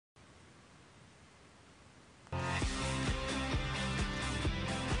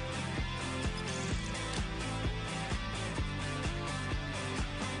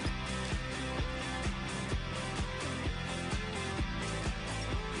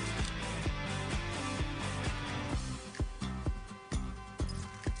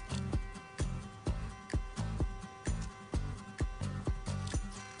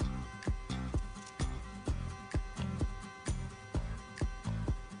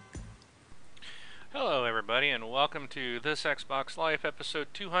Hello, everybody, and welcome to this Xbox Life episode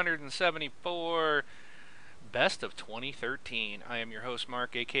 274, Best of 2013. I am your host,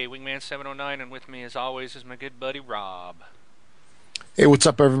 Mark, aka Wingman709, and with me, as always, is my good buddy Rob. Hey, what's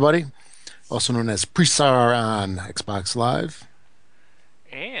up, everybody? Also known as Presar on Xbox Live.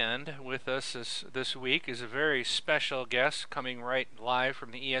 And with us this week is a very special guest coming right live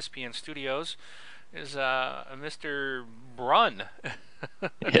from the ESPN studios, is Mr. Brun.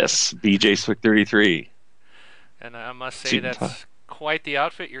 Yes, BJ Swick 33. And I must say Suit and tie. that's quite the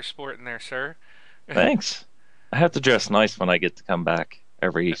outfit you're sporting there, sir. Thanks. I have to dress nice when I get to come back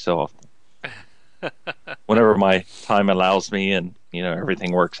every so often. Whenever my time allows me and,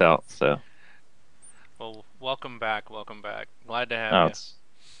 everything works out. So, Well, welcome back, welcome back. Glad to have oh, you. it's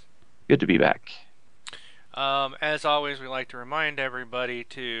good to be back. As always, we like to remind everybody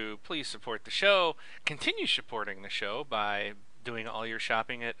to please support the show. Continue supporting the show by doing all your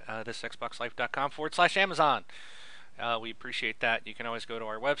shopping at thisxboxlife.com/Amazon. We appreciate that. You can always go to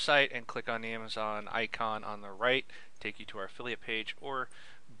our website and click on the Amazon icon on the right, take you to our affiliate page, or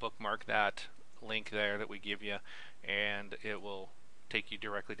bookmark that link there that we give you, and it will take you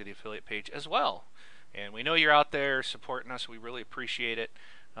directly to the affiliate page as well. And we know you're out there supporting us. We really appreciate it.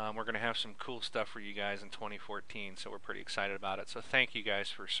 We're going to have some cool stuff for you guys in 2014, so we're pretty excited about it. So thank you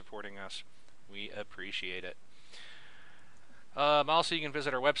guys for supporting us. We appreciate it. Also, you can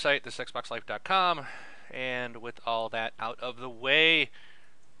visit our website, thisxboxlife.com. And with all that out of the way,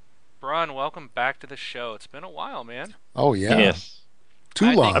 Braun, welcome back to the show. It's been a while, man. Oh, yeah. Yes, Too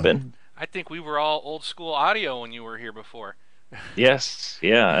I think I've long. been. I think we were all old school audio when you were here before. Yes,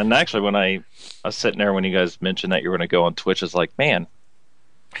 yeah. And actually, when I was sitting there when you guys mentioned that you were going to go on Twitch, it's like, man,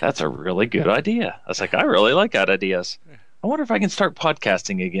 that's a really good idea. I was like, I really like that ideas. I wonder if I can start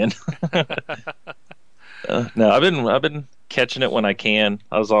podcasting again. No, I've been catching it when I can.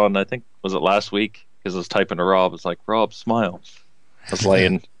 I was on, I think, was it last week? Because I was typing to Rob. It's like, Rob, smile.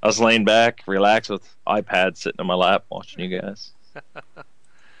 I was laying back, relaxed with iPad sitting on my lap, watching you guys.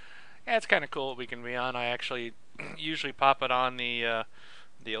 Yeah, it's kind of cool we can be on. I actually usually pop it on the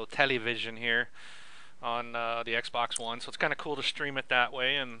old television here on the Xbox One, so it's kind of cool to stream it that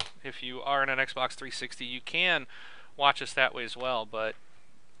way. And if you are in an Xbox 360, you can watch us that way as well. But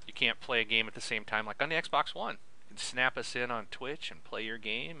you can't play a game at the same time like on the Xbox One. You can snap us in on Twitch and play your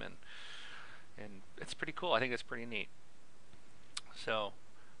game, and it's pretty cool. I think it's pretty neat. So,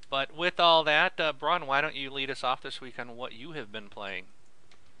 but with all that, Braun, why don't you lead us off this week on what you have been playing?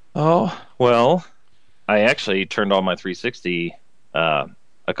 Oh, well, I actually turned on my 360 a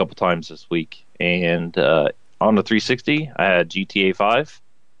couple times this week. And on the 360, I had GTA 5.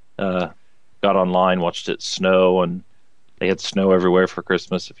 Uh, got online, watched it snow, and they had snow everywhere for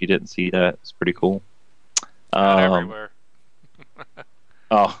Christmas. If you didn't see that, it's pretty cool. Not Um, everywhere.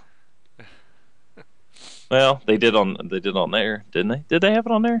 oh, well, they did on there, didn't they? Did they have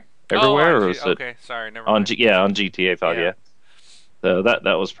it on there Oh, everywhere, or was it okay, sorry, never on mind. G? Yeah, on GTA 5. Yeah. Yeah, so that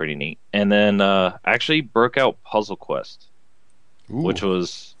was pretty neat. And then actually broke out Puzzle Quest, which Ooh.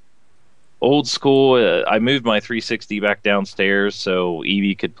 was old school. I moved my 360 back downstairs so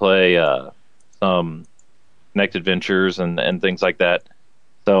Evie could play some Connect Adventures and things like that.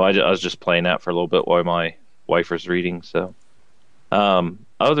 So I was just playing that for a little bit while my wife was reading. So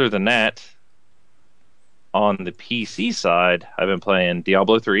other than that, on the PC side, I've been playing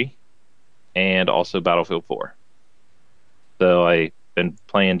Diablo 3 and also Battlefield 4. So I've been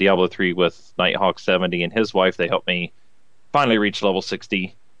playing Diablo 3 with Nighthawk 70 and his wife. They helped me finally reach level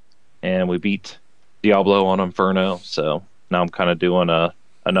 60, and we beat Diablo on Inferno. So now I'm kind of doing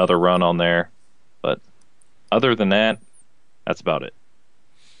another run on there. But other than that, that's about it.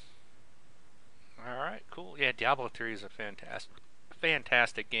 All right, cool. Yeah, Diablo 3 is a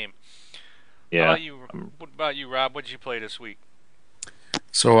fantastic game. How Yeah. about you? Um, What about you, Rob? What did you play this week?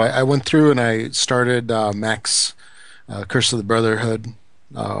 So I went through and I started Max Curse of the Brotherhood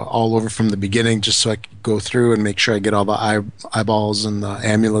all over from the beginning just so I could go through and make sure I get all the eyeballs and the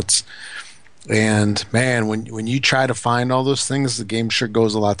amulets. And man, when you try to find all those things, the game sure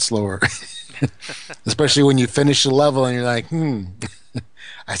goes a lot slower. Especially when you finish a level and you're like, I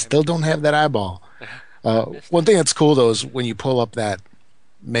I still don't have that eyeball. missed One it. thing that's cool though is when you pull up that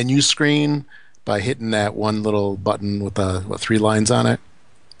menu screen by hitting that one little button with the three lines on it,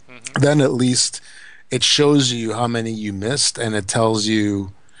 Hmm. then at least it shows you how many you missed and it tells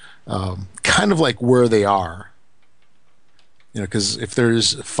you kind of like where they are. Because if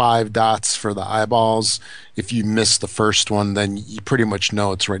there's five dots for the eyeballs, if you miss the first one, then you pretty much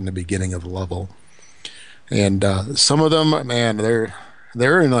know it's right in the beginning of the level. And some of them, man,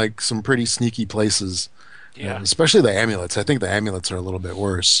 they're in like some pretty sneaky places, Yeah. especially the amulets. I think the amulets are a little bit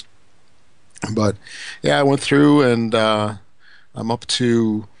worse. But yeah, I went through and I'm up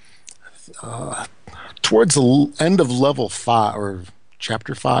to uh, towards the end of level 5 or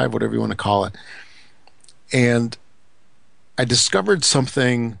chapter 5, whatever you want to call it. And I discovered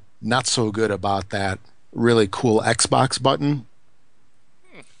something not so good about that really cool Xbox button,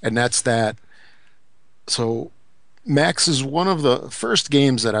 and that's that. So Max is one of the first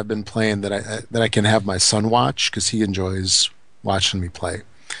games that I've been playing that I can have my son watch because he enjoys watching me play,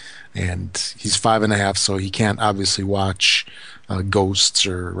 and he's 5.5, so he can't obviously watch Ghosts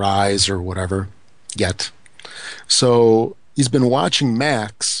or Rise or whatever yet. So he's been watching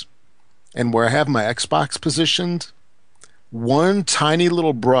Max, and where I have my Xbox positioned, one tiny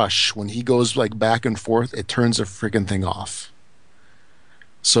little brush when he goes like back and forth, it turns the friggin' thing off.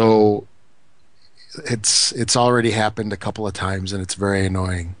 So it's already happened a couple of times and it's very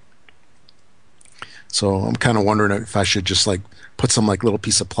annoying. So I'm kind of wondering if I should just like put some like little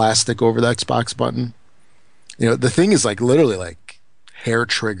piece of plastic over the Xbox button. The thing is like literally like hair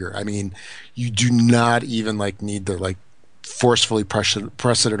trigger. I mean, you do not even like need to like forcefully press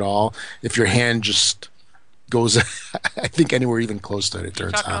it at all. If your hand just goes, I think anywhere even close to it, it You turns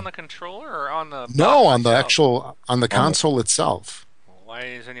talking on on. the controller or on the No, box on the itself? actual on the On the console itself, Well, why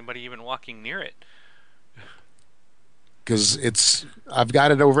is anybody even walking near it? because it's I've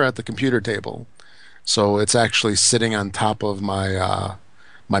got it over at the computer table, so it's actually sitting on top of my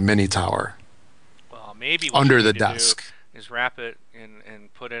mini tower Well, maybe what you under the need to do desk. is wrap it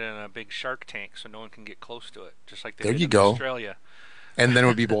and put it in a big shark tank so no one can get close to it, just like they There did you in go, Australia. and then it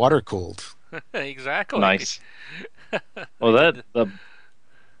would be water cooled. Exactly. Nice. Well, They that did.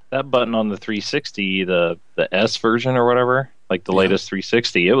 that button on the 360, the S version or whatever, like the Yeah, latest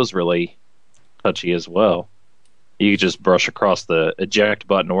 360, it was really touchy as well. You could just brush across the eject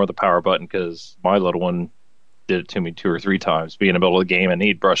button or the power button because my little one did it to me 2 or 3 times. Being in the middle of the game and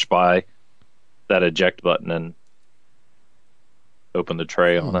he'd brush by that eject button and open the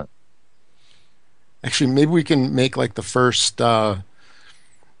tray on hmm. it. Actually, maybe we can make like the first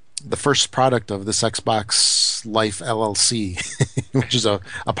product of this Xbox Life LLC, which is a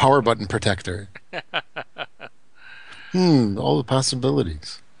power button protector. All the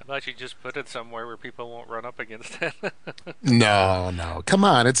possibilities. How about you just put it somewhere where people won't run up against it? No, no, come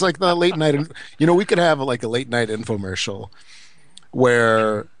on. It's like the late night. We could have like a late night infomercial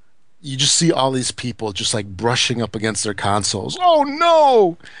where you just see all these people just like brushing up against their consoles. Oh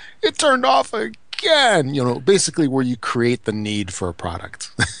no, it turned off again. Basically where you create the need for a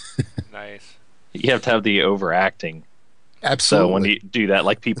product. Nice. You have to have the overacting. So when Absolutely. you do that,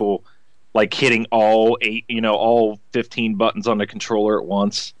 like people like hitting all eight, all 15 buttons on the controller at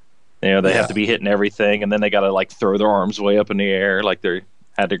once. They have Yeah. to be hitting everything, and then they got to like throw their arms way up in the air, like they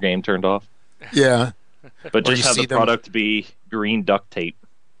had their game turned off. Yeah. But Or just you have see the them. product be green duct tape.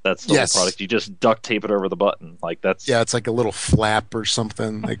 That's the whole Yes. product. You just duct tape it over the button. Like Yeah, that's it's like a little flap or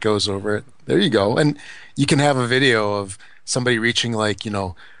something that goes over it. There you go. And you can have a video of somebody reaching like,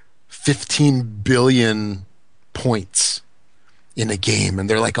 15 billion points in a game and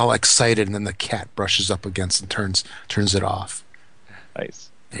they're like all excited and then the cat brushes up against and turns it off. nice.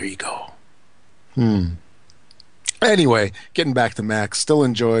 There you go. Hmm. Anyway, getting back to Max, still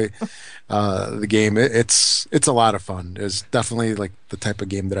enjoy the game. It's a lot of fun. It's definitely like the type of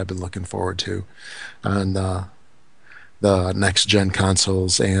game that I've been looking forward to on the next gen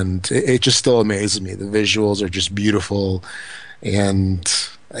consoles, and it just still amazes me. The visuals are just beautiful, and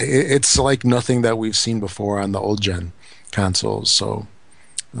it's like nothing that we've seen before on the old gen consoles. So,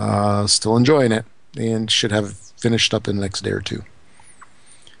 still enjoying it, and should have finished up in the next day or two.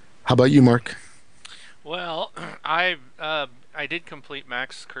 How about you, Mark? Well, I did complete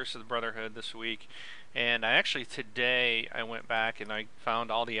Max Curse of the Brotherhood this week, and I actually today I went back and I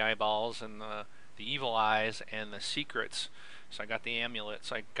found all the eyeballs and the evil eyes and the secrets. So I got the amulet.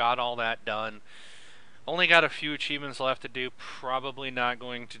 So I got all that done. Only got a few achievements left to do. Probably not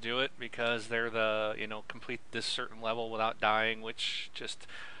going to do it because they're the complete this certain level without dying, which just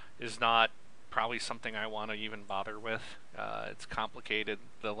is not probably something I want to even bother with. It's complicated.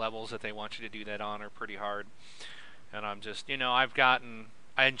 The levels that they want you to do that on are pretty hard, and I'm just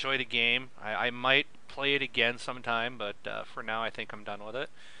I enjoy the game. I might play it again sometime, but for now I think I'm done with it.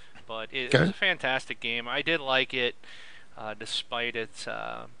 But it was Okay. a fantastic game. I did like it, despite its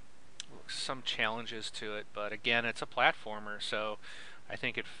some challenges to it. But again, it's a platformer, so I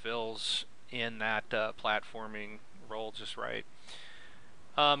think it fills in that platforming role just right.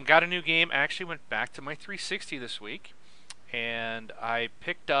 Got a new game. I actually went back to my 360 this week, and I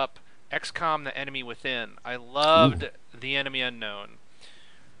picked up XCOM: The Enemy Within. I Ooh. loved The Enemy Unknown,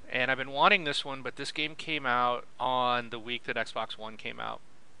 and I've been wanting this one, but this game came out on the week that Xbox One came out,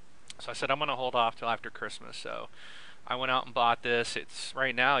 So I said I'm gonna hold off till after Christmas. So I went out and bought this. It's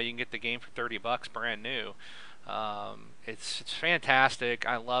right now you can get the game for $30, brand new. It's fantastic.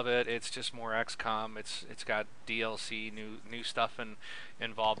 I love it. It's just more XCOM. It's got DLC, new stuff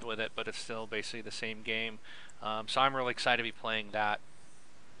involved with it, but it's still basically the same game. So I'm really excited to be playing that.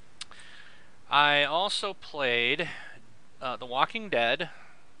 I also played The Walking Dead,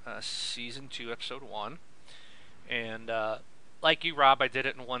 season 2, episode 1, and like you, Rob, I did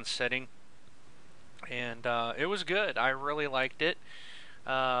it in one sitting, and it was good. I really liked it.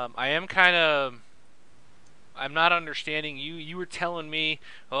 I am kind of I'm not understanding you. You were telling me,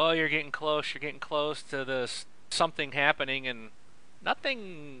 "Oh, you're getting close. You're getting close to this something happening," and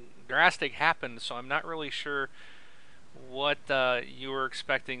nothing drastic happened. So I'm not really sure what you were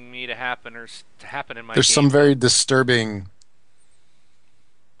expecting me to happen or to happen in my There's some game. very disturbing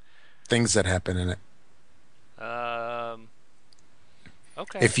things that happen in it.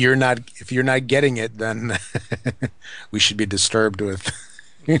 Okay. If you're not getting it, then we should be disturbed with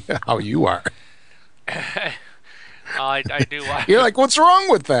how you are. I do. You're like, what's wrong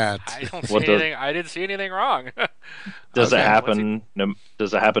with that? I don't see What does anything. I didn't see anything wrong. does it Okay. happen? No,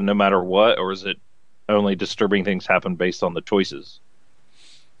 does it happen no matter what, or is it only disturbing things happen based on the choices?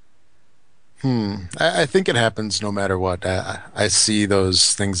 I think it happens no matter what. I see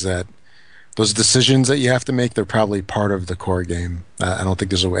those things that those decisions that you have to make. They're probably part of the core game. I don't think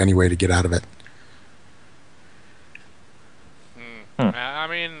there's any way to get out of it. Hmm. I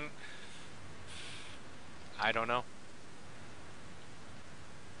mean, I don't know.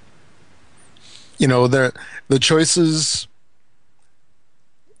 You know, the choices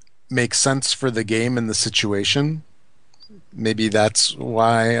make sense for the game and the situation. Maybe that's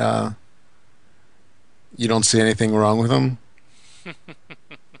why you don't see anything wrong with them.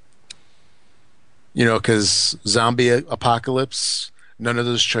 You know, because zombie apocalypse, none of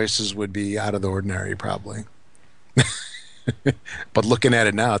those choices would be out of the ordinary, probably. But looking at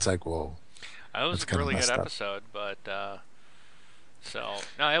it now, it's like, whoa, It was that's a kind of really good messed up. episode, but so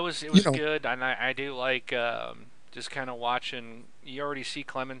no, it You was know, good, and I do like just kind of watching. You already see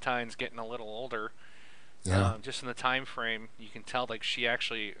Clementine's getting a little older. yeah, Just in the time frame, you can tell like she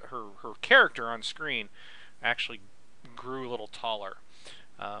actually her character on screen actually grew a little taller.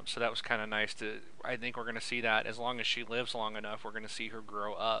 So that was kind of nice to. I think we're going to see that as long as she lives long enough, we're going to see her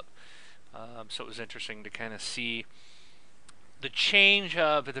grow up. So it was interesting to kind of see the change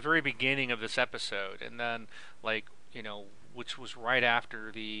of at the very beginning of this episode, and then like which was right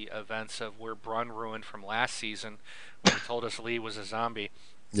after the events of where Brun ruined from last season, when he told us Lee was a zombie.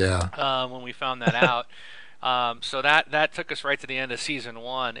 yeah. When we found that out, so that took us right to the end of season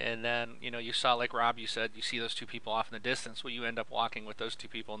 1, and then you saw, like Rob, you said you see those two people off in the distance. Well, you end up walking with those two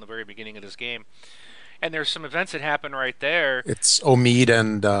people in the very beginning of this game, and there's some events that happen right there. It's Omid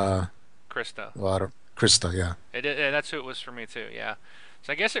and Krista. well, Krista, yeah. That's who it was for me too. Yeah.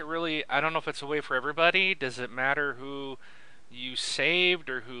 So I guess it really, I don't know if it's a way for everybody. Does it matter who you saved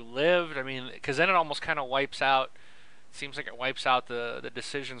or who lived? I mean, because then it almost kind of wipes out. Seems like it wipes out the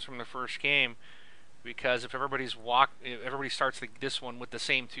decisions from the first game, because if everybody starts this one with the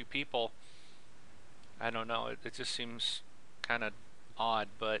same two people, I don't know. It just seems kind of odd.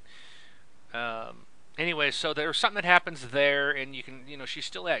 But anyway, so there's something that happens there, and you can, she's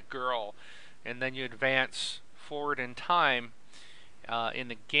still that girl, and then you advance forward in time in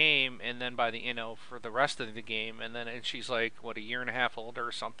the game, and then by the for the rest of the game, and she's like what, a year and a half older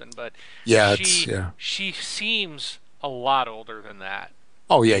or something, but Yeah, it's she yeah. she seems a lot older than that,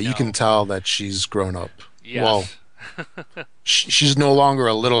 Oh yeah, you you can know. tell that she's grown up. Well, Yes. she's no longer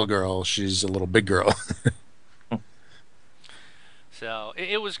a little girl; she's a little big girl. So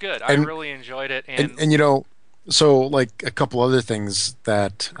it was good. I And really enjoyed it, and and and you know, so like a couple other things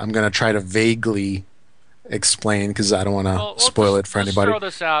that I'm gonna try to vaguely explain because I don't want to well, spoil it for let's anybody. throw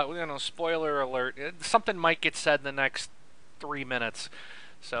this out. Spoiler alert. Something might get said in the next 3 minutes.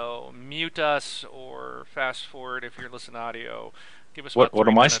 So mute us or fast forward if you're listening to audio. Give us about What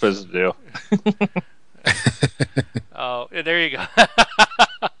three am I minutes. supposed to do? Oh, yeah, there you go.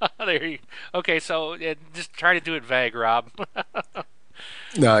 There you. Okay, so just try to do it vague, Rob.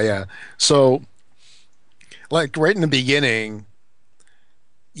 No, yeah. So like right in the beginning,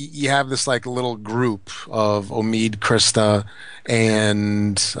 you have this like little group of Omid, Krista,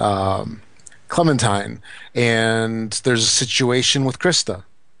 and Clementine, and there's a situation with Krista,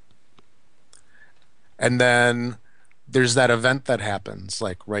 and then there's that event that happens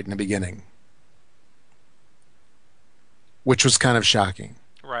like right in the beginning, which was kind of shocking.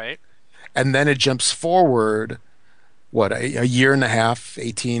 Right. And then it jumps forward, what, a year and a half,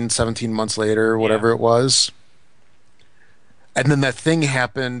 18, 17 months later, Yeah. whatever it was. And then that thing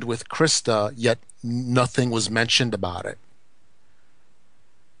happened with Krista, yet nothing was mentioned about it.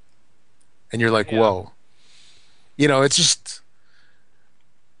 And you're like, Yeah. whoa. It's just,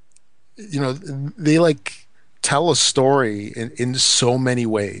 they like tell a story in so many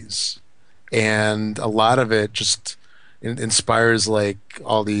ways. And a lot of it just inspires like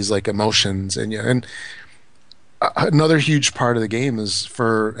all these like emotions. And another huge part of the game is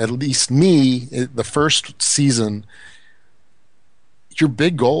for at least me, the first season, your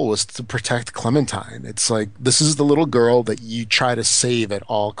big goal was to protect Clementine. It's like this is the little girl that you try to save at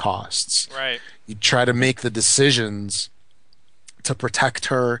all costs. Right. You try to make the decisions to protect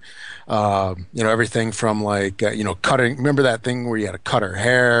her. Everything from like cutting. Remember that thing where you had to cut her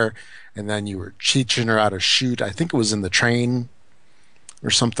hair, and then you were teaching her how to shoot. I think it was in the train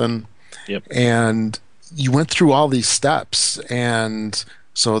or something. Yep. And you went through all these steps, and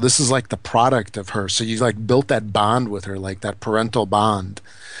so this is like the product of her. So you like built that bond with her, like that parental bond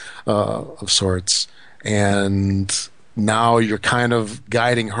of sorts. And now you're kind of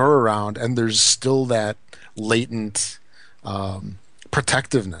guiding her around, and there's still that latent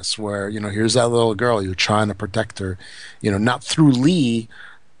protectiveness where, here's that little girl, you're trying to protect her, not through Lee,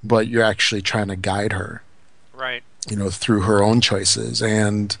 but you're actually trying to guide her, Right. through her own choices.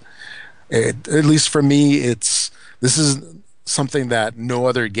 And at least for me, this is something that no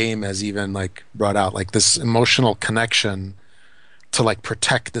other game has even like brought out, like this emotional connection to like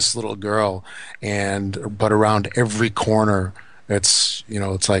protect this little girl. And but around every corner, it's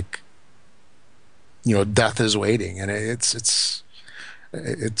like death is waiting. And it's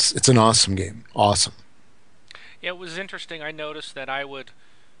an awesome game. Awesome. Yeah, it was interesting. I noticed that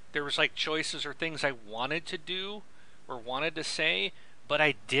there was like choices or things I wanted to do or wanted to say, but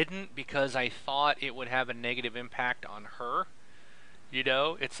I didn't because I thought it would have a negative impact on her.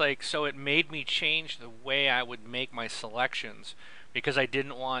 It's like, so it made me change the way I would make my selections because I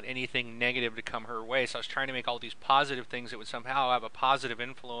didn't want anything negative to come her way. So I was trying to make all these positive things that would somehow have a positive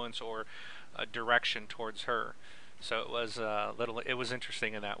influence or a direction towards her. So it was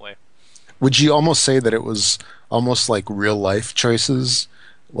interesting in that way. Would you almost say that it was almost like real life choices,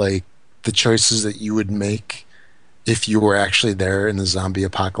 like the choices that you would make if you were actually there in the zombie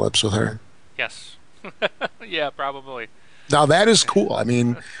apocalypse with her? Yes. Yeah, probably. Now that is cool. I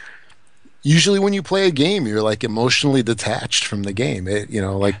mean, usually when you play a game, you're like emotionally detached from the game.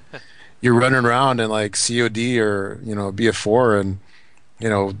 Like you're running around in like COD or, BF4 and,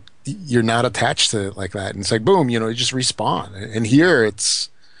 you're not attached to it like that. And it's like, boom, you just respawn. And here it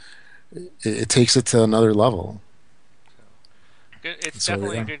takes it to another level. It's So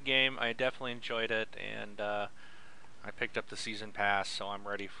definitely a yeah. good game. I definitely enjoyed it, and I picked up the season pass, so I'm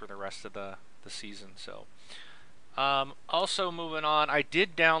ready for the rest of the season. So, also moving on, I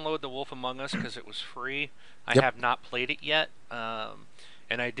did download The Wolf Among Us because it was free. I Yep. have not played it yet,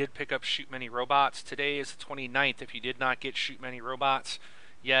 and I did pick up Shoot Many Robots. Today is the 29th. If you did not get Shoot Many Robots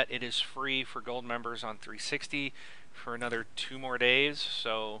yet, it is free for gold members on 360 for another 2 more days.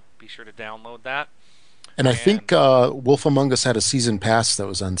 So be sure to download that. And I think And Wolf Among Us had a season pass that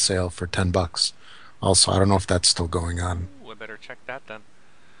was on sale for $10. Also, I don't know if that's still going on. ooh, I better check that then.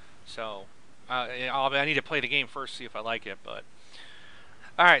 So, I need to play the game first, see if I like it. But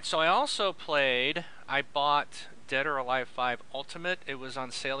all right, so I also played. I bought Dead or Alive 5 Ultimate. It was on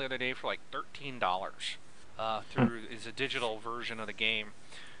sale the other day for like $13. Through is a digital version of the game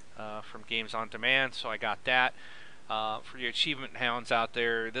from Games on Demand. So I got that. For the achievement hounds out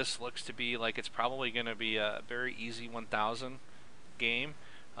there, this looks to be like it's probably going to be a very easy 1000 game.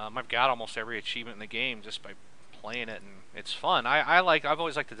 I've got almost every achievement in the game just by playing it, and it's fun. I've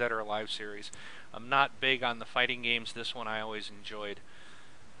always liked the Dead or Alive series. I'm not big on the fighting games. This one I always enjoyed.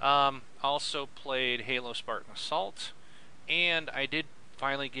 Also played Halo Spartan Assault, and I did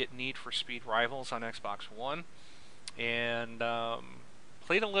finally get Need for Speed Rivals on Xbox One, and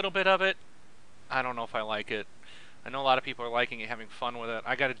played a little bit of it. I don't know if I like it. I know a lot of people are liking it, having fun with it.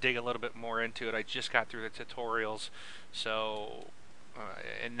 I got to dig a little bit more into it. I just got through the tutorials, so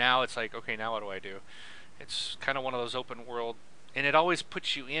and now it's like, okay, now what do I do? It's kind of one of those open world, and it always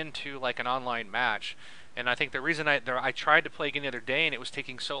puts you into like an online match. And I think the reason I tried to play again the other day, and it was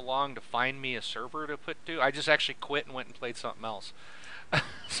taking so long to find me a server to put to, I just actually quit and went and played something else.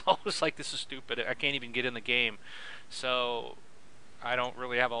 So I was like, this is stupid. I can't even get in the game. So I don't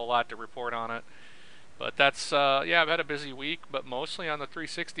really have a whole lot to report on it. But that's yeah, I've had a busy week, but mostly on the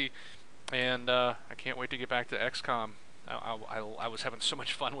 360, and I can't wait to get back to XCOM. I was having so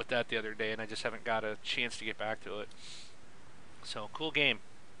much fun with that the other day, and I just haven't got a chance to get back to it. So cool game,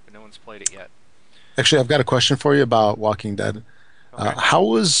 but no one's played it yet. Actually, I've got a question for you about Walking Dead. Okay. How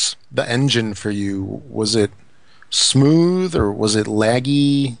was the engine for you? Was it smooth or was it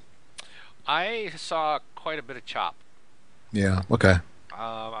laggy? I saw quite a bit of chop. Yeah. Okay.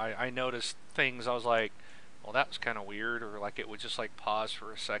 I noticed things. I was like, well, that was kind of weird, or like it would just like pause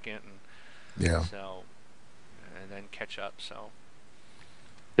for a second, and Yeah. so and then catch up. So,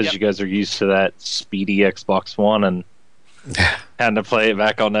 Because yep. you guys are used to that speedy Xbox One and having to play it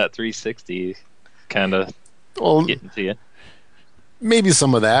back on that 360, kind of Well, getting to you. maybe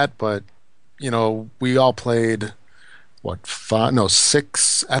some of that, but we all played what five, no,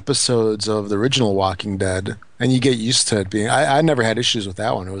 6 episodes of the original Walking Dead, and you get used to it being. I never had issues with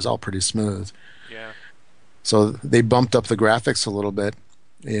that one. It was all pretty smooth. Yeah. So they bumped up the graphics a little bit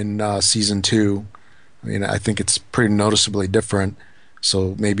in season two. I mean, I think it's pretty noticeably different.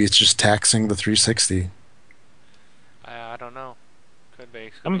 So maybe it's just taxing the 360. I don't know. Could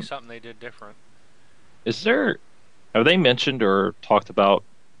be Um, something they did different. is there? Have they mentioned or talked about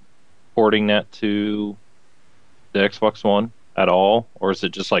porting that to the Xbox One at all, or is it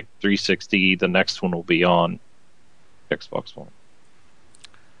just like 360? The next one will be on Xbox One.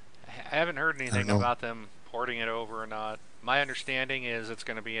 I haven't heard I don't anything know. about them porting it over or not. My understanding is it's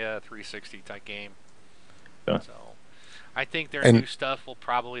going to be a 360 type game. Yeah. So I think their And new stuff will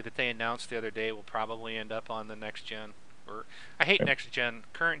probably that they announced the other day will probably end up on the next gen. Or I hate Okay. next gen,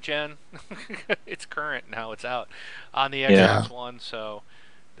 current gen. It's current now. It's out on the Yeah. yeah, Xbox One, so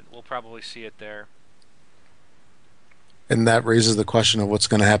we'll probably see it there. and that raises the question of what's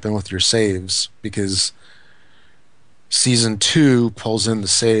going to happen with your saves because season two pulls in the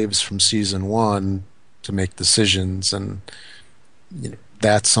saves from season one to make decisions, and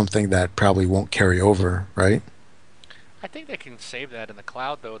that's something that probably won't carry over, right? I think they can save that in the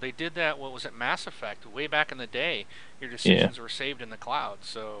cloud though. They did that. What was it? Mass Effect way back in the day. Your Yeah. decisions were saved in the cloud,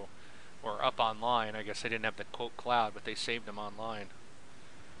 so or up online. I guess they didn't have the quote cloud, but they saved them online.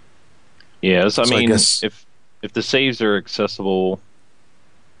 Yes. I So I mean, guess, if the saves are accessible,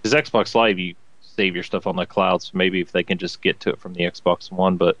 because Xbox Live, you save your stuff on the cloud, so maybe if they can just get to it from the Xbox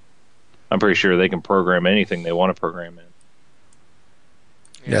One, but I'm pretty sure they can program anything they want to program in.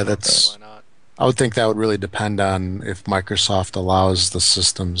 Yeah, yeah, I don't see that's. why not. I would think that would really depend on if Microsoft allows the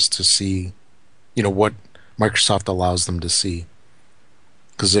systems to see, what Microsoft allows them to see.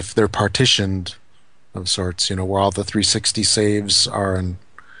 Because if they're partitioned of sorts, where all the 360 saves are in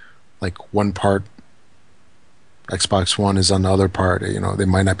like one part, Xbox One is on the other part, they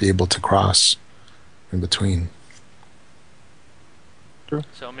might not be able to cross in between. True.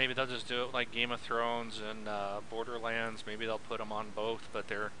 So maybe they'll just do it like Game of Thrones and Borderlands. Maybe they'll put them on both, but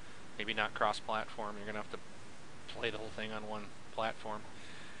they're maybe not cross-platform. You're gonna have to play the whole thing on one platform.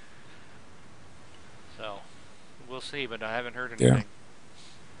 So we'll see, but I haven't heard Yeah. anything.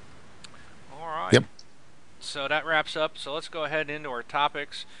 All right. Yep. So that wraps up. So let's go ahead into our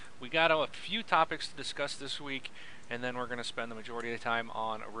topics. We got a few topics to discuss this week, and then we're going to spend the majority of the time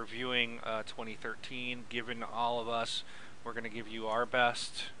on reviewing 2013. Given all of us, we're going to give you our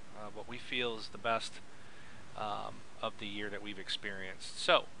best, what we feel is the best of the year that we've experienced.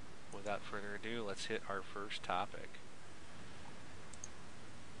 So, without further ado, let's hit our first topic.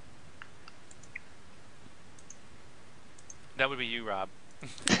 That would be you, Rob.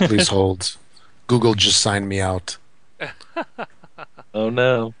 Please hold. Google just signed me out. Oh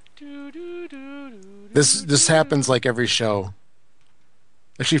no. This happens like every show.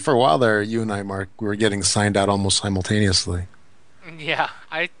 Actually, for a while there, you and I, Mark, we were getting signed out almost simultaneously. Yeah,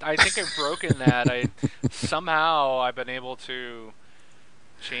 I think I've broken that. Somehow I've been able to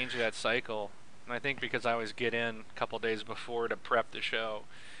change that cycle. And I think because I always get in a couple days before to prep the show.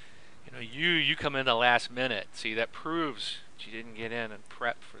 You come in the last minute. See, that proves you didn't get in and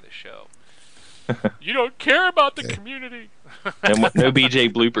prep for the show. You don't care about the Yeah. community. No BJ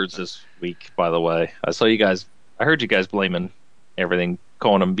bloopers this week, by the way. I saw you guys. I heard you guys blaming everything,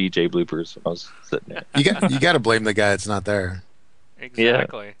 calling them BJ bloopers when I was sitting there. You got to blame the guy that's not there.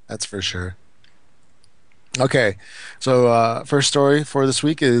 Exactly. That's for sure. Okay, so first story for this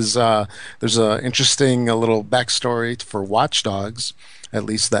week is there's a interesting little backstory for Watch Dogs, at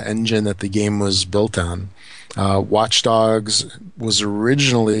least the engine that the game was built on. Watch Dogs was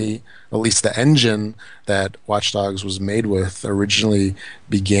originally, at least the engine that Watch Dogs was made with, originally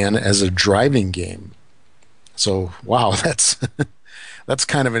began as a driving game. So wow, that's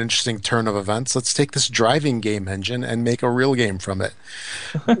kind of an interesting turn of events. Let's take this driving game engine and make a real game from it.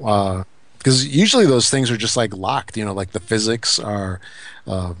 Because usually those things are just like locked, like the physics are,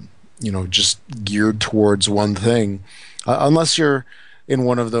 uh, just geared towards one thing, unless you're in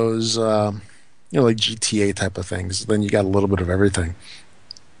one of those, like GTA type of things. Then you got a little bit of everything.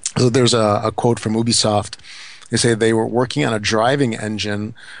 So there's a quote from Ubisoft. They say they were working on a driving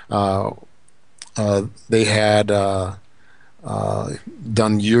engine they had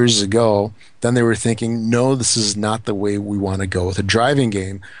done years ago. Then they were thinking, no, this is not the way we want to go with a driving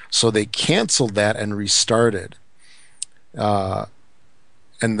game. So they canceled that and restarted. Uh,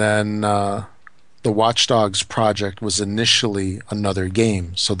 and then the Watch Dogs project was initially another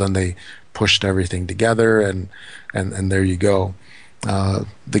game. So then they pushed everything together, and there you go.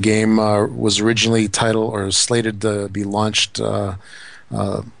 The game was originally titled or slated to be launched uh,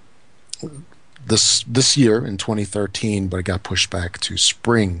 this year in 2013, but it got pushed back to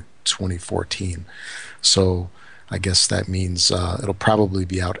spring 2014. So I guess that means it'll probably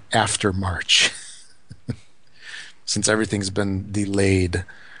be out after March, since everything's been delayed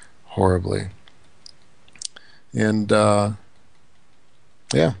horribly. And yeah,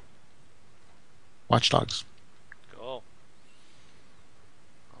 Watch Dogs. Cool.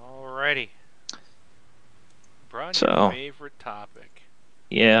 Alrighty. Brian, your So favorite topic.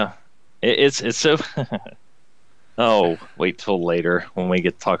 yeah, it's so. Oh, wait till later when we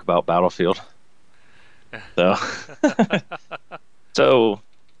get to talk about Battlefield. So, so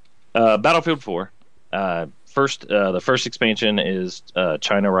Battlefield 4. The first expansion is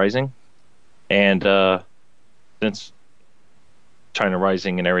China Rising, and since China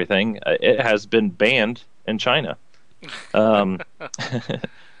Rising and everything, it has been banned in China. Um,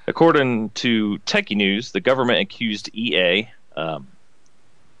 According to Techie News, the government accused EA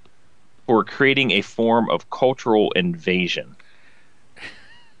for creating a form of cultural invasion.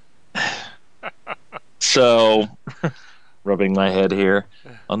 So, rubbing my head here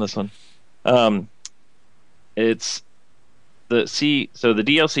on this one. It's so the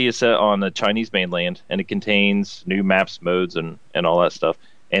DLC is set on the Chinese mainland, and it contains new maps, modes, and all that stuff,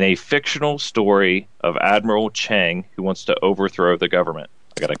 and a fictional story of Admiral Chang who wants to overthrow the government.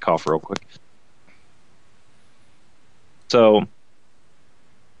 I gotta cough real quick. So it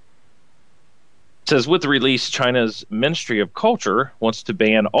says with the release, China's Ministry of Culture wants to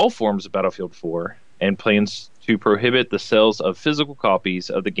ban all forms of Battlefield 4 and plans to prohibit the sales of physical copies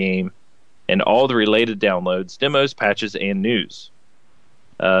of the game and all the related downloads, demos, patches, and news.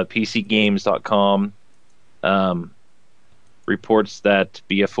 PCGames.com reports that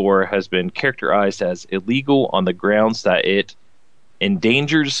BF4 has been characterized as illegal on the grounds that it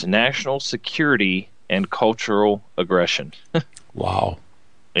endangers national security and cultural aggression. Wow.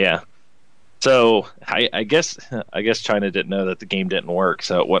 Yeah. So I guess China didn't know that the game didn't work,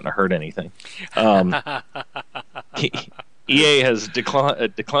 so it wouldn't have hurt anything. EA has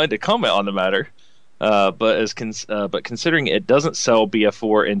declined to comment on the matter, but considering it doesn't sell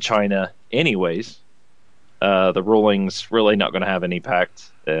BF4 in China anyways, the ruling's really not going to have an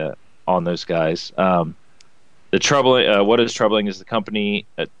impact on those guys. What is troubling is the company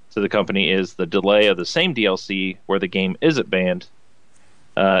is the delay of the same DLC where the game isn't banned.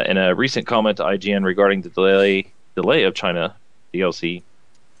 In a recent comment to IGN regarding the delay of China DLC,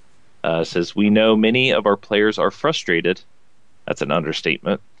 says we know many of our players are frustrated. That's an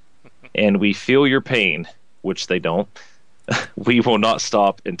understatement. And we feel your pain, which they don't. We will not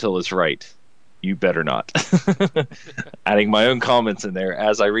stop until it's right. You better not. Adding my own comments in there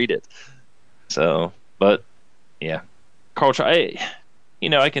as I read it. So, but yeah, culture.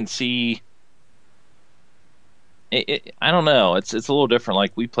 I can see. I don't know. It's a little different.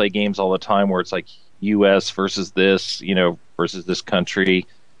 Like we play games all the time where it's like U.S. versus this, versus this country.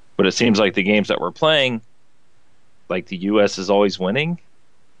 But it seems like the games that we're playing, like the U.S. is always winning.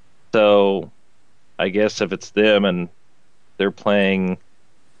 So I guess if it's them and they're playing,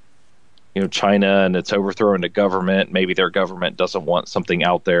 China and it's overthrowing the government, maybe their government doesn't want something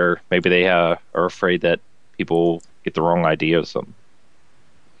out there. Maybe they are afraid that people get the wrong idea of something.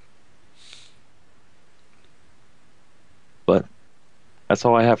 But that's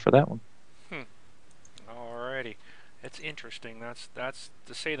all I have for that one. Alrighty. It's interesting. That's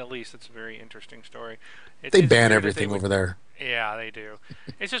to say the least. It's a very interesting story. They It's ban weird that they everything would. over there. Yeah, they do.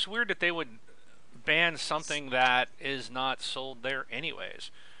 It's just weird that they would ban something that is not sold there anyways.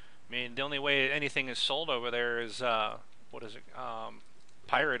 I mean, the only way anything is sold over there is what is it?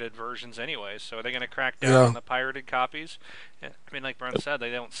 Pirated versions anyways. So are they going to crack down Yeah. on the pirated copies? I mean, like Brent said, they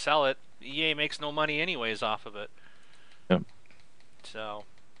don't sell it. EA makes no money anyways off of it. Yep. So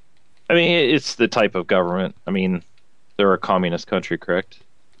I mean, it's the type of government. I mean, they're a communist country, correct?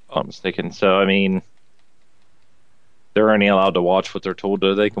 If I'm not mistaken. So, I mean, they're only allowed to watch what they're told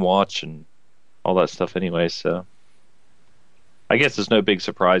they can watch and all that stuff anyway. So, I guess it's no big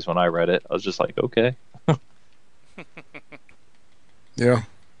surprise when I read it. I was just like, okay. Yeah.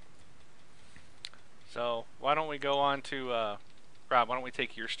 why don't we go on to Rob? Why don't we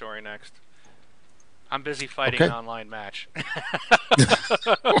take your story next? I'm busy fighting an Okay. online match.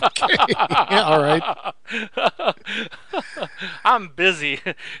 Okay. Yeah. All right. I'm busy.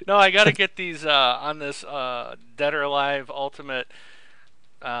 No, I got to get these on this Dead or Alive Ultimate.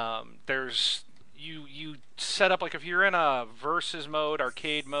 There's you set up like if you're in a versus mode,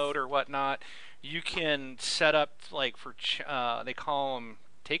 arcade mode, or whatnot, you can set up like for they call them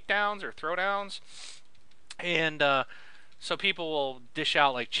takedowns or throwdowns, and so people will dish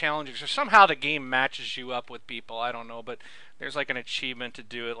out like challenges or somehow the game matches you up with people. I don't know, but there's like an achievement to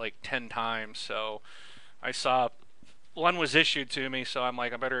do it like 10 times. So I saw one was issued to me, so I'm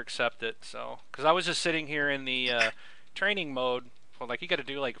like I better accept it. So because I was just sitting here in the training mode, well, like you got to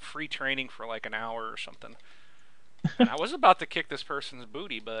do like free training for like an hour or something, and I was about to kick this person's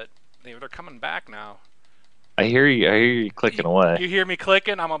booty, but they're coming back now. I hear you. I hear you clicking away. You hear me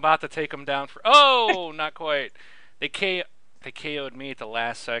clicking? I'm about to take them down for. Oh, not quite. They K they KO'd me at the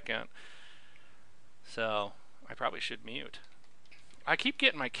last second, so I probably should mute. I keep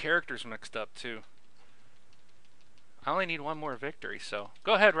getting my characters mixed up too. I only need one more victory, so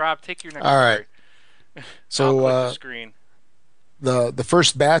go ahead, Rob. Take your next All right. story. I'll So click the screen. the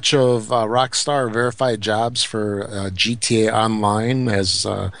first batch of Rockstar verified jobs for GTA Online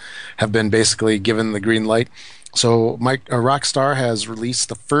have been basically given the green light. So Rockstar has released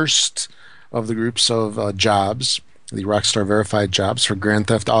the first of the groups of jobs, the Rockstar verified jobs for Grand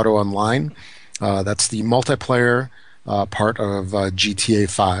Theft Auto Online. That's the multiplayer part of GTA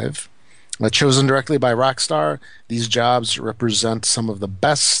 5. Chosen directly by Rockstar, these jobs represent some of the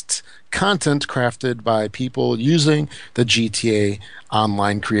best content crafted by people using the GTA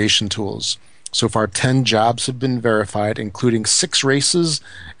Online creation tools. So far, 10 jobs have been verified, including 6 races,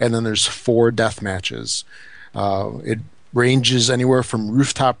 and then there's 4 death matches. It ranges anywhere from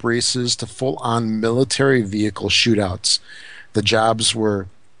rooftop races to full-on military vehicle shootouts. The jobs were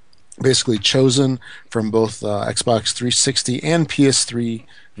basically chosen from both Xbox 360 and PS3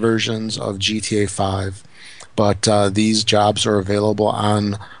 versions of GTA 5. But these jobs are available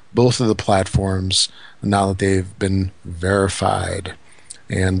on both of the platforms now that they've been verified.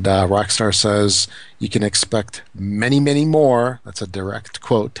 And Rockstar says you can expect many, many more. That's a direct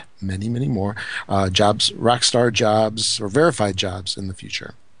quote. Many, many more jobs, Rockstar jobs or verified jobs in the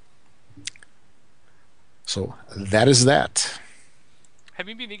future. So that is that. Have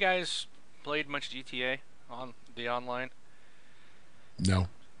any of you guys played much GTA on the online? No.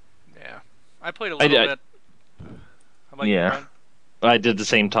 Yeah, I played a I, little I bit. How about you, yeah, Ron? I did the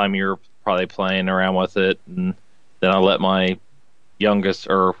same time you were probably playing around with it, and then I let my youngest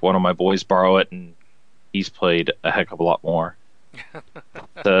or one of my boys borrow it, and he's played a heck of a lot more.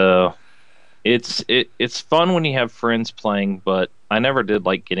 So it's fun when you have friends playing, but I never did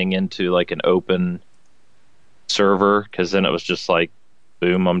like getting into like an open server because then it was just like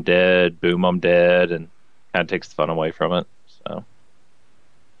boom I'm dead, and kind of takes the fun away from it. So,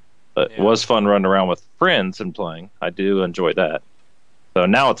 but it Yeah. was fun running around with friends and playing. I do enjoy that. So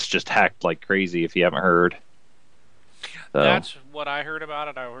now it's just hacked like crazy. If you haven't heard, so That's what I heard about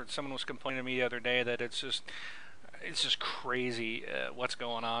it. I heard someone was complaining to me the other day that it's just crazy what's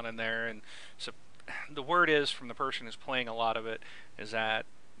going on in there. And so the word is from the person who's playing a lot of it is that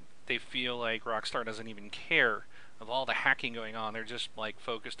they feel like Rockstar doesn't even care of all the hacking going on. They're just like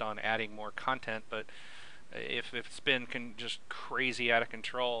focused on adding more content. But if it's been just crazy out of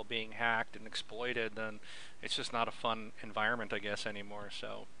control, being hacked and exploited, then it's just not a fun environment, I guess, anymore.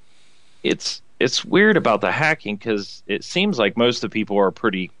 So it's weird about the hacking because it seems like most of the people are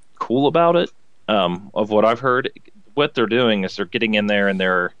pretty cool about it. Of what I've heard, what they're doing is they're getting in there and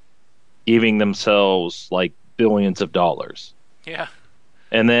they're giving themselves like billions of dollars, yeah,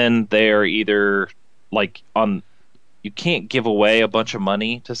 and then they are either like on you can't give away a bunch of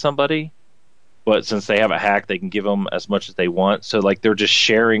money to somebody, but since they have a hack, they can give them as much as they want. So like they're just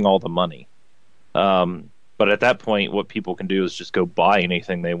sharing all the money. But at that point, what people can do is just go buy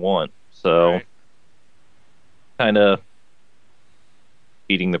anything they want. So right. kind of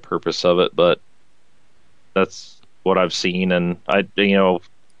feeding the purpose of it, but that's what I've seen. And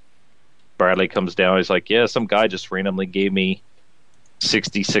Bradley comes down. He's like, yeah, some guy just randomly gave me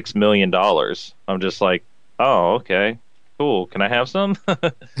 $66 million. I'm just like, oh, okay, cool. Can I have some?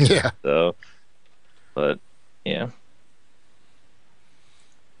 Yeah. So, but yeah.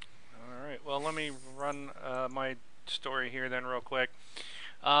 All right. Well, let me run my story here then, real quick.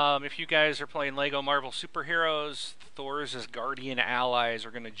 If you guys are playing Lego Marvel Superheroes, Thor's Guardian allies are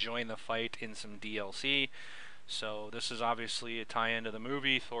going to join the fight in some DLC. So this is obviously a tie-in to the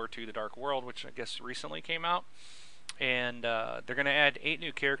movie Thor 2: The Dark World, which I guess recently came out. And they're going to add 8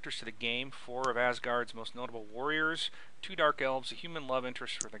 new characters to the game, 4 of Asgard's most notable warriors, 2 dark elves, a human love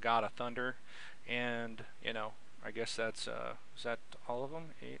interest for the god of thunder, And I guess that's is that all of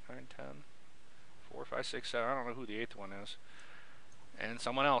them? 8, 9, 10, 4, 5, 6, 7. I don't know who the eighth one is, and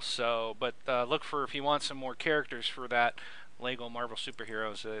someone else. So, but look for, if you want some more characters for that Lego Marvel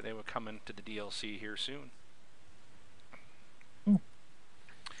Superheroes, they will come into the DLC here soon. Hmm.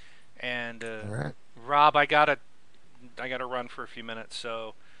 And All right. Rob, I gotta run for a few minutes,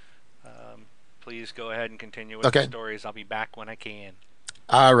 so please go ahead and continue with the Okay. stories. I'll be back when I can.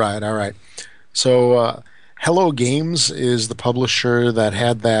 All right. All right. So, Hello Games is the publisher that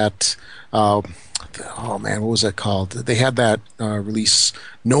had that. Uh, oh man, what was that called? They had that release,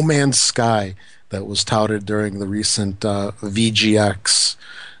 No Man's Sky, that was touted during the recent VGX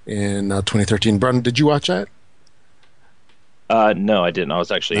in 2013. Brun, did you watch that? No, I didn't. I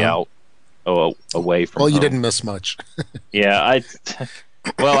was actually No. out, away from Well, you home. didn't miss much. Yeah,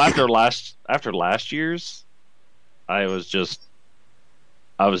 well, after last year's,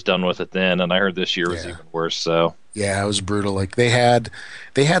 I was done with it then, and I heard this year was Yeah. even worse. So Yeah, it was brutal. Like they had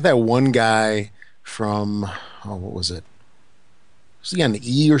that one guy from, oh, what was it? Was he on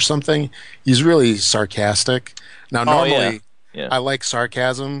E or something? He's really sarcastic. Now, oh yeah, normally yeah, I like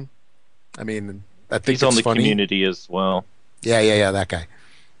sarcasm. I mean, I think he's on it's the funny. Community as well. Yeah, that guy.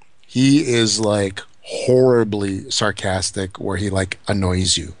 He is like horribly sarcastic where he like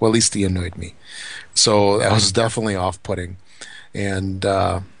annoys you. Well, at least he annoyed me. So that was definitely off-putting. And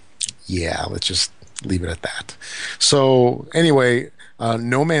yeah, let's just leave it at that. So anyway,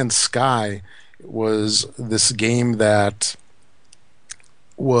 No Man's Sky was this game that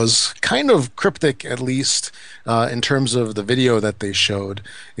was kind of cryptic, at least in terms of the video that they showed.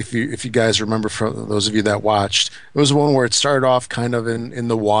 If you guys remember, from those of you that watched, it was one where it started off kind of in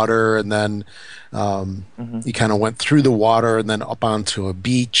the water, and then Hmm. you kind of went through the water and then up onto a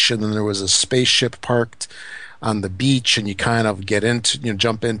beach, and then there was a spaceship parked on the beach, and you kind of get into,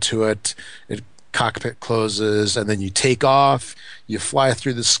 jump into it. It cockpit closes, and then you take off. You fly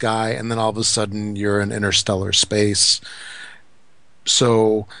through the sky, and then all of a sudden you're in interstellar space.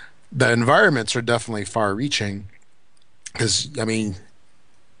 So the environments are definitely far reaching because, I mean,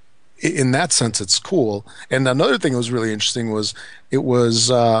 in that sense, it's cool. And another thing that was really interesting was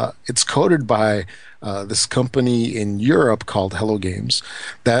it's coded by this company in Europe called Hello Games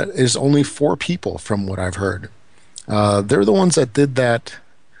that is only 4 people from what I've heard. They're the ones that did that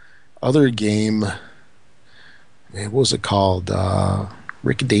other game. Man, what was it called?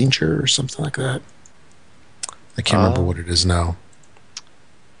 Rick Danger or something like that. I can't remember what it is now.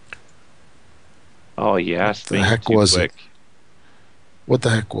 Oh yeah, What the being heck too was it? quick. What the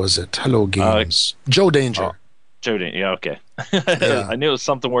heck was it? Hello Uh, Games. Joe oh, Danger. Jody, yeah, okay. Yeah. I knew it was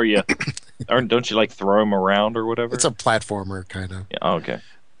something where you, or don't you like throw them around or It's whatever? a platformer kind of. Yeah, oh, okay.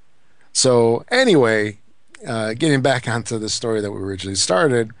 So anyway, getting back onto the story that we originally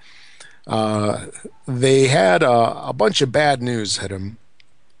started, uh, they had a bunch of bad news hit them.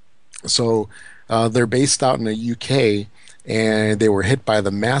 So they're based out in the UK, and they were hit by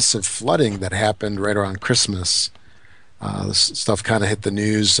the massive flooding that happened right around Christmas. This stuff kind of hit the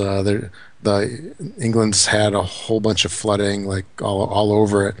news. The England's had a whole bunch of flooding, like all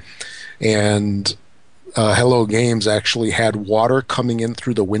over it, and Hello Games actually had water coming in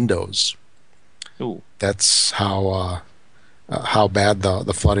through the windows. Ooh, That's how bad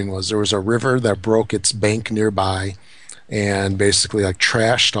the flooding was. There was a river that broke its bank nearby and basically like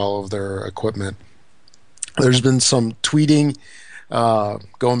trashed all of their equipment. There's been some tweeting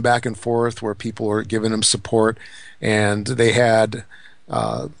going back and forth where people were giving them support, and they had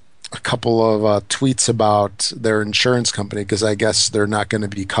uh, a couple of tweets about their insurance company because I guess they're not going to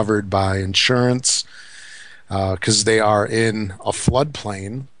be covered by insurance because they are in a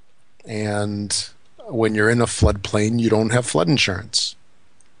floodplain, and when you're in a floodplain, you don't have flood insurance,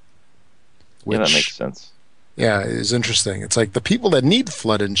 yeah, that makes which sense. yeah is interesting. It's like the people that need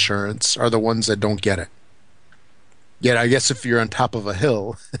flood insurance are the ones that don't get it. Yet I guess if you're on top of a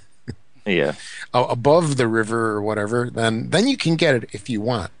hill Yeah, above the river or whatever, then you can get it if you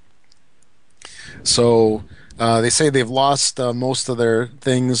want. So they say they've lost most of their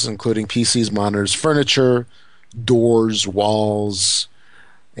things, including PCs, monitors, furniture, doors, walls,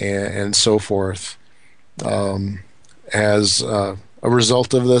 and so forth. Um, as a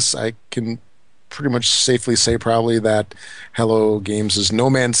result of this, I can pretty much safely say probably that Hello Games' No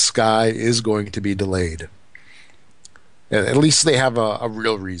Man's Sky is going to be delayed. At least they have a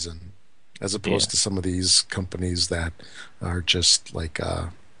real reason, as yeah. opposed to some of these companies that are just like,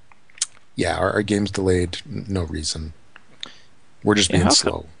 yeah, our game's delayed, no reason. We're just Yeah, being how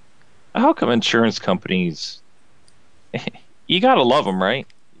come, slow. how come insurance companies? You gotta love them, right?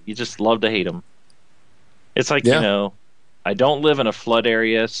 You just love to hate them. It's like, Yeah, I don't live in a flood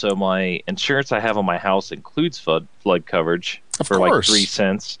area, so my insurance I have on my house includes flood coverage Of for like 3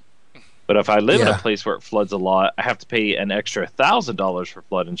 cents. But if I live in a Yeah. place where it floods a lot, I have to pay an extra $1,000 for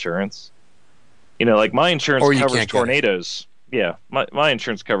flood insurance. Like my insurance Or you covers can't get it. tornadoes. Yeah, my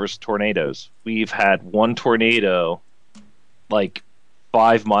insurance covers tornadoes. We've had one tornado like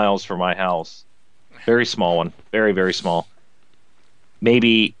 5 miles from my house. Very small one. Very, very small.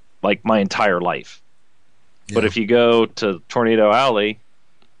 Maybe like my entire life. But Yeah. if you go to Tornado Alley,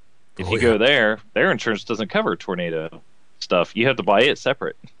 if Oh you yeah. go there, their insurance doesn't cover tornado stuff. You have to buy it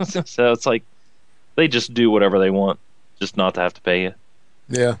separate. So it's like they just do whatever they want, just not to have to pay you.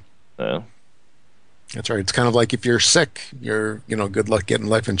 Yeah. So That's right. It's kind of like if you're sick, good luck getting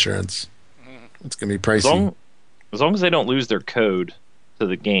life insurance. Mhm. It's gonna be as pricey. long as long as they don't lose their code to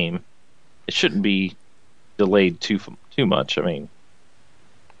the game, it shouldn't be delayed too much. I mean,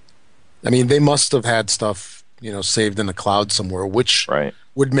 I mean, they must have had stuff, saved in the cloud somewhere, which right?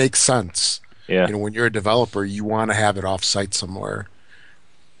 would make sense. Yeah, When you're a developer, you want to have it off-site somewhere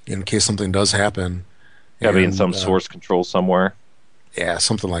in case something does happen. gotta be in And some source control somewhere. yeah,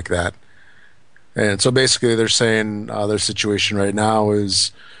 something like that. And so basically, they're saying their situation right now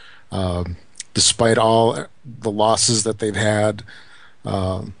is, um, despite all the losses that they've had,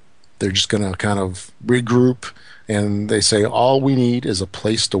 um, they're just going to kind of regroup. And they say all we need is a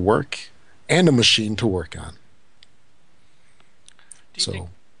place to work and a machine to work on. Do you think?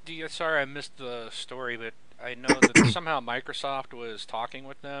 So Sorry, I missed the story, but I know that somehow Microsoft was talking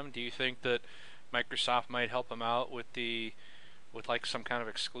with them. Do you think that Microsoft might help them out with like some kind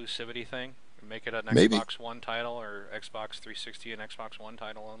of exclusivity thing, make it an maybe, Xbox One title or Xbox 360 and Xbox One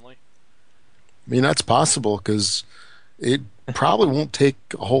title only? I mean, that's possible because it probably won't take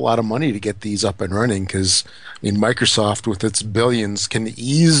a whole lot of money to get these up and running. Because I mean, Microsoft with its billions can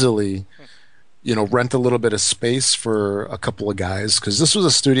easily rent a little bit of space for a couple of guys because this was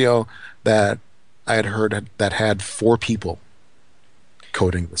a studio that I had heard that had 4 people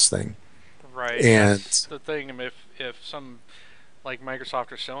coding this thing. Right, and that's And the thing. If some like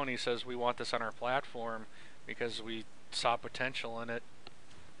Microsoft or Sony says we want this on our platform because we saw potential in it,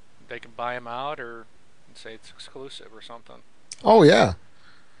 they can buy them out or say it's exclusive or something. oh yeah,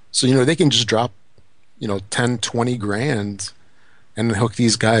 so they can just drop 10, 20 grand and hook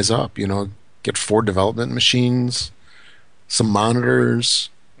these guys up. Get 4 development machines, some monitors,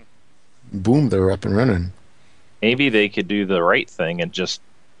 boom, they're up and running. Maybe they could do the right thing and just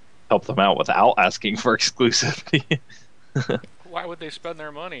help them out without asking for exclusivity. Why would they spend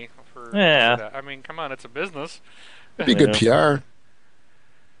their money for Yeah, that? I mean, come on, it's a business. Be good yeah, PR.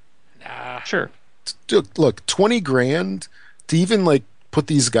 Nah. sure. Dude, look, 20 grand to even like put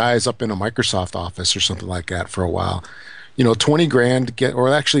these guys up in a Microsoft office or something like that for a while. 20 grand to get,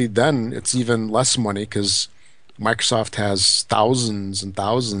 or actually then it's even less money because Microsoft has thousands and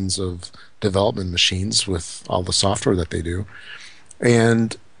thousands of development machines with all the software that they do.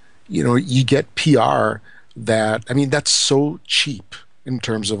 And, you get PR that, I mean, that's so cheap in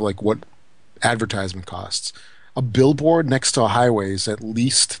terms of like what advertisement costs. A billboard next to a highway is at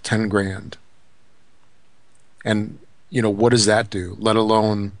least 10 grand. And what does that do? Let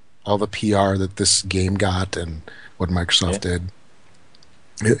alone all the PR that this game got and what Yeah, Microsoft did.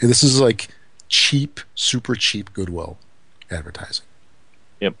 This is like cheap, super cheap goodwill advertising.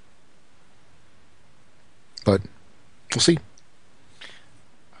 yep. But we'll see.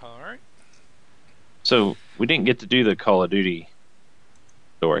 All right. So we didn't get to do the Call of Duty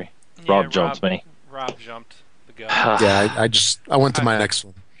story. Yeah, Rob jumped me. Rob jumped the gun. Yeah, I went to I, my next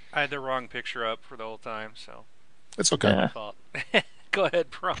one. I had the wrong picture up for the whole time, so It's okay. my Yeah. fault. Go ahead,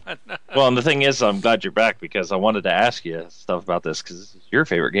 Braun. Well, and the thing is, I'm glad you're back because I wanted to ask you stuff about this because this is your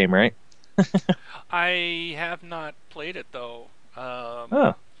favorite game, right? I have not played it though.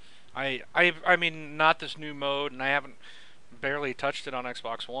 Oh, I mean, not this new mode, and I haven't barely touched it on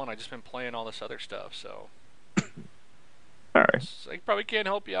Xbox One. I just been playing all this other stuff, so all right. I probably can't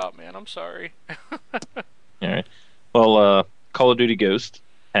help you out, man. I'm sorry. All right. Well, Call of Duty Ghost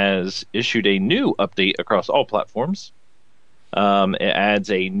has issued a new update across all platforms. It adds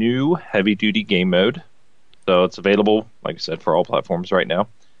a new heavy duty game mode. So it's available, like I said, for all platforms right now.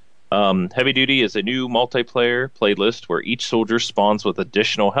 Heavy Duty is a new multiplayer playlist where each soldier spawns with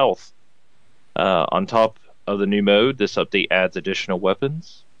additional health. On top of the new mode, this update adds additional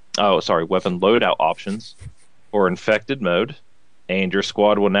weapons. Oh, sorry, weapon loadout options for infected mode, and your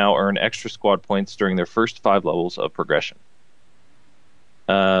squad will now earn extra squad points during their first 5 levels of progression.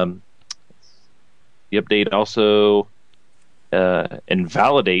 Um, the update also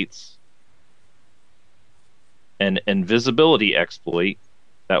invalidates an invisibility exploit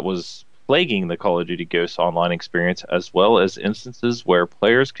that was plaguing the Call of Duty Ghosts online experience, as well as instances where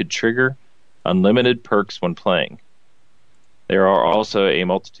players could trigger unlimited perks when playing. There are also a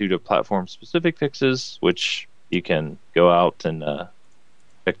multitude of platform-specific fixes, which you can go out and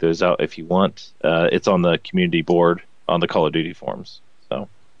check those out if you want. It's on the community board on the Call of Duty forums. So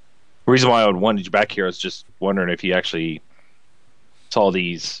the reason why I wanted you back here is just wondering if you actually saw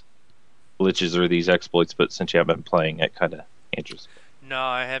these glitches or these exploits, but since you haven't been playing, it kind of answers. No,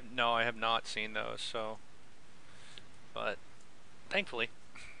 I have not seen those. So, but thankfully.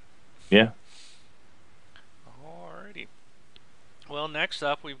 Yeah. Alrighty. Well, next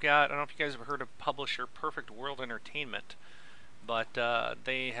up we've got, I don't know if you guys have heard of publisher Perfect World Entertainment, but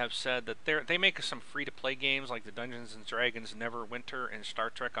they have said that they make some free-to-play games like the Dungeons & Dragons Neverwinter and Star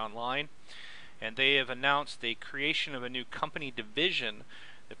Trek Online, and they have announced the creation of a new company division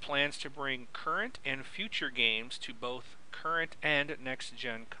that plans to bring current and future games to both current and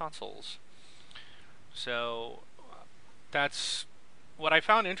next-gen consoles. So that's what I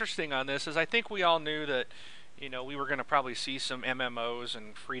found interesting on this is I think we all knew that, you know, we were going to probably see some MMOs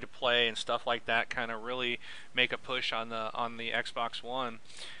and free-to-play and stuff like that kind of really make a push on the Xbox One,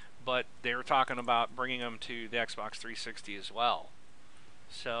 but they were talking about bringing them to the Xbox 360 as well.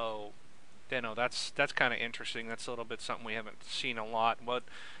 So, you know, that's kind of interesting. That's a little bit something we haven't seen a lot. But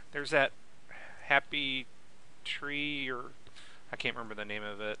there's that Happy Tree, or I can't remember the name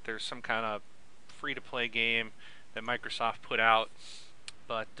of it. There's some kind of free-to-play game that Microsoft put out,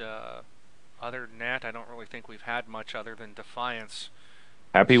 but other than that, I don't really think we've had much other than Defiance.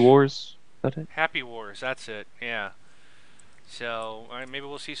 Happy Wars? Is that it? Happy Wars, that's it, yeah. So maybe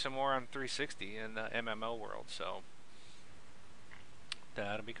we'll see some more on 360 in the MMO world, so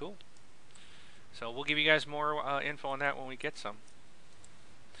that'll be cool. So we'll give you guys more info on that when we get some.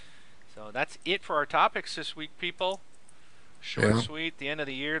 So that's it for our topics this week, people. Short and sweet, the end of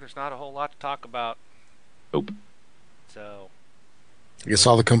the year, there's not a whole lot to talk about. Nope. So I guess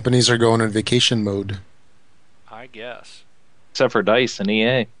all the companies are going in vacation mode. I guess. Except for DICE and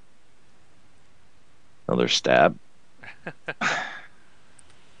EA. Another stab.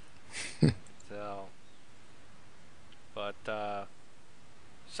 So, but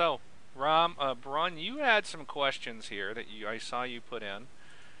so Braun, you had some questions here that I saw you put in,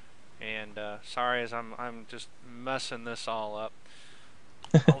 and sorry as I'm just messing this all up.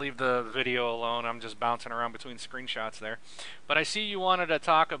 I'll leave the video alone. I'm just bouncing around between screenshots there. But I see you wanted to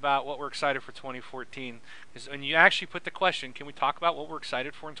talk about what we're excited for 2014. And you actually put the question, can we talk about what we're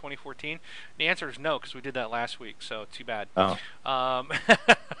excited for in 2014? The answer is no, because we did that last week, so too bad. Oh.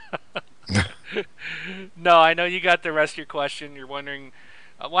 No, I know you got the rest of your question. You're wondering,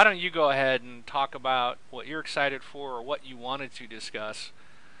 why don't you go ahead and talk about what you're excited for or what you wanted to discuss?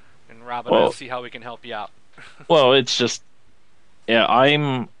 And Rob and I'll see how we can help you out. Well, it's just, yeah,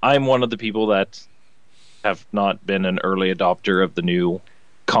 I'm one of the people that have not been an early adopter of the new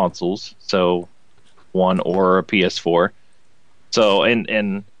consoles, so one or a PS4. So and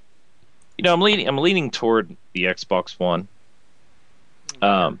you know, I'm leaning toward the Xbox One.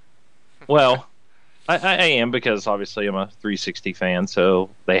 Well, I am, because obviously I'm a 360 fan, so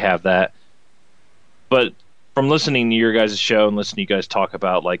they have that. But from listening to your guys' show and listening to you guys talk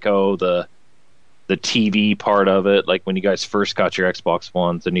about, like, oh, the TV part of it, like when you guys first got your Xbox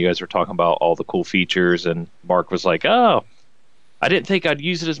Ones and you guys were talking about all the cool features, and Mark was like, oh, I didn't think I'd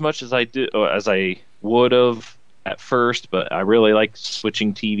use it as much as I would have at first, but I really like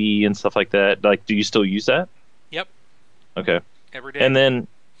switching TV and stuff like that. Like, do you still use that? Yep. Okay. Every day. And then,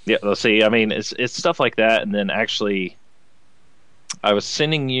 yeah, let's see. I mean, it's stuff like that. And then actually, I was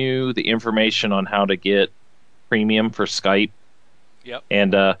sending you the information on how to get premium for Skype. Yep.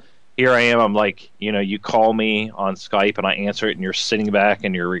 And here I am. I'm like, you know, you call me on Skype and I answer it, and you're sitting back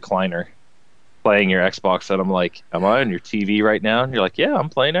in your recliner playing your Xbox. And I'm like, am I on your TV right now? And you're like, yeah, I'm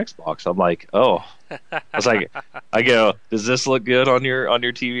playing Xbox. I'm like, oh. I was like, I go, does this look good on your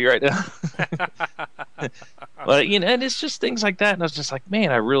TV right now? But, you know, and it's just things like that. And I was just like,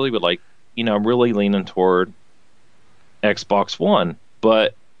 man, I really would like, you know, I'm really leaning toward Xbox One.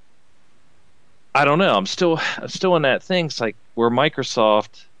 But I don't know. I'm still in that thing. It's like where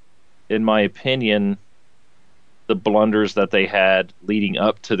Microsoft, in my opinion, the blunders that they had leading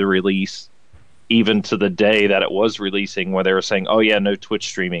up to the release, even to the day that it was releasing, where they were saying, oh yeah, no Twitch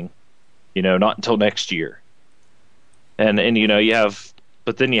streaming, you know, not until next year. And you know,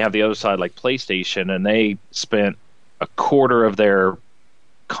 but then you have the other side, like PlayStation, and they spent a quarter of their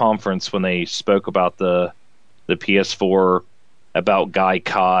conference when they spoke about the PS4, about Guy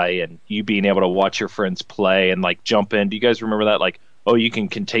Kai and you being able to watch your friends play and like jump in. Do you guys remember that? Like, oh, you can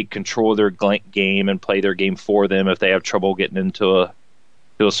take control of their game and play their game for them if they have trouble getting into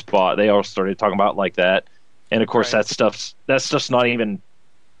to a spot. They all started talking about it like that, and of course Right. that stuff's not even,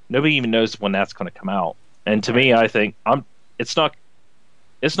 nobody even knows when that's going to come out. And to Right. me, I think it's not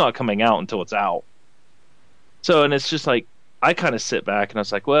it's not coming out until it's out. So, and it's just like I kind of sit back and I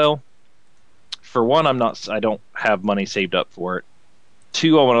was like, well, for one, I don't have money saved up for it.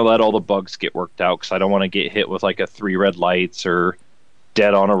 Two, I want to let all the bugs get worked out because I don't want to get hit with like a 3 red lights or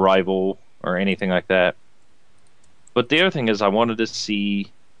dead on arrival or anything like that. But the other thing is, I wanted to see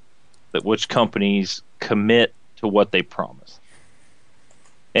that which companies commit to what they promise.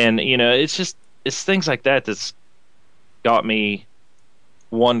 And it's things like that that's got me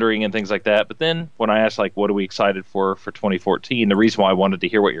wondering and things like that. But then when I asked like, what are we excited for 2014? The reason why I wanted to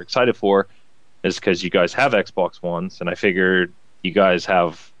hear what you're excited for is because you guys have Xbox Ones, and I figured you guys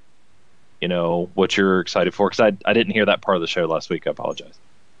have, what you're excited for. Because I didn't hear that part of the show last week. I apologize.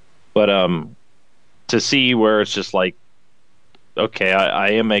 But to see where it's just like, okay,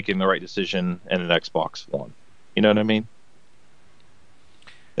 I am making the right decision in an Xbox One. You know what I mean?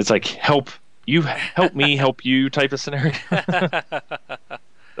 It's like help me, help you type of scenario.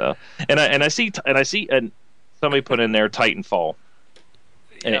 So, and I see and somebody put in there Titanfall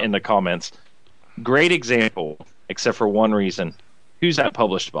in the comments. Great example, except for one reason. Who's that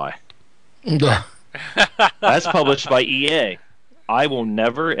published by? That's published by EA. I will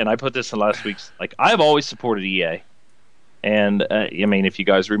never, and I put this in last week's, like, I've always supported EA. And, I mean, if you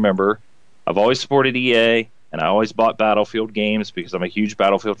guys remember, I've always supported EA, and I always bought Battlefield games because I'm a huge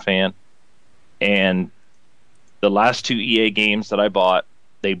Battlefield fan. And the last 2 EA games that I bought,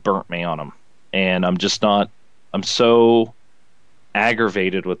 they burnt me on them. And I'm so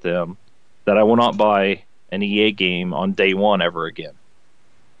aggravated with them that I will not buy an EA game on day one ever again.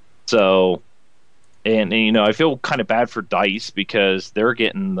 So, and I feel kind of bad for DICE because they're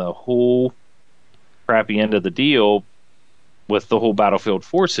getting the whole crappy end of the deal with the whole Battlefield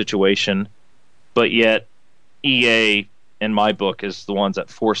 4 situation, but yet EA, in my book, is the ones that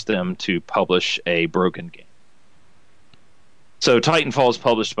forced them to publish a broken game. So Titanfall is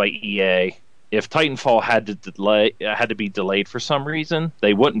published by EA. If Titanfall had to be delayed for some reason,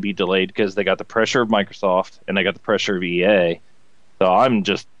 they wouldn't be delayed because they got the pressure of Microsoft and they got the pressure of EA. So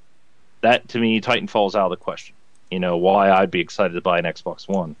that to me, Titanfall's out of the question. Why I'd be excited to buy an Xbox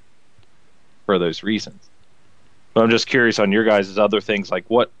One for those reasons. But I'm just curious on your guys' other things. Like,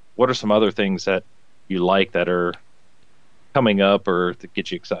 what are some other things that you like that are coming up or that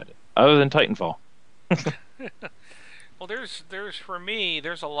get you excited other than Titanfall? Well, there's for me,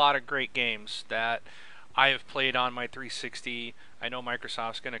 there's a lot of great games that I have played on my 360. I know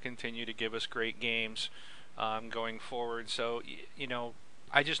Microsoft's going to continue to give us great games going forward. So,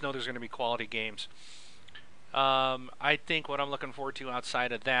 I just know there's going to be quality games. I think what I'm looking forward to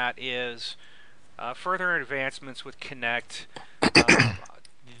outside of that is further advancements with Kinect.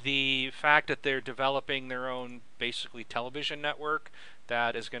 The fact that they're developing their own basically television network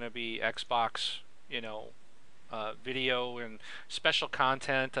that is going to be Xbox, video and special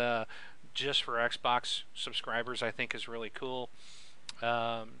content just for Xbox subscribers, I think is really cool.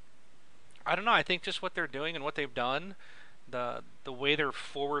 I don't know. I think just what they're doing and what they've done, the way they're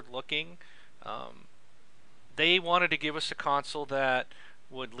forward looking, they wanted to give us a console that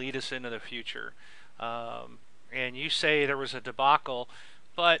would lead us into the future. And you say there was a debacle,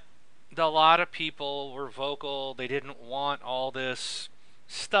 but a lot of people were vocal. They didn't want all this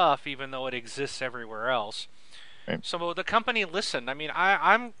stuff, even though it exists everywhere else. Right. So the company listened. I mean,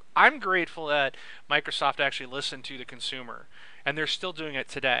 I'm grateful that Microsoft actually listened to the consumer, and they're still doing it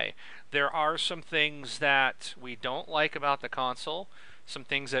today. There are some things that we don't like about the console, some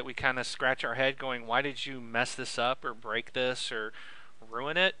things that we kind of scratch our head going, why did you mess this up or break this or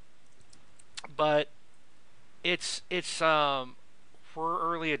ruin it? But it's for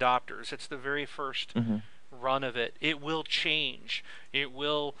early adopters. It's the very first run of it. It will change. It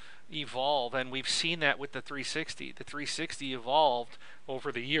will evolve, and we've seen that with the 360. The 360 evolved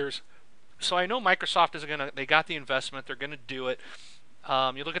over the years. So I know Microsoft is they got the investment. They're gonna do it.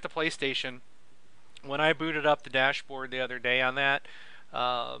 You look at the PlayStation. When I booted up the dashboard the other day on that,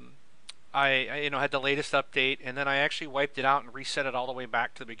 I had the latest update, and then I actually wiped it out and reset it all the way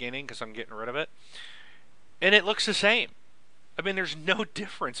back to the beginning because I'm getting rid of it, and it looks the same. I mean, there's no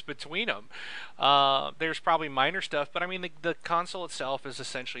difference between them. There's probably minor stuff, but I mean, the console itself is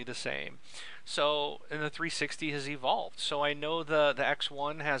essentially the same. So, and the 360 has evolved. So I know the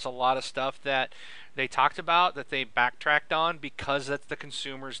X1 has a lot of stuff that they talked about that they backtracked on because that the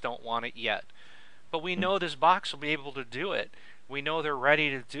consumers don't want it yet. But we know this box will be able to do it. We know they're ready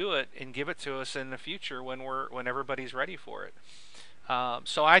to do it and give it to us in the future when everybody's ready for it.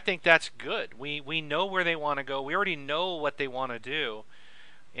 So I think that's good. We know where they want to go. We already know what they want to do.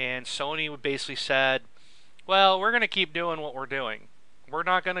 and Sony basically said, well, we're going to keep doing what we're doing. We're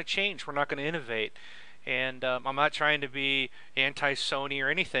not going to change. We're not going to innovate. And I'm not trying to be anti-Sony or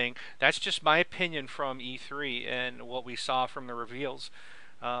anything. That's just my opinion from E3 and what we saw from the reveals.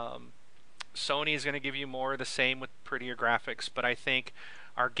 Sony is going to give you more of the same with prettier graphics, but I think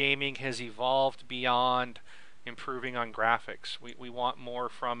our gaming has evolved beyond improving on graphics. We want more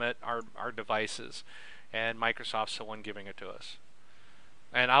from it, our devices, and Microsoft's the one giving it to us.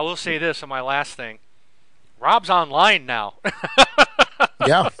 And I will say this on my last thing. Rob's online now.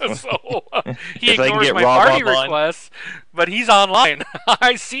 Yeah. So he If they can ignores get my Rob party online. requests, but he's online.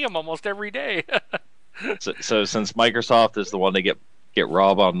 I see him almost every day. So since Microsoft is the one to get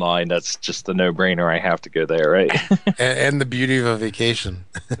Rob online, that's just a no-brainer. I have to go there, right? And the beauty of a vacation.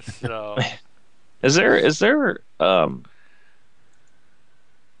 So Is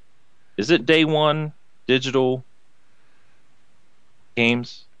it day one digital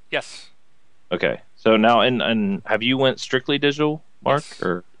games? yes, Okay. So now, and have you went strictly digital, Mark? Yes.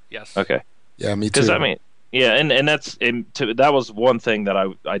 Or yes. okay. Yeah, me too. Because I mean, yeah, and that was one thing that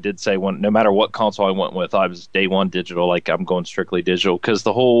I did say no matter what console I went with, I was day one digital. Like I'm going strictly digital because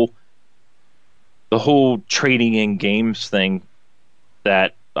the whole trading in games thing.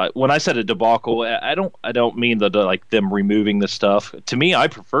 That when I said a debacle, I don't mean like them removing the stuff. To me, I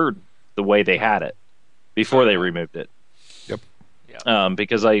preferred the way they had it before they removed it. Yep.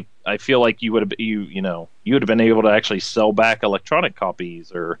 Because I feel like you would have you would have been able to actually sell back electronic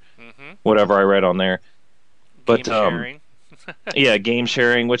copies or whatever I read on there. But Game sharing. yeah, game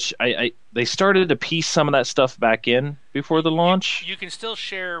sharing, which they started to piece some of that stuff back in before the launch. You can still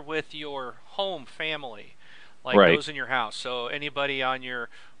share with your home family, like Right. those in your house. So anybody on your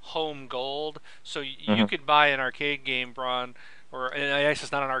home gold. So you could buy an arcade game, Braun, and I guess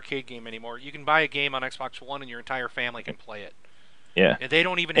it's not an arcade game anymore. You can buy a game on Xbox One, and your entire family can play it. Yeah. And they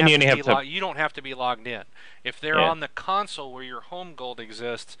don't even And have you to only be have to- you don't have to be logged in. If they're Yeah. on the console where your home gold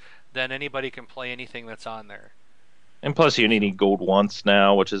exists, then anybody can play anything that's on there. And plus, you need gold once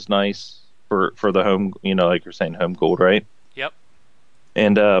now, which is nice for the home. Like you're saying, home gold, right? Yep.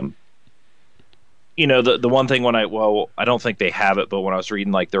 And the one thing I don't think they have it, but when I was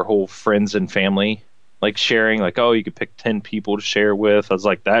reading like their whole friends and family like sharing, like, oh, you could pick 10 people to share with. I was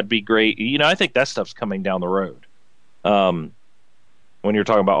like, that'd be great. I think that stuff's coming down the road. When you're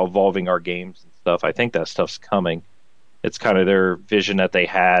talking about evolving our games and stuff, I think that stuff's coming. It's kind of their vision that they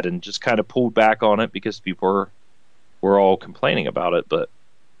had and just kind of pulled back on it because people were all complaining about it. But,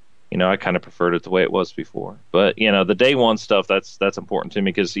 I kind of preferred it the way it was before. But, the day one stuff, that's important to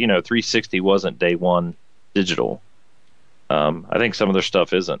me because, 360 wasn't day one digital. I think some of their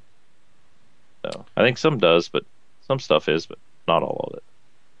stuff isn't. So I think some does, but some stuff is, but not all of it.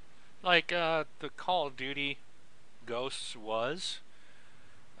 Like the Call of Duty Ghosts was.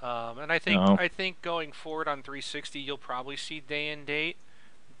 And I think going forward on 360, you'll probably see day and date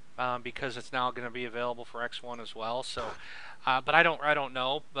because it's now going to be available for X1 as well. So, but I don't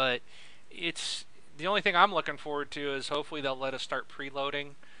know. But it's the only thing I'm looking forward to is hopefully they'll let us start preloading,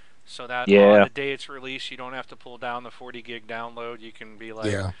 so that on the day it's released, you don't have to pull down the 40 gig download. You can be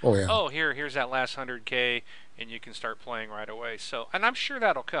like, Yeah. Oh yeah. oh here's that last 100K, and you can start playing right away. So, and I'm sure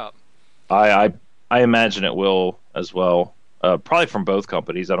that'll come. I imagine it will as well. Probably from both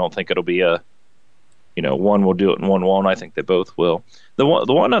companies. I don't think it'll be one will do it and one won't. I think they both will. The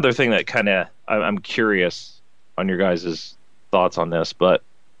one other thing that kind of I'm curious on your guys' thoughts on this, but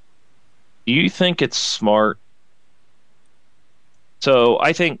do you think it's smart? So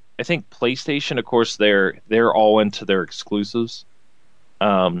I think PlayStation, of course, they're all into their exclusives,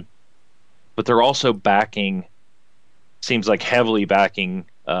 but they're also seems like heavily backing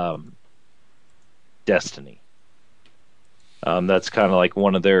Destiny. That's kind of like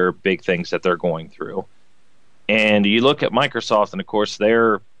one of their big things that they're going through. And you look at Microsoft, and of course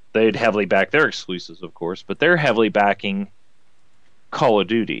they'd heavily back their exclusives, of course, but they're heavily backing Call of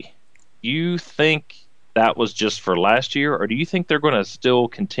Duty. You think that was just for last year, or do you think they're going to still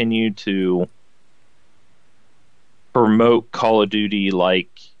continue to promote Call of Duty like,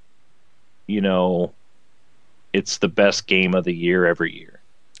 it's the best game of the year every year?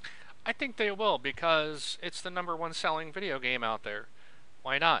 I think they will because it's the number one selling video game out there.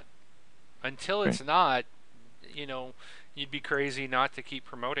 Why not? Until it's not, you'd be crazy not to keep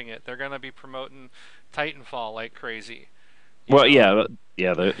promoting it. They're going to be promoting Titanfall like crazy. Well,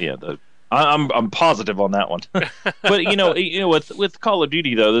 I'm positive on that one. But with Call of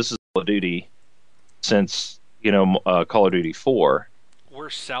Duty though, this is Call of Duty since Call of Duty 4. We're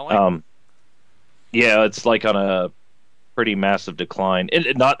selling. Yeah, it's like on a pretty massive decline.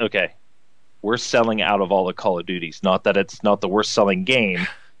 Not okay. We're selling out of all the Call of Duties. Not that it's not the worst selling game,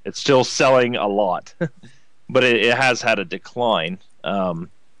 It's still selling a lot, but it has had a decline.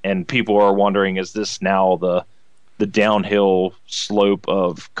 And people are wondering, is this now the downhill slope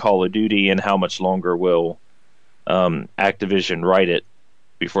of Call of Duty, and how much longer will Activision ride it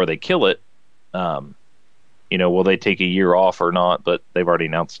before they kill it? Will they take a year off or not? But they've already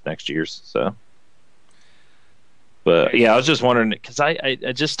announced next year's. So, but yeah, I was just wondering because I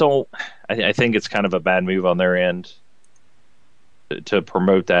just don't. I think it's kind of a bad move on their end to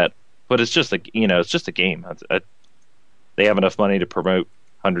promote that. But it's just it's just a game. They have enough money to promote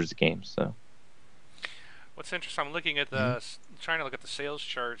hundreds of games. So, what's interesting, I'm looking at trying to look at the sales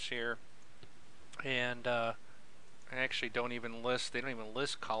charts here, and I actually don't even list. They don't even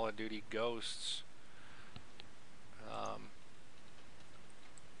list Call of Duty Ghosts.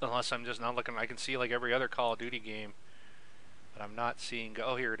 Unless I'm just not looking, I can see like every other Call of Duty game, but I'm not seeing.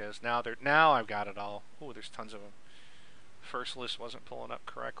 Oh, here it is. Now I've got it all. Oh, there's tons of them. First list wasn't pulling up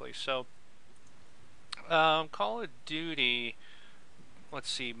correctly. So, Call of Duty.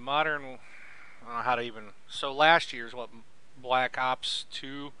 Let's see, modern. I don't know how to even. So last year's what? Black Ops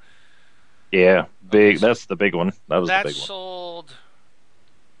 2. Yeah, big. That's the big one. That was the big one. That sold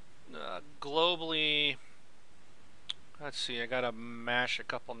globally. Let's see, I gotta mash a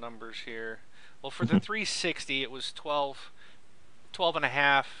couple numbers here. Well, for the 360, it was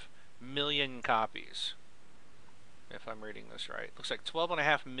 12.5 million copies. If I'm reading this right. Looks like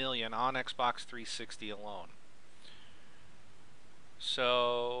 12.5 million on Xbox 360 alone.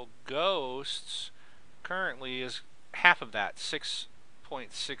 So, Ghosts currently is half of that,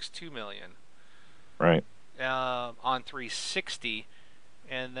 6.62 million. Right. On 360,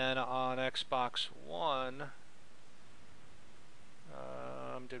 and then on Xbox One...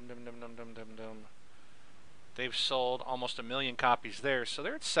 they've sold almost 1 million copies there, so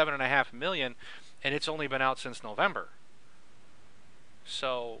they're at 7.5 million, and it's only been out since November.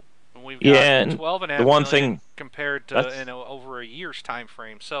 So we've got 12.5 million compared to over a year's time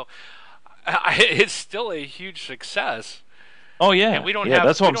frame. So it's still a huge success. Oh yeah, and we don't have.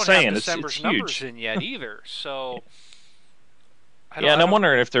 That's what I'm saying. Have December's it's numbers huge. In yet either. So and I'm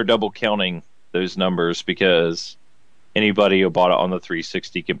wondering if they're double counting those numbers because anybody who bought it on the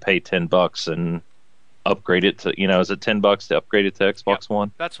 360 can pay $10 and upgrade it to, is it $10 to upgrade it to Xbox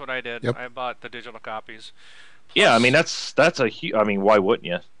One? That's what I did. Yep. I bought the digital copies. Plus, yeah, I mean that's a huge. I mean, why wouldn't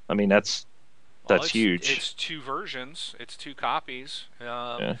you? I mean that's huge. It's 2 versions. It's 2 copies.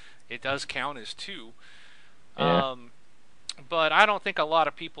 It does count as 2. Yeah. But I don't think a lot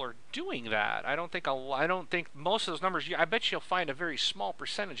of people are doing that. I don't think most of those numbers. I bet you'll find a very small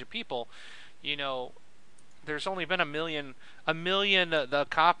percentage of people. There's only been 1 million. The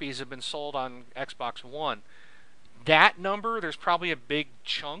copies have been sold on Xbox One. That number, there's probably a big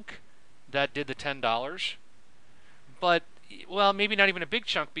chunk that did the $10. But maybe not even a big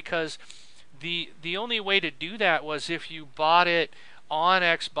chunk because the only way to do that was if you bought it on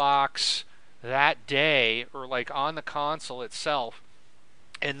Xbox that day or like on the console itself,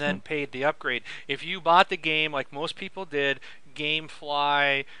 and then paid the upgrade. If you bought the game like most people did,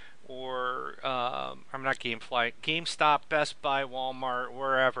 GameFly. Or I'm not GameFly, GameStop, Best Buy, Walmart,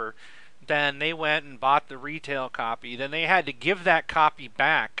 wherever, then they went and bought the retail copy. Then they had to give that copy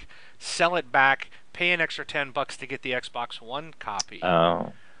back, sell it back, pay an extra $10 to get the Xbox One copy.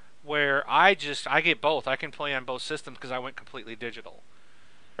 Oh. Where I get both. I can play on both systems because I went completely digital.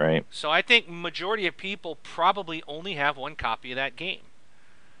 Right. So I think majority of people probably only have one copy of that game.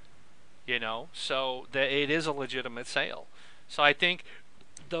 So that it is a legitimate sale. So I think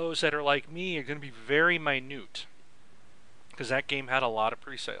those that are like me are going to be very minute because that game had a lot of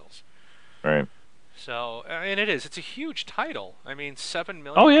pre-sales. Right. So, and it's a huge title. I mean, 7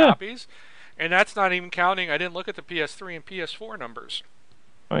 million copies, and that's not even counting. I didn't look at the PS3 and PS4 numbers.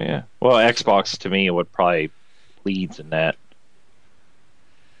 Oh yeah. Well, Xbox to me would probably leads in that.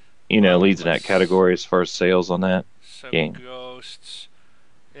 Leads in that category as far as sales on that game. Ghosts.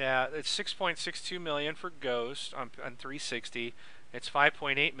 Yeah, it's 6.62 million for Ghost on 360. It's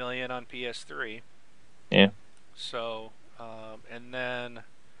 5.8 million on PS3. Yeah. So, and then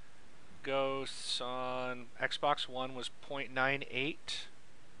Ghosts on Xbox One was 0.98.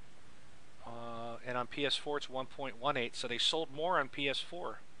 And on PS4 it's 1.18. So they sold more on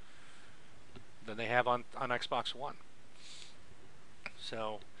PS4 than they have on Xbox One.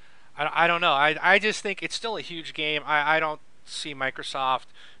 So, I don't know. I just think it's still a huge game. I don't see Microsoft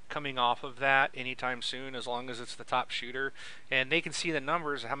coming off of that anytime soon, as long as it's the top shooter, and they can see the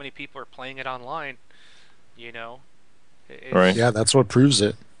numbers of how many people are playing it online. Right? Yeah, that's what proves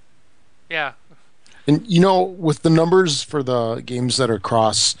it. Yeah. And with the numbers for the games that are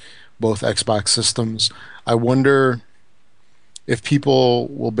across both Xbox systems, I wonder if people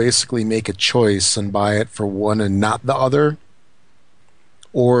will basically make a choice and buy it for one and not the other,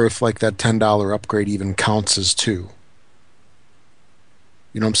 or if like that $10 upgrade even counts as two.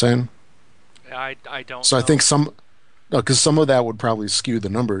 You know what I'm saying? I don't So I know. think some, because some of that would probably skew the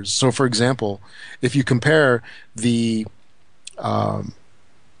numbers. So for example, if you compare the um,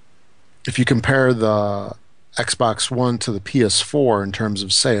 if you compare the Xbox One to the PS4 in terms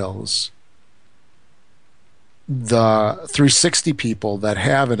of sales, the 360 people that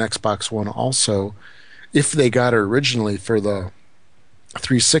have an Xbox One also, if they got it originally for the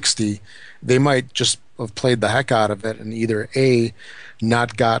 360, they might just have played the heck out of it and either A,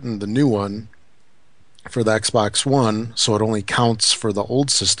 not gotten the new one for the Xbox One, so it only counts for the old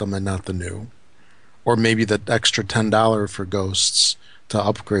system and not the new, or maybe the extra $10 for Ghosts to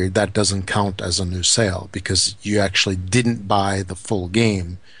upgrade that doesn't count as a new sale because you actually didn't buy the full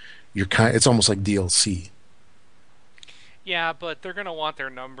game. It's almost like DLC. Yeah, but they're gonna want their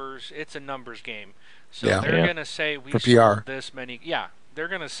numbers. It's a numbers game, so Yeah, they're Yeah. gonna say we for PR. sold this many. Yeah, they're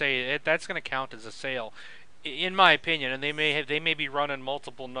gonna say it. That's gonna count as a sale, in my opinion. And they may be running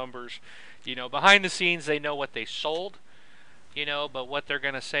multiple numbers. Behind the scenes, they know what they sold. But what they're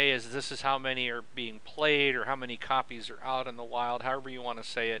gonna say is this is how many are being played or how many copies are out in the wild. However you want to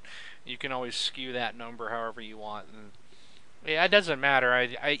say it, you can always skew that number however you want. And yeah, it doesn't matter.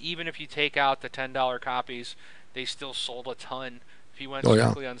 Even if you take out the $10 copies, they still sold a ton. If you went Oh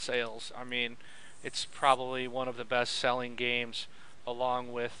yeah, strictly on sales, I mean, it's probably one of the best-selling games,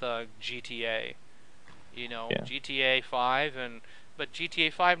 along with GTA. Yeah. GTA 5, but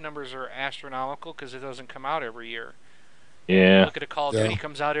GTA 5 numbers are astronomical because it doesn't come out every year. And you Yeah. look at a Call of yeah, Duty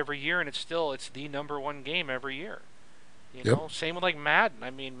comes out every year, and it's the number one game every year. yep, Same with like Madden. I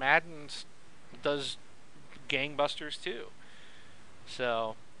mean, Madden does gangbusters too.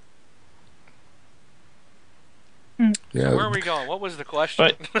 So yeah. where are we going? What was the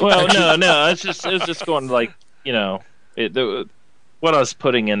question? But well, Actually, no. It's just going like what I was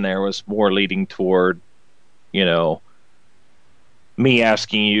putting in there was more leading toward you know me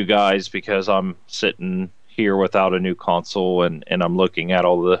asking you guys because I'm sitting here without a new console and I'm looking at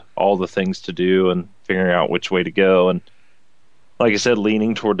all the things to do and figuring out which way to go and like I said,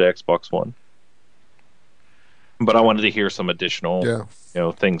 leaning toward the Xbox One. But I wanted to hear some additional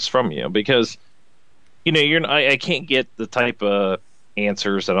yeah, things from you because I can't get the type of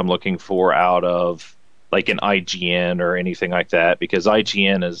answers that I'm looking for out of like an IGN or anything like that because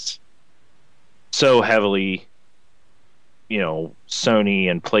IGN is so heavily Sony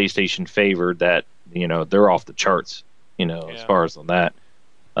and PlayStation favored that they're off the charts as Yeah. far as on that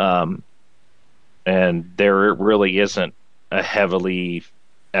um and there really isn't a heavily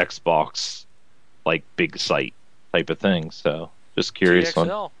Xbox like big site type of thing, so just curious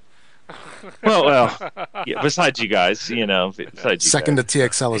on TXL. well yeah, besides you guys besides you second guys. to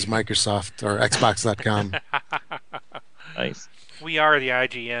TXL is Microsoft or Xbox.com. Nice. We are the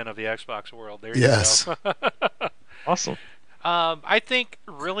IGN of the Xbox world. There you Yes. go. Awesome. I think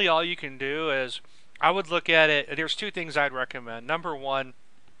really all you can do is I would look at it. There's two things I'd recommend. Number one,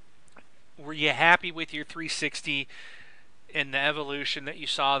 were you happy with your 360 and the evolution that you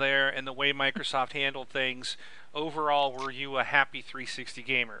saw there and the way Microsoft handled things? Overall, were you a happy 360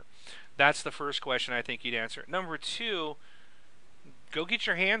 gamer? That's the first question I think you'd answer. Number two, go get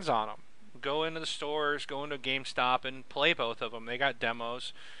your hands on them. Go into the stores, go into GameStop, and play both of them. They got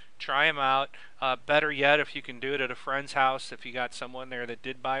demos. Try them out. Better yet, if you can do it at a friend's house, if you got someone there that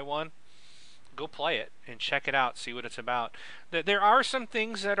did buy one, go play it and check it out. See what it's about. There are some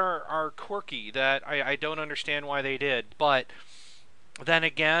things that are quirky that I don't understand why they did, but then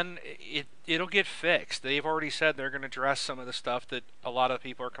again, it'll get fixed. They've already said they're going to address some of the stuff that a lot of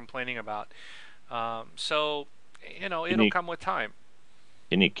people are complaining about. So Can it'll you come with time.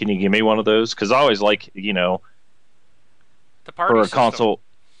 can you give me one of those? Because I always like The for party a system. console.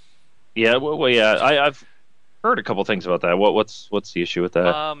 Yeah, yeah. I've heard a couple things about that. What's the issue with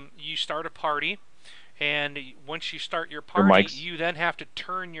that? You start a party, and once you start your Your party, mics. you then have to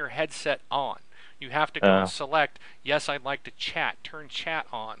turn your headset on. You have to go and Uh, select, yes, I'd like to chat, turn chat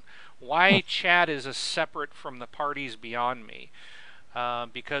on. huh, Why chat is a separate from the parties beyond me.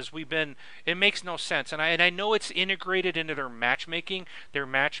 Because it makes no sense. And I know it's integrated into their matchmaking. Their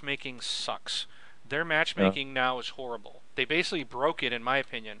matchmaking sucks. Their uh, matchmaking now is horrible. They basically broke it, in my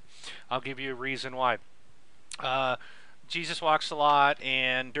opinion. I'll give you a reason why. Uh, Jesus Walks a Lot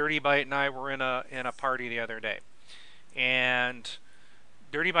and Dirty Bite and I were in a party the other day, and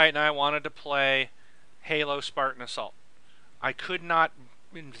Dirty Bite and I wanted to play Halo Spartan Assault. I could not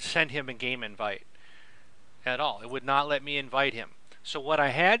send him a game invite at all. It would not let me invite him. So what I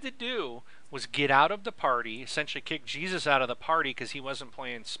had to do was get out of the party, essentially kick Jesus out of the party because he wasn't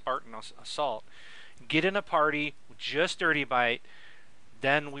playing Spartan Assault. Get in a party, just Dirty Bite.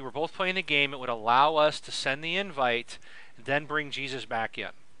 Then we were both playing the game. It would allow us to send the invite, then bring Jesus back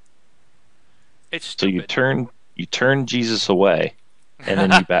in. It's stupid. So you turned Jesus away, and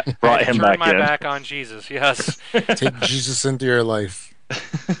then you brought him back in. Turn my back on Jesus. Yes. Take Jesus into your life.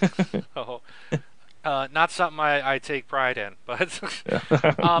 Oh. Not something I take pride in, but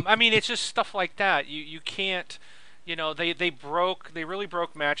I mean, it's just stuff like that. You can't, they really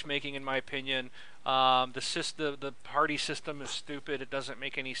broke matchmaking in my opinion. The party system is stupid. It doesn't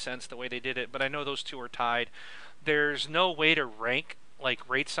make any sense the way they did it. But I know those two are tied. There's no way to rate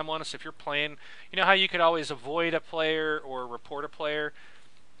someone. So if you're playing, you know how you could always avoid a player or report a player.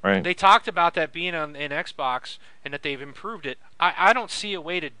 Right. They talked about that being in Xbox and that they've improved it. I don't see a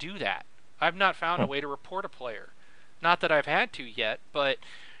way to do that. I've not found a way to report a player. Not that I've had to yet, but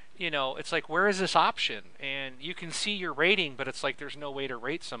it's like, where is this option? And you can see your rating, but it's like there's no way to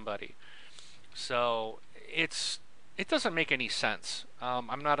rate somebody. So it doesn't make any sense.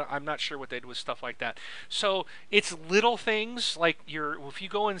 I'm not sure what they do with stuff like that. So it's little things like if you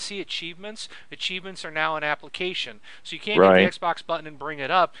go and see achievements are now an application. So you can't get the Xbox button and bring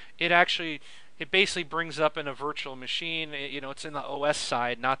it up. It basically brings up in a virtual machine. It's in the OS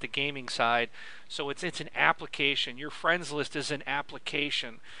side, not the gaming side. So it's an application. Your friends list is an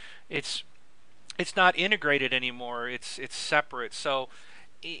application. It's not integrated anymore. It's separate. So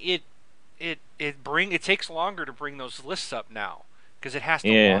it takes longer to bring those lists up now because it has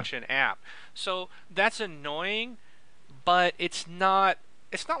to launch an app. So that's annoying, but it's not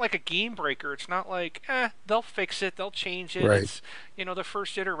like a game breaker. It's not like, they'll fix it, they'll change it. Right. It's, the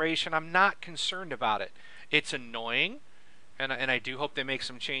first iteration. I'm not concerned about it. It's annoying, and I do hope they make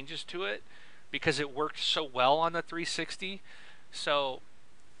some changes to it because it worked so well on the 360. So,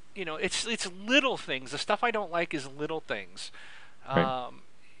 it's little things. The stuff I don't like is little things. Right.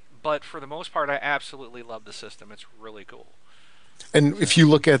 But for the most part, I absolutely love the system. It's really cool. And if you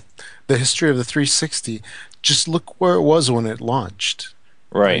look at the history of the 360, just look where it was when it launched.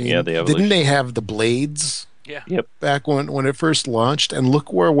 Right. I mean, yeah. The evolution. didn't they have the blades? Yeah. Yep. Back when it first launched, and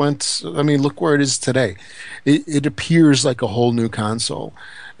look where it went. I mean, look where it is today. It appears like a whole new console,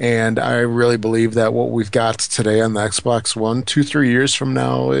 and I really believe that what we've got today on the Xbox One, 2-3 years from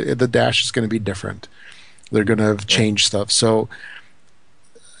now, the dash is going to be different. They're going to have changed stuff. So,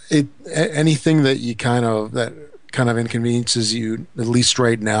 anything that kind of inconveniences you, at least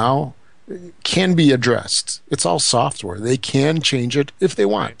right now, can be addressed. It's all software. They can change it if they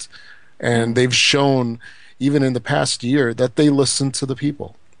want. And they've shown, even in the past year, that they listen to the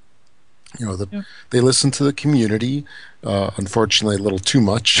people. They listen to the community. Unfortunately, a little too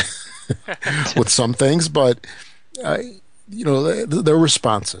much with some things, but they're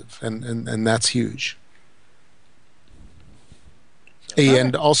responsive, and that's huge.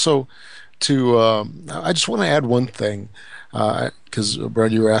 And also, I just want to add one thing, because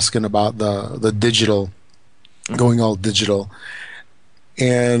Brad, you were asking about the digital, going all digital,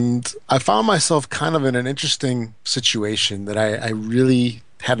 and I found myself kind of in an interesting situation that I really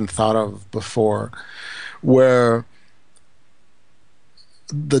hadn't thought of before, where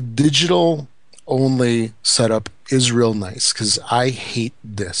the digital only setup is real nice, because I hate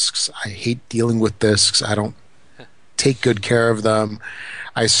discs. I hate dealing with discs. I don't take good care of them.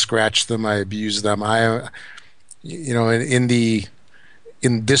 I scratch them. I abuse them. In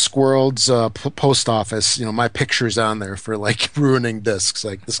Discworld's post office, my picture's on there for like ruining discs.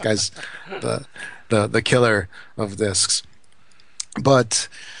 Like, this guy's the killer of discs. But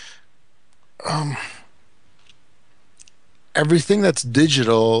everything that's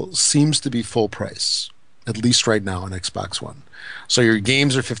digital seems to be full price, at least right now on Xbox One. So your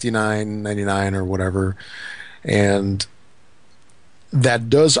games are $59.99 or whatever, and that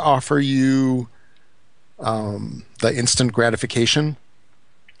does offer you the instant gratification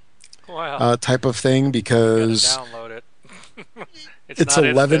type of thing, because download it. it's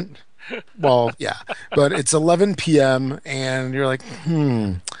 11. Well, yeah, but it's 11 p.m. and you're like,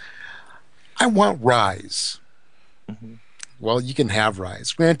 I want Rise. Mm-hmm. Well, you can have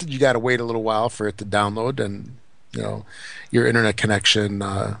Rise. Granted, you got to wait a little while for it to download, and your internet connection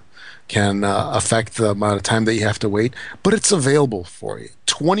can affect the amount of time that you have to wait. But it's available for you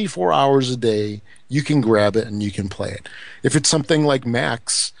 24 hours a day. You can grab it and you can play it. If it's something like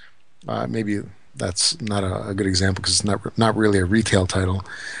Max, maybe that's not a good example because it's not really a retail title,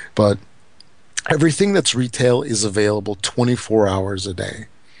 but everything that's retail is available 24 hours a day.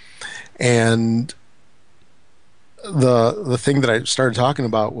 And the thing that I started talking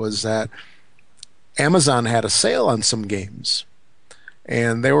about was that Amazon had a sale on some games,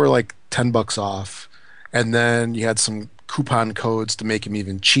 and they were like $10 off, and then you had some coupon codes to make them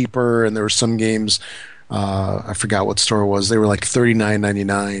even cheaper. And there were some games, I forgot what store it was. They were like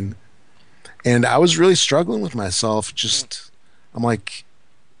 $39.99, and I was really struggling with myself. I'm like,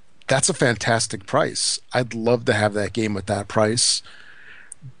 that's a fantastic price. I'd love to have that game at that price,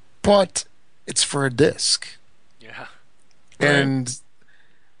 but it's for a disc. Yeah. And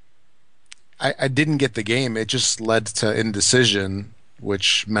I didn't get the game. It just led to indecision,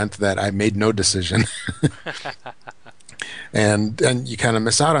 which meant that I made no decision. and you kind of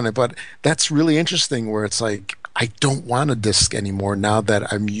miss out on it. But that's really interesting where it's like, I don't want a disc anymore now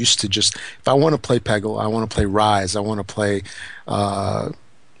that I'm used to just, if I want to play Peggle, I want to play Rise, I want to play,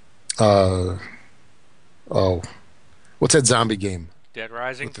 what's that zombie game? Dead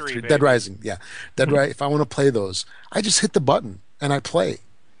Rising 3, baby. Dead Rising, yeah. If I want to play those, I just hit the button and I play.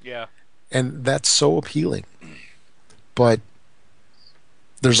 Yeah. And that's so appealing. But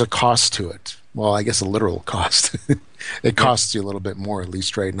there's a cost to it. Well, I guess a literal cost. It costs you a little bit more, at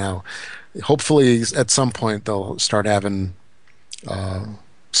least right now. Hopefully, at some point, they'll start having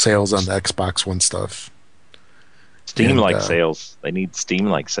sales on the Xbox One stuff. Steam-like sales. They need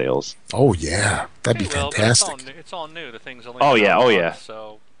Steam-like sales. Oh, yeah. That'd be fantastic. It's all new. The thing's only Oh, yeah.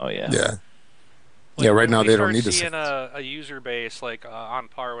 So, yeah. Yeah, right now they don't need to. Seeing a user base like on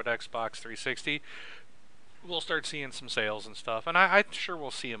par with Xbox 360, we'll start seeing some sales and stuff, and I'm sure we'll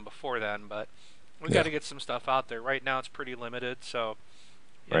see them before then. But we got to get some stuff out there. Right now, it's pretty limited, so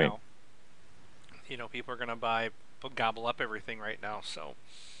you know, people are gonna gobble up everything right now. So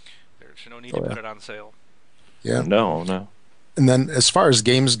there's no need to put it on sale. Yeah. No. And then as far as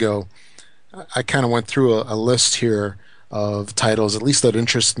games go, I kind of went through a list here of titles, at least that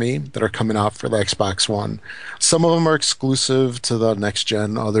interest me, that are coming out for the Xbox One. Some of them are exclusive to the next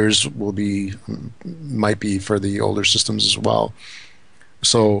gen. Others might be for the older systems as well.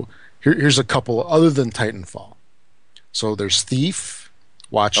 So here's a couple other than Titanfall. So there's Thief,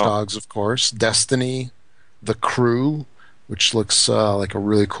 Watch Dogs, of course, Destiny, The Crew, which looks like a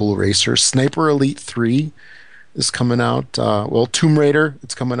really cool racer. Sniper Elite 3 is coming out. Tomb Raider,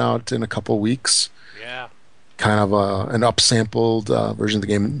 it's coming out in a couple weeks. Yeah. Kind of an upsampled version of the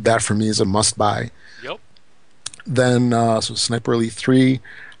game. That for me is a must-buy. Yep. Then, so Sniper Elite 3.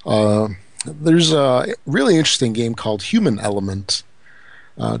 There's a really interesting game called Human Element.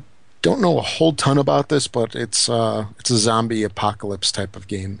 Don't know a whole ton about this, but it's a zombie apocalypse type of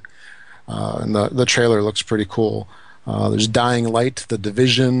game. And the trailer looks pretty cool. There's Dying Light, The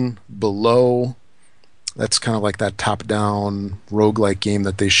Division, Below. That's kind of like that top-down roguelike game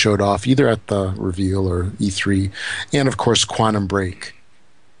that they showed off either at the reveal or E3. And, of course, Quantum Break.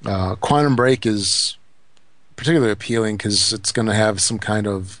 Quantum Break is particularly appealing because it's going to have some kind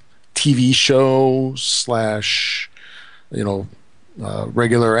of TV show /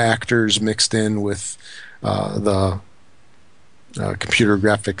 regular actors mixed in with the computer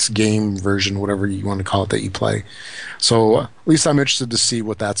graphics game version, whatever you want to call it, that you play. So at least I'm interested to see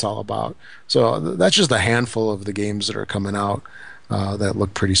what that's all about. So that's just a handful of the games that are coming out that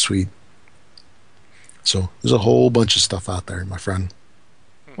look pretty sweet. So there's a whole bunch of stuff out there, my friend.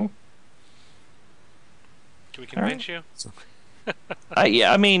 Can we convince you?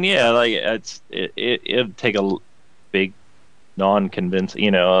 It'd take a big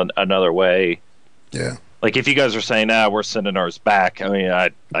non-convincing, another way. Yeah. Like if you guys are saying, we're sending ours back, I mean,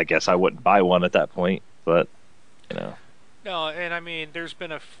 I guess I wouldn't buy one at that point, but, No, and I mean, there's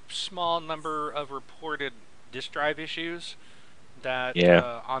been a small number of reported disk drive issues that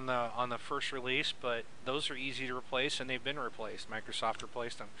on the first release, but those are easy to replace, and they've been replaced. Microsoft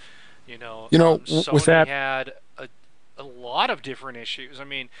replaced them. Sony with that had a lot of different issues. I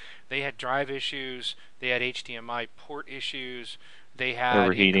mean, they had drive issues, they had HDMI port issues, they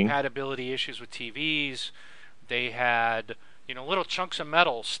had incompatibility issues with TVs, they had little chunks of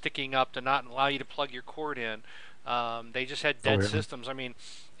metal sticking up to not allow you to plug your cord in. They just had dead systems. I mean,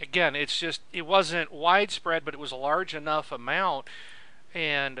 again, it wasn't widespread, but it was a large enough amount,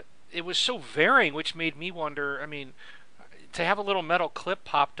 and it was so varying, which made me wonder. I mean, to have a little metal clip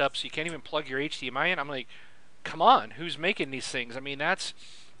popped up so you can't even plug your HDMI in, I'm like, come on, who's making these things? I mean, that's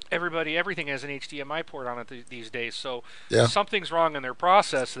everything has an HDMI port on it these days, so something's wrong in their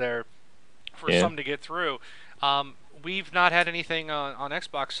process there for some to get through. We've not had anything on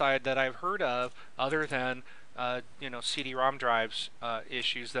Xbox side that I've heard of other than CD-ROM drives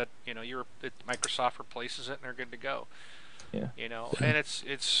issues that Microsoft replaces it and they're good to go. And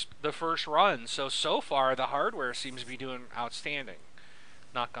it's the first run, so far the hardware seems to be doing outstanding.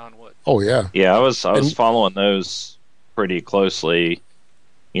 Knock on wood. Oh yeah. Yeah, I was following those pretty closely.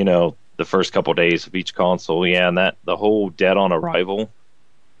 The first couple days of each console. Yeah, and the whole Dead on Arrival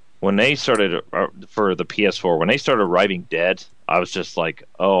when they started for the PS4, when they started arriving dead, I was just like,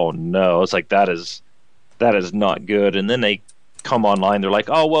 oh no, it's like that is not good. And then they come online, they're like,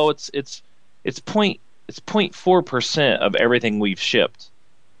 oh well, it's 0.4% of everything we've shipped.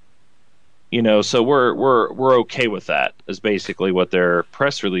 So we're okay with that. Is basically what their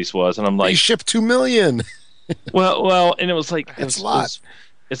press release was, and I'm They like, shipped 2 million. well, and it was like That's a lot.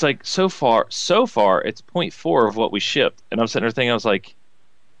 it's like so far it's zero point 0.4 of what we shipped, and I'm sitting there thinking, I was like,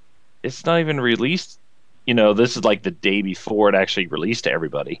 it's not even released. This is like the day before it actually released to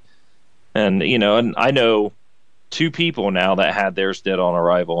everybody, and I know two people now that had theirs dead on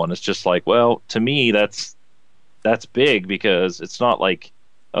arrival, and it's just like, well, to me that's big because it's not like,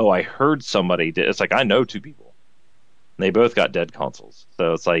 oh, I heard somebody did. It's like I know two people. And they both got dead consoles,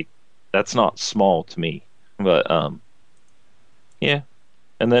 so it's like that's not small to me. But yeah.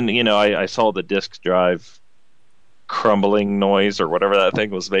 And then I saw the disk drive crumbling noise or whatever that thing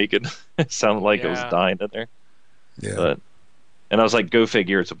was making. It sounded like it was Yeah. dying in there. Yeah. But and I was like, go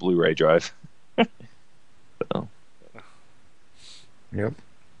figure, it's a Blu-ray drive. So, Yep.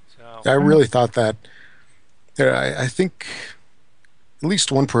 So I really thought that. Yeah, I think at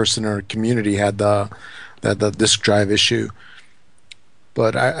least one person in our community had the disk drive issue,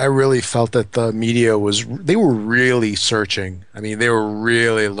 but I really felt that the media they were really searching. I mean, they were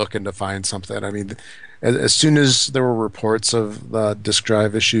really looking to find something. I mean, as soon as there were reports of the disk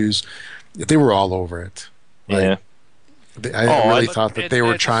drive issues, they were all over it. Like yeah. I Oh, really but thought that they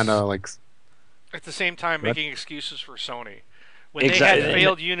were trying to like. at the same time What? making excuses for Sony when they had exactly.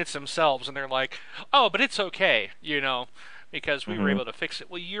 failed units themselves, and they're like, "Oh, but it's okay," because we were Mhm. able to fix it.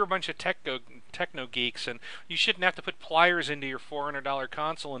 Well, you're a bunch of techno geeks, and you shouldn't have to put pliers into your $400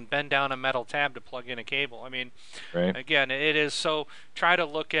 console and bend down a metal tab to plug in a cable. I mean, Right. again, it is so. Try to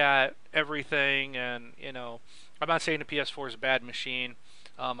look at everything, and I'm not saying the PS4 is a bad machine.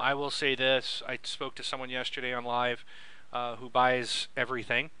 I will say this: I spoke to someone yesterday on live who buys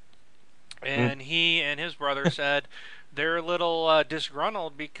everything, Mm. and he and his brother said they're a little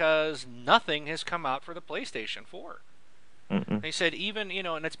disgruntled because nothing has come out for the PlayStation 4. Mm-mm. They said even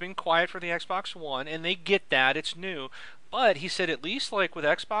and it's been quiet for the Xbox One, and they get that it's new. But he said at least like with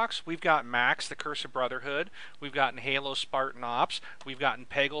Xbox, we've got Max, the Curse of Brotherhood, we've gotten Halo Spartan Ops, we've gotten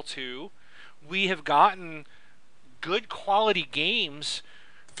Peggle 2, we have gotten good quality games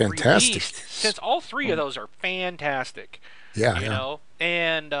Fantastic. released since all three of those are fantastic, Yeah, yeah.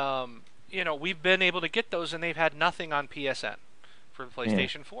 and we've been able to get those, and they've had nothing on PSN for the Yeah.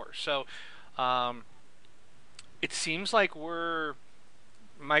 PlayStation 4. So um, it seems like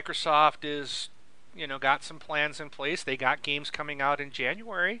Microsoft is got some plans in place. They got games coming out in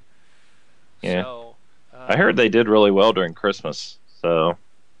January. Yeah. So I heard they did really well during Christmas. So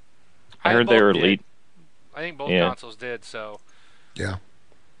I I heard they both were did. lead. I think both Yeah. consoles did. So Yeah.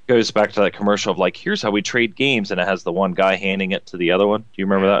 Goes back to that commercial of like, here's how we trade games, and it has the one guy handing it to the other one. Do you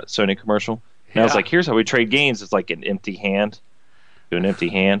remember yeah, that Sony commercial? Now it's yeah, like, here's how we trade games. It's like an empty hand to an empty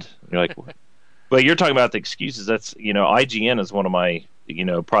hand. You're like, what? But you're talking about the excuses. That's IGN is one of my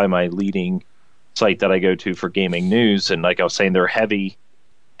probably my leading site that I go to for gaming news, and like I was saying, they're heavily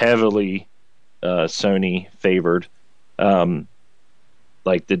Sony favored. Um,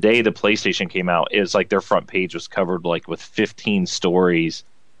 like the day the PlayStation came out, it's like their front page was covered like with 15 stories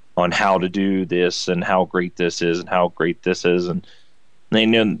on how to do this and how great this is and how great this is, and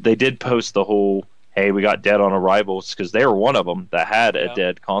they did post the whole, hey, we got dead on arrivals, because they were one of them that had a yeah.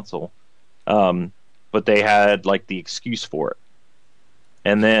 dead console, but they had like the excuse for it.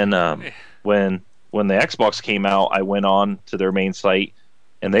 And then when the Xbox came out, I went on to their main site,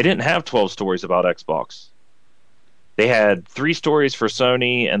 and they didn't have 12 stories about Xbox. They had 3 stories for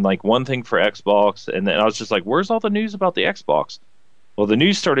Sony and like one thing for Xbox, and then I was just like, "Where's all the news about the Xbox?" Well, the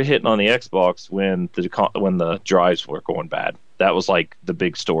news started hitting on the Xbox when the drives were going bad. That was like the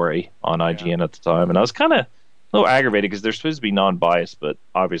big story on Yeah. IGN at the time, and I was kind of a little aggravated because they're supposed to be non-biased, but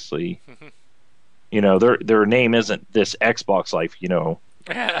obviously, their name isn't This Xbox Life.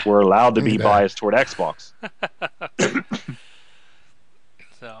 We're allowed to be Yeah. biased toward Xbox.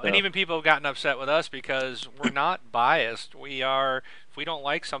 And even people have gotten upset with us because we're not biased. We are. If we don't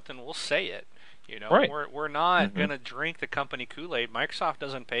like something, we'll say it. Right. We're not Mhm. gonna drink the company Kool-Aid. Microsoft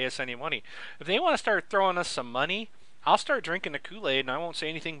doesn't pay us any money. If they want to start throwing us some money, I'll start drinking the Kool-Aid, and I won't say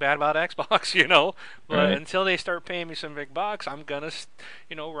anything bad about Xbox. But Right. until they start paying me some big bucks, I'm gonna,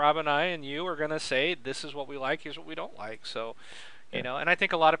 Rob and I and you are gonna say this is what we like, here's what we don't like. So, and I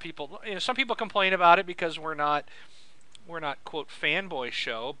think a lot of people, some people complain about it because we're not quote fanboy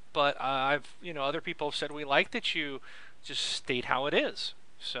show, but other people have said we like that you just state how it is.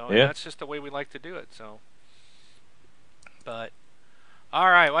 So and Yeah. that's just the way we like to do it. So, but All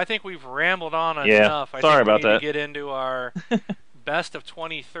right. Well, I think we've rambled on Yeah, enough. I think sorry we about need to that. get into our best of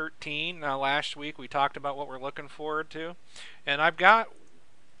 2013. Now, last week we talked about what we're looking forward to, and I've got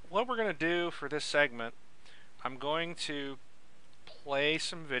what we're going to do for this segment. I'm going to play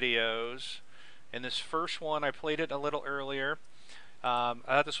some videos. In this first one, I played it a little earlier. I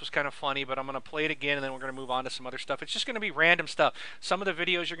thought this was kind of funny, but I'm going to play it again, and then we're going to move on to some other stuff. It's just going to be random stuff. Some of the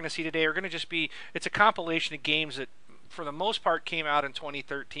videos you're going to see today are going to just be, it's a compilation of games that, for the most part, came out in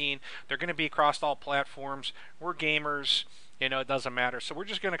 2013. They're going to be across all platforms. We're gamers. It doesn't matter. So we're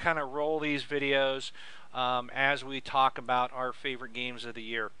just going to kind of roll these videos as we talk about our favorite games of the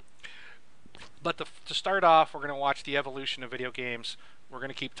year. But to start off, we're going to watch the evolution of video games. We're going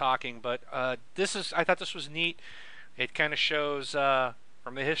to keep talking, but I thought this was neat. It kind of shows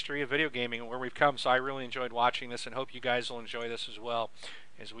from the history of video gaming where we've come. So I really enjoyed watching this, and hope you guys will enjoy this as well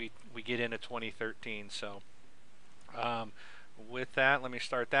as we get into 2013. So with that, let me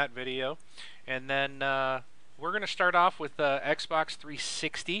start that video, and then we're going to start off with Xbox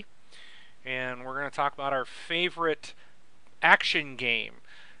 360, and we're going to talk about our favorite action game.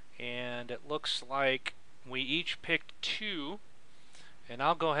 And it looks like we each picked two, and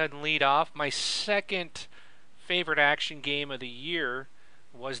I'll go ahead and lead off. My second favorite action game of the year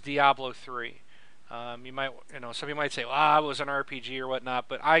was Diablo 3. Some you might say, "Well, it was an RPG or whatnot,"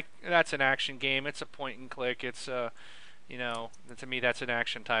 but that's an action game. It's a point and click. It's to me that's an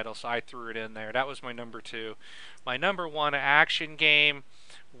action title, so I threw it in there. That was my number two. My number one action game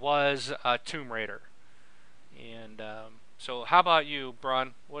was Tomb Raider, and so how about you,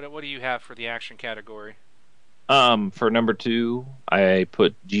 Bron? What do you have for the action category? For number two, I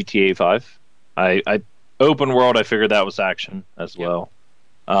put GTA 5. I open world. I figured that was action as Yep. well.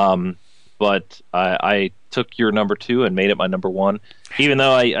 But I took your number two and made it my number one, even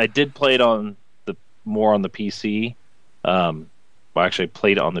though I did play it on more on the PC. Well, actually, I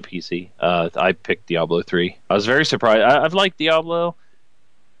played it on the PC. I picked Diablo 3. I was very surprised. I've liked Diablo.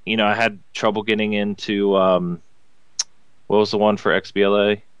 I had trouble getting into what was the one for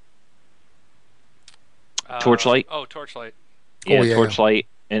XBLA? Torchlight. Oh, Torchlight. Yeah, Oh, yeah. Torchlight,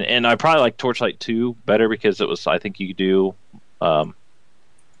 and I probably like Torchlight 2 better because it was, I think you could do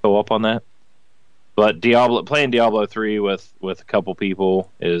co-op on that. But playing Diablo 3 with a couple people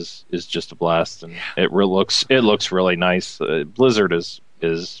is just a blast, and it looks really nice. Blizzard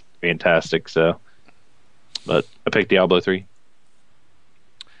is fantastic. So, but I picked Diablo 3.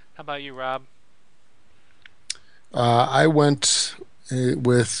 How about you, Rob? I went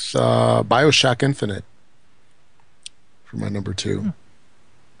with Bioshock Infinite for my number two.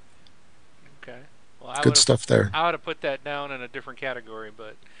 Okay. Well, I Good stuff there. I would have put that down in a different category,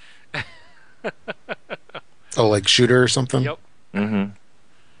 but Oh, like shooter or something? yep. Mm-hmm.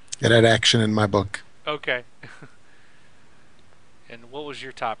 It had action in my book. Okay. And what was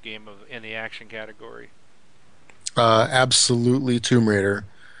your top game in the action category? Absolutely Tomb Raider.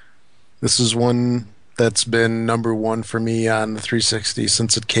 This is one that's been number one for me on the 360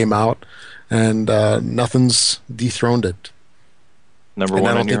 since it came out, and nothing's dethroned it. Number And I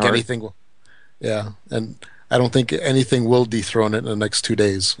one don't in your think heart. anything will. Yeah, and I don't think anything will dethrone it in the next 2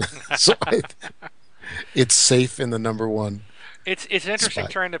 days. So it's safe in the number one It's interesting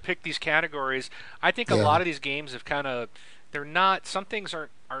spot. trying to pick these categories. I think a Yeah, lot of these games have they're not, some things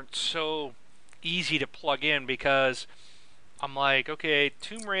aren't so easy to plug in because I'm like, okay,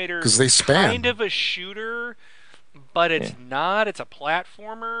 Tomb because Raider's they kind span. of a shooter, but Yeah. it's not. It's a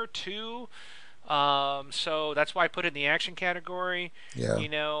platformer too. So that's why I put it in the action category.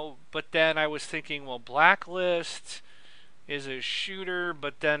 Yeah, But then I was thinking, well, Blacklist is a shooter,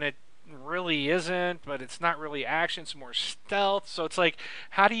 but then it really isn't, but it's not really action, it's more stealth. So it's like,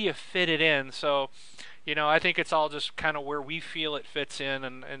 how do you fit it in? So, I think it's all just kind of where we feel it fits in,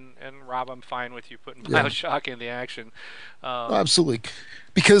 and Rob, I'm fine with you putting yeah, Bioshock in the action. Um, absolutely.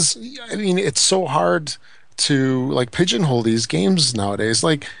 Because I mean, it's so hard to like pigeonhole these games nowadays.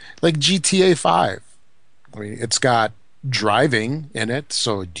 Like GTA 5. I mean, it's got driving in it,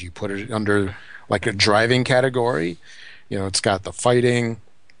 so do you put it under like a driving category? It's got the fighting.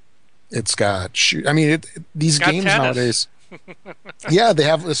 It's got shoot. I mean, it's these got games tennis. nowadays. Yeah, they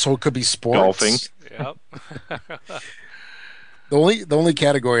have. So it could be Golfing. sports. Yep. The only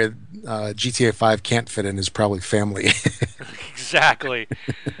category GTA 5 can't fit in is probably family. Exactly.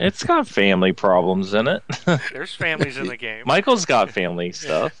 It's got family problems in it. There's families in the game. Michael's got family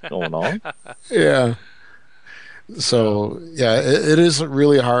stuff going on. Yeah. So, So yeah, it is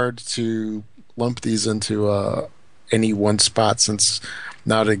really hard to lump these into any one spot since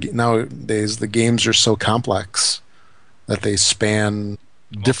nowadays the games are so complex that they span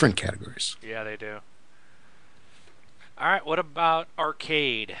different categories. yeah, they do. All right, what about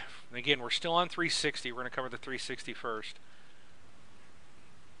arcade? Again, we're still on 360. We're going to cover the 360 first.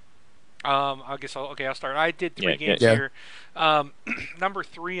 I guess I'll start. I did three games Yeah. here. Number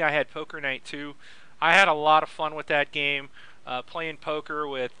 3, I had Poker Night 2. I had a lot of fun with that game, playing poker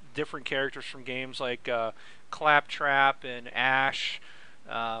with different characters from games like Claptrap and Ash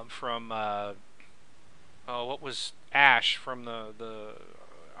from what was Ash from the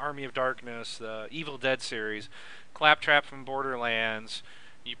Army of Darkness, the Evil Dead series, Claptrap from Borderlands.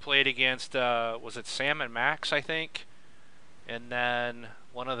 You played against was it Sam and Max, I think, and then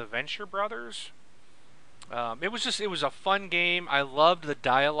one of the Venture Brothers. It was a fun game. I loved the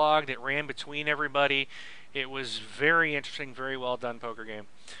dialogue that ran between everybody. It was very interesting, very well done poker game.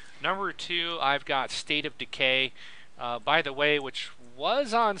 Number 2, I've got State of Decay. By the way, which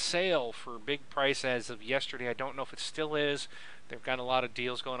was on sale for big price as of yesterday. I don't know if it still is. They've got a lot of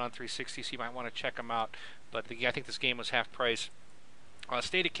deals going on 360, so you might want to check them out. But I think this game was half price.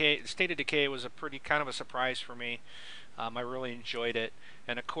 State of Decay was a pretty kind of a surprise for me. I really enjoyed it.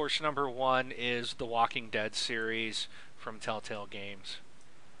 And of course, number 1 is the Walking Dead series from Telltale Games.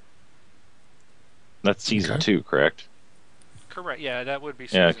 That's season 2, correct? Correct. Yeah, that would be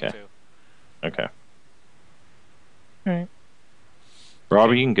season 2. Okay. All right.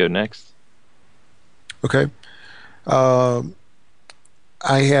 Robbie, you can go next. Okay. I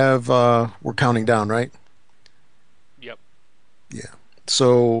have. We're counting down, right? Yep. Yeah.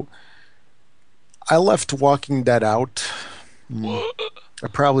 So I left Walking Dead out. I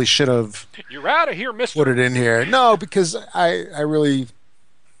probably should have. You're out of here, mister. Put it in here. No, because I really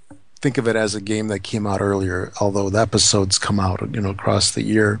think of it as a game that came out earlier, although the episodes come out, across the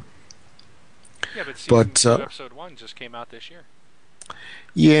year. Yeah, but season 2, episode 1 just came out this year.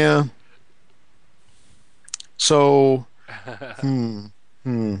 Yeah. So, I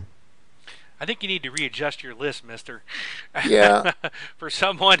think you need to readjust your list, mister. Yeah. For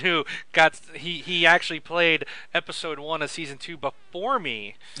someone who he actually played episode 1 of season 2 before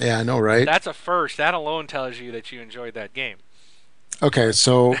me. Yeah, I know, right? That's a first. That alone tells you that you enjoyed that game. Okay,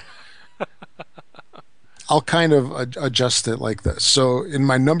 so I'll kind of adjust it like this. So in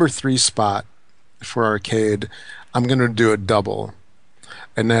my number 3 spot for arcade, I'm going to do a double.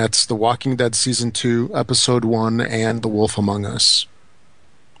 And that's The Walking Dead Season 2, Episode 1, and The Wolf Among Us.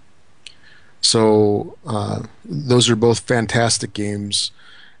 So those are both fantastic games,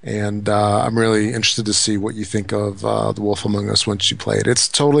 and I'm really interested to see what you think of The Wolf Among Us once you play it. It's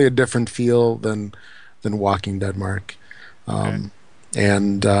totally a different feel than Walking Dead, Mark. And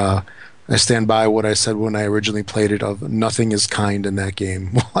I stand by what I said when I originally played it of nothing is kind in that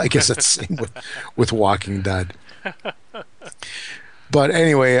game. Well, I guess it's the same with Walking Dead. But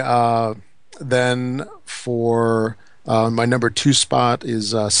anyway, then for my number 2 spot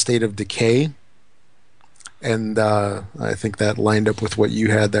is State of Decay. And I think that lined up with what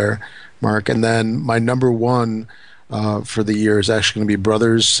you had there, Mark. And then my number 1 for the year is actually going to be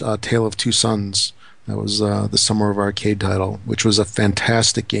Brothers, Tale of Two Sons. That was the Summer of Arcade title, which was a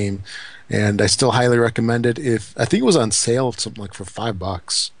fantastic game. And I still highly recommend it. I think it was on sale, something like for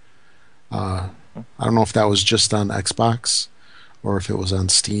 $5. I don't know if that was just on Xbox or if it was on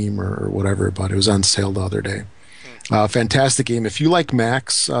Steam or whatever, but it was on sale the other day. Fantastic game. If you like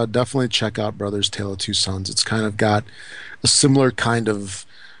Max, definitely check out Brothers Tale of Two Sons. It's kind of got a similar kind of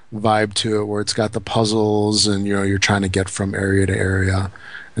vibe to it, where it's got the puzzles and you're trying to get from area to area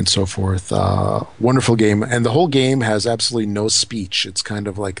and so forth. Wonderful game, and the whole game has absolutely no speech. It's kind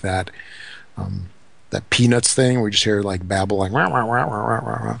of like that Peanuts thing where you just hear like babble like rah, rah, rah, rah,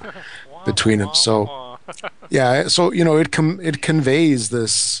 rah, rah, between them. So yeah, so it conveys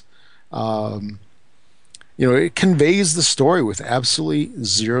this. It conveys the story with absolutely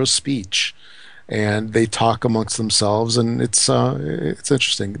zero speech, and they talk amongst themselves, and it's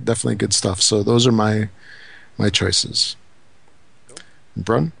interesting. Definitely good stuff. So those are my choices. Cool.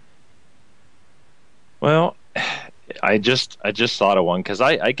 Brun? Well, I just thought of one because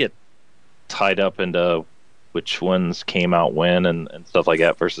I get tied up into which ones came out when and stuff like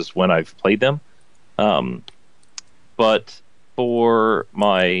that versus when I've played them. But for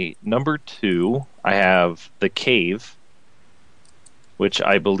my number 2, I have The Cave, which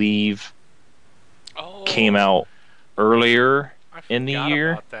I believe came out earlier in the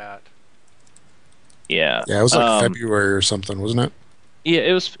year. About that. Yeah. Yeah, it was like February or something, wasn't it? Yeah,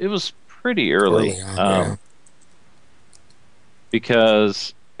 it was pretty early. On, yeah.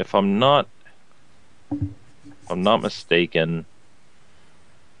 Because if I'm not mistaken,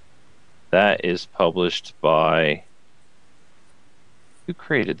 that is published by who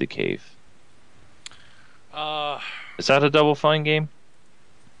created The Cave? Is that a Double Fine game?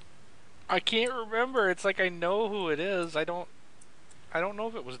 I can't remember. It's like I know who it is. I don't know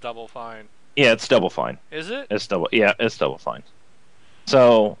if it was Double Fine. Yeah, it's Double Fine. Is it? It's Double Fine.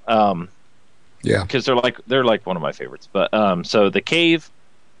 So, Yeah. because they're like one of my favorites. But so the cave,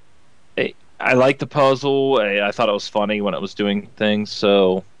 I like the puzzle. I thought it was funny when it was doing things.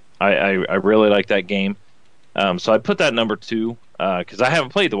 So I really like that game. So I put that number 2 because I haven't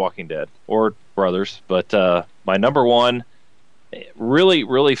played The Walking Dead or Brothers, but my number 1, really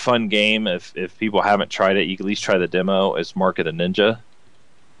really fun game. If people haven't tried it, you can at least try the demo. Is Mark of the Ninja.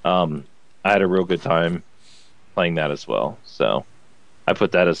 I had a real good time playing that as well. So I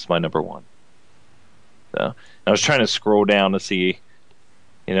put that as my number 1. So I was trying to scroll down to see,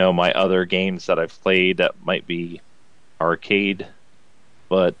 my other games that I've played that might be arcade,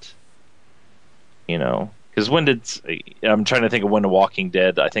 but because I'm trying to think of when The Walking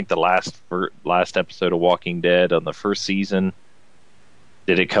Dead. I think the last episode of Walking Dead on the first season,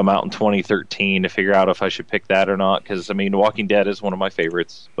 did it come out in 2013 to figure out if I should pick that or not? Because The Walking Dead is one of my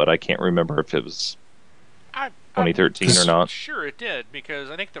favorites, but I can't remember if it was 2013 or not. Sure, it did, because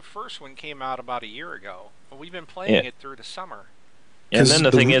I think the first one came out about a year ago. But we've been playing it through the summer. And then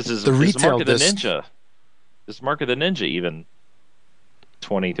the thing is the retail Mark of the Ninja. Is Mark of the Ninja even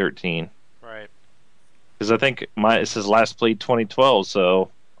 2013? Right. Because I think it says last played 2012,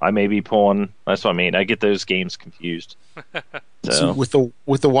 so I may be pulling. That's what I mean. I get those games confused. So with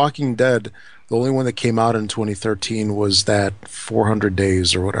the Walking Dead, the only one that came out in 2013 was that 400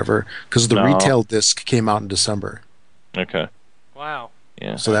 Days or whatever, because the retail disc came out in December. Okay. Wow.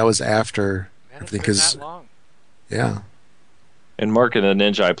 Yeah. So that was after everything. Because that long. Yeah. And Mark of the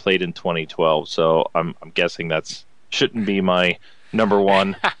Ninja I played in 2012, so I'm guessing that's shouldn't be my number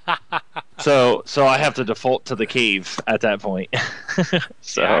 1. So I have to default to the cave at that point.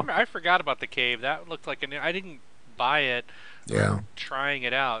 So yeah, I forgot about the cave. That looked like I didn't buy it. Yeah. Trying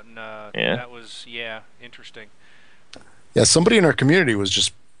it out, and that was interesting. Yeah, somebody in our community was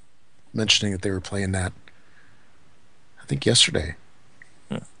just mentioning that they were playing that, I think yesterday.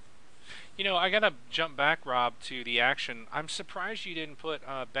 I gotta jump back, Rob, to the action. I'm surprised you didn't put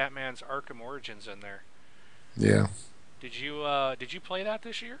Batman's Arkham Origins in there. Yeah. Did you play that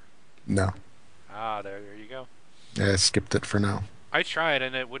this year? No. Ah, there you go. Yeah, I skipped it for now. I tried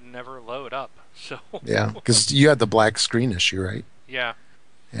and it would never load up. So yeah, because you had the black screen issue, right? Yeah.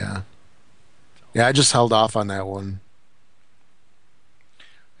 Yeah. Yeah, I just held off on that one.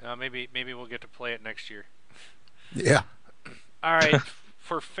 Maybe we'll get to play it next year. Yeah. All right.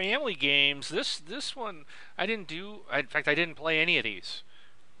 For family games, this one I didn't do. In fact, I didn't play any of these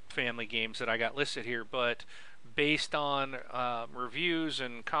family games that I got listed here. But based on reviews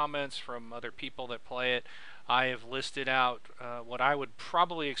and comments from other people that play it, I have listed out what I would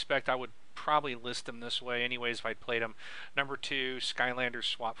probably expect. I would probably list them this way anyways if I'd played them. Number 2, Skylanders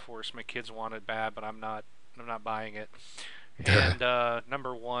Swap Force. My kids wanted bad, but I'm not buying it. And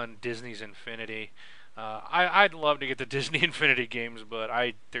number 1, Disney's Infinity. I'd love to get the Disney Infinity games, but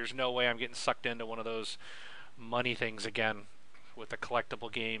there's no way I'm getting sucked into one of those money things again with the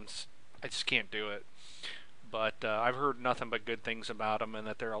collectible games. I just can't do it. But I've heard nothing but good things about them, and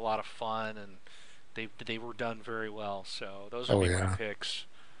that they're a lot of fun, and they were done very well. So those would be my picks.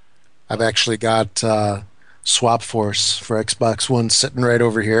 I've actually got Swap Force for Xbox One sitting right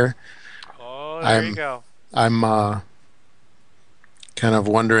over here. Oh, there you go. I'm kind of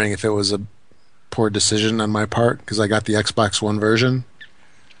wondering if it was a poor decision on my part because I got the Xbox One version.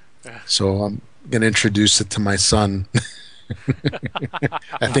 So I'm going to introduce it to my son.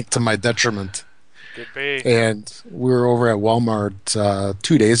 I think to my detriment. Could be. And we were over at Walmart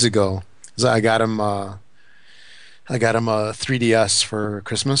 2 days ago. I got him a 3DS for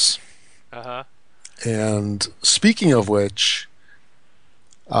Christmas. Uh-huh. And speaking of which,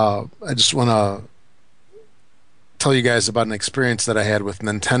 I just want to tell you guys about an experience that I had with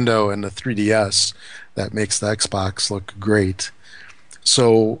Nintendo and the 3DS that makes the Xbox look great.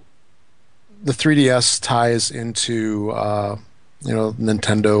 So the 3DS ties into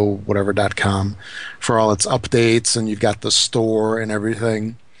Nintendo whatever.com for all its updates, and you've got the store and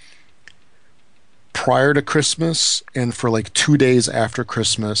everything. Prior to Christmas and for like 2 days after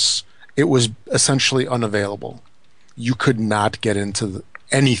Christmas, it was essentially unavailable. You could not get into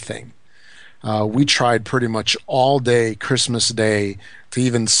anything. We tried pretty much all day Christmas Day to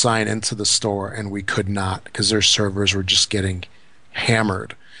even sign into the store, and we could not because their servers were just getting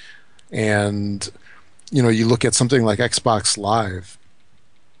hammered. And you look at something like Xbox Live,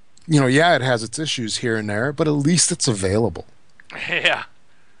 it has its issues here and there, but at least it's available. Yeah.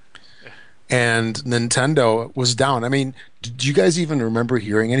 And Nintendo was down. I mean, do you guys even remember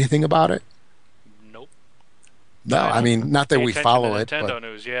hearing anything about it? Nope. No, I mean, not that we follow it. Nintendo but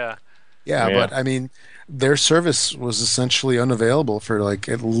news, yeah. Yeah, Yeah. but I mean, their service was essentially unavailable for like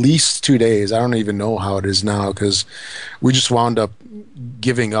at least 2 days. I don't even know how it is now because we just wound up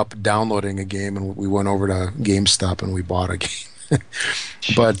giving up downloading a game and we went over to GameStop and we bought a game.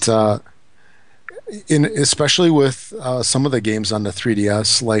 But Jeez. in especially with some of the games on the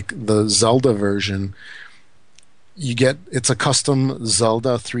 3DS, like the Zelda version, it's a custom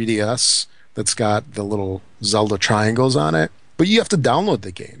Zelda 3DS that's got the little Zelda triangles on it, but you have to download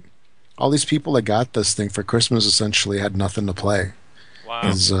the game. All these people that got this thing for Christmas essentially had nothing to play. Hmm. Wow.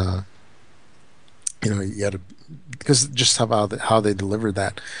 Is you had to because just how they delivered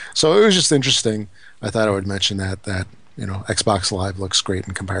that. So it was just interesting. I thought I would mention that Xbox Live looks great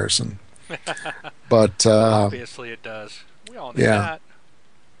in comparison. But Obviously it does. We all knew yeah, that.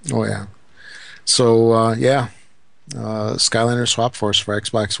 oh yeah. So yeah, Skylander Swap Force for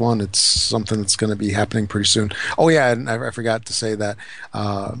Xbox One. It's something that's going to be happening pretty soon. Oh yeah, and I forgot to say that.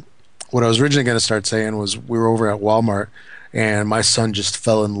 What I was originally going to start saying was we were over at Walmart, and my son just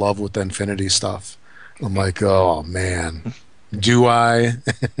fell in love with the Infinity stuff. I'm like, oh man, do I?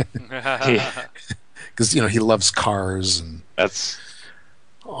 Yeah, Because he loves cars and that's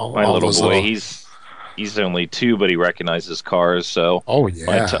my all little those boy. little. He's only 2, but he recognizes cars. So Oh when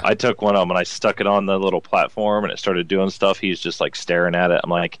yeah, I took one of them and I stuck it on the little platform and it started doing stuff, he's just like staring at it. I'm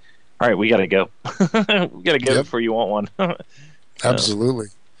like, all right, we gotta go. We gotta go yep, before you want one. So, absolutely.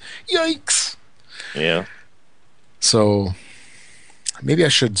 Yikes! yeah. So maybe I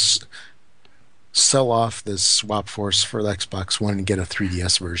should sell off this Swap Force for the Xbox One and get a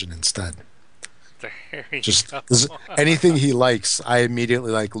 3DS version instead. There you Just go. 'cause anything he likes, I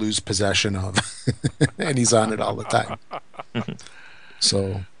immediately like lose possession of, and he's on it all the time.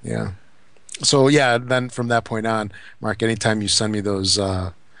 So yeah. So yeah, then from that point on, Mark, anytime you send me those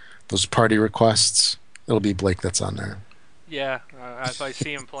party requests, it'll be Blake that's on there. Yeah, if I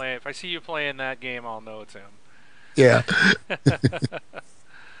see him play, if I see you playing that game, I'll know it's him. Yeah.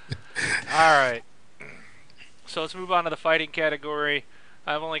 All right, so let's move on to the fighting category.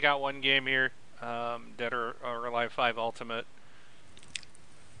 I've only got one game here, Dead or Alive 5 Ultimate.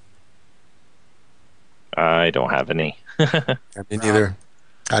 I don't have any. Me neither.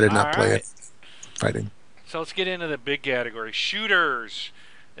 I did All not play right, it. Fighting. so let's get into the big category, shooters.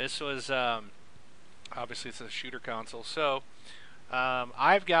 This was obviously it's a shooter console, so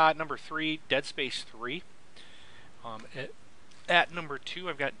I've got number 3, Dead Space 3. At number 2,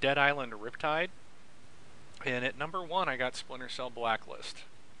 I've got Dead Island Riptide. And at number 1, I got Splinter Cell Blacklist.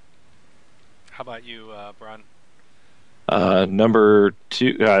 How about you, Bron? Number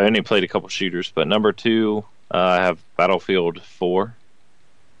 2, I only played a couple shooters, but number 2, I have Battlefield 4,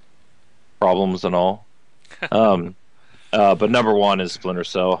 problems and all. Um, but number 1 is Splinter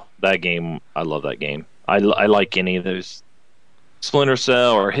Cell. That game, I love that game. I like any of those Splinter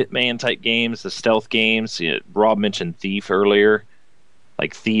Cell or Hitman type games, the stealth games. Rob mentioned Thief earlier.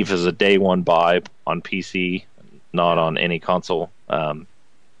 Like Thief is a day one buy on PC, not on any console.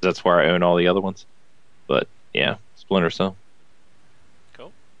 That's where I own all the other ones. But yeah, Splinter Cell.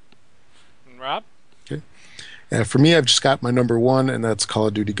 Cool. And Rob? Okay. And for me, I've just got my number one, and that's Call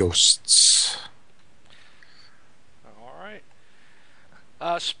of Duty Ghosts. All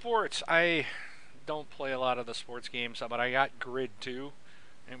right. Sports. I don't play a lot of the sports games, but I got Grid 2.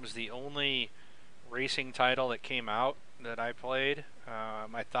 It was the only racing title that came out that I played.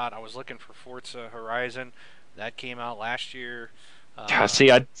 I thought I was looking for Forza Horizon. That came out last year. God, see,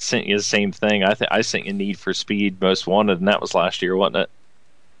 I sent you the same thing. I sent you Need for Speed Most Wanted, and that was last year, wasn't it?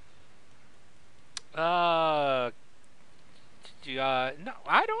 Uh, no,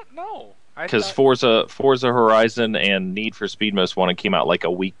 I don't know. I Because thought. Forza Horizon and Need for Speed Most Wanted came out like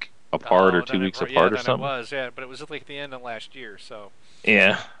a week apart or Oh, 2 weeks yeah, apart or then it something. was, yeah, but it was like the end of last year, so.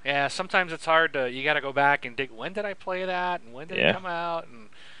 Yeah, Yeah, sometimes it's hard to. You got to go back and dig. When did I play that? And when did it yeah. come out? And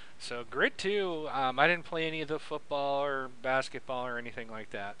so Grid 2, I didn't play any of the football or basketball or anything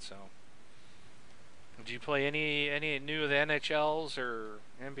like that. So, did you play any new of the NHLs or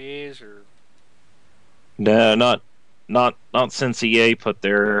NBAs or? No, not since EA put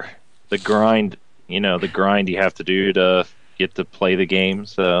the grind. The grind you have to do to get to play the game.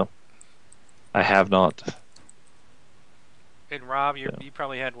 So I have not. And Rob, So. you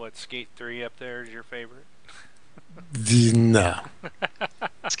probably had what, Skate 3 up there is your favorite? No.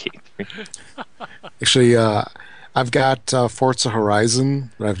 Skate 3. Actually, I've got Forza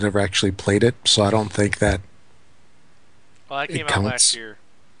Horizon, but I've never actually played it, so I don't think that Well, that it came out last counts. year.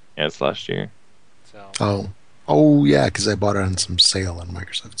 Yeah, it's last year. So, Oh yeah, because I bought it on some sale on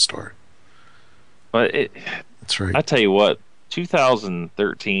Microsoft Store. But That's right. I tell you what,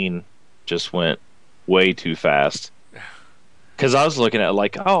 2013 just went way too fast. because I was looking at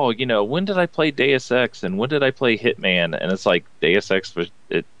like, oh, when did I play Deus Ex and when did I play Hitman? And it's like Deus Ex was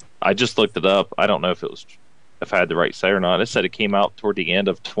it. I just looked it up. I don't know if I had the right site or not. It said it came out toward the end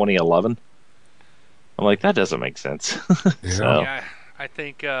of 2011. I'm like, that doesn't make sense. Yeah. So, Yeah, I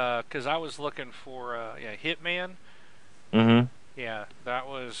think because I was looking for yeah Hitman. hmm Yeah, that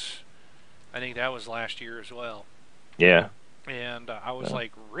was. I think that was last year as well. yeah, And I was so,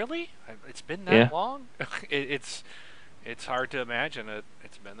 like, really? It's been yeah, that long? It's hard to imagine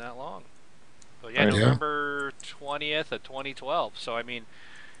it's been that long. But yeah, right, Yeah. November 20th of 2012. So I mean,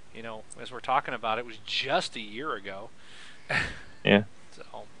 as we're talking about, it was just a year ago. yeah. So,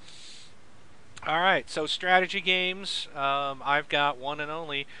 all right. So strategy games. I've got one and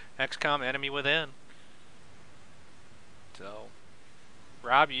only XCOM Enemy Within. So,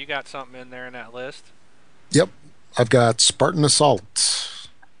 Rob, you got something in there in that list? Yep. I've got Spartan Assault.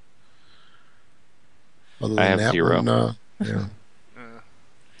 Other I than have that zero. one, yeah. Uh,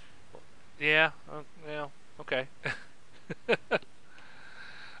 yeah. Yeah. Okay.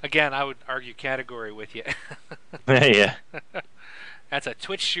 Again, I would argue category with you. Yeah, That's a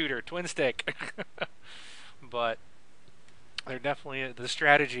Twitch shooter, twin stick. But they're definitely the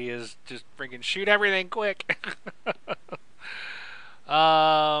strategy is just freaking shoot everything quick.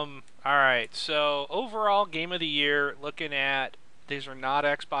 All right. So overall game of the year, looking at these are not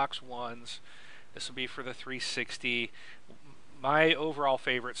Xbox Ones. This will be for the 360. My overall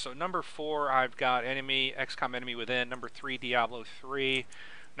favorite. So number 4, I've got XCOM Enemy Within. Number 3, Diablo 3.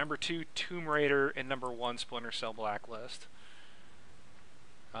 Number 2, Tomb Raider, and number 1, Splinter Cell Blacklist.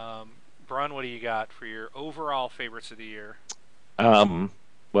 Brun, what do you got for your overall favorites of the year? Um,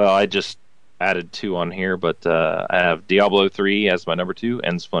 well, I just added two on here, but I have Diablo 3 as my number two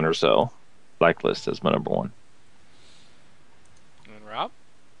and Splinter Cell Blacklist as my number one. And Rob?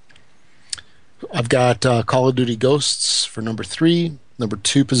 I've got Call of Duty Ghosts for number 3. Number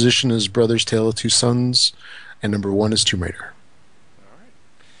 2 position is Brothers Tale of Two Sons, and number 1 is Tomb Raider. All right.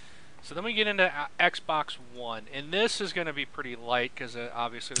 So then we get into Xbox One, and this is going to be pretty light because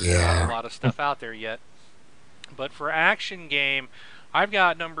obviously there's not a Yeah. lot of stuff out there yet. But for action game, I've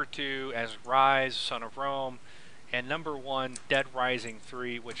got number 2 as Rise, Son of Rome, and number 1, Dead Rising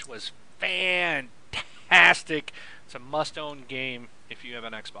 3, which was fantastic. It's a must-own game if you have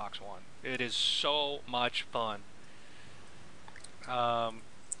an Xbox One. It is so much fun.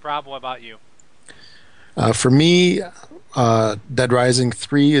 Rob, what about you? For me, Dead Rising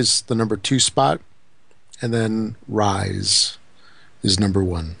 3 is the number 2 spot, and then Rise is number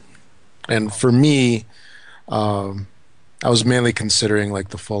 1. And Oh, for me, um, I was mainly considering like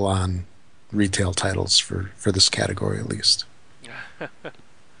the full-on retail titles for this category at least.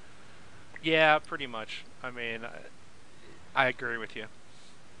 yeah, pretty much. I mean, I agree with you.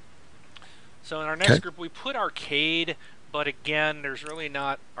 So in our next Okay. group, we put arcade, but again, there's really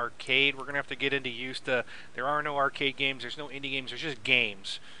not arcade. We're gonna have to get into used to. There are no arcade games. There's no indie games. There's just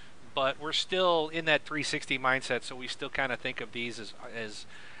games. But we're still in that 360 mindset, so we still kind of think of these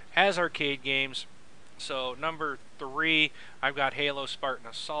as arcade games. So number 3, I've got Halo Spartan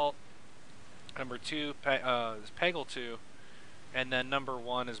Assault. Number 2 is Peggle 2, and then number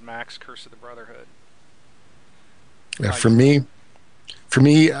 1 is Max Curse of the Brotherhood. What Yeah, about you, Brun? for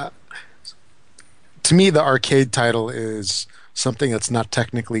me, to me, the arcade title is something that's not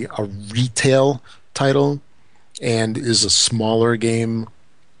technically a retail title and is a smaller game.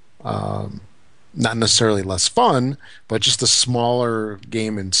 Um, Not necessarily less fun, but just a smaller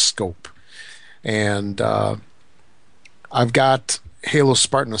game in scope. And I've got Halo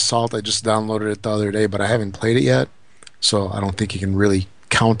Spartan Assault. I just downloaded it the other day, but I haven't played it yet. So I don't think you can really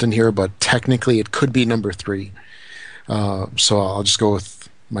count in here, but technically it could be number 3. So I'll just go with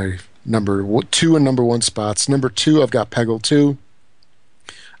my number 2 and number 1 spots. Number 2, I've got Peggle 2.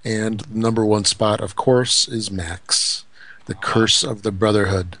 And number 1 spot, of course, is Max, The Ah, Curse of the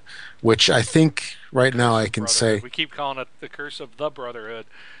Brotherhood, which I think right now Curse I of can Brotherhood. say, We keep calling it the Curse of the Brotherhood.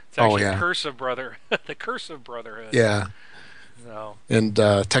 It's oh, actually yeah, Curse of Brother, the Curse of Brotherhood. yeah. So, And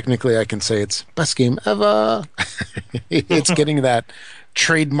technically I can say it's best game ever. It's getting that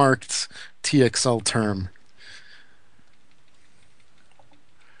trademarked TXL term.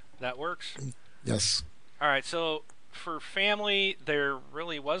 that works. Yes. All right. So for family, there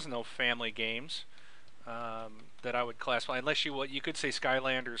really was no family games that I would classify, unless what you could say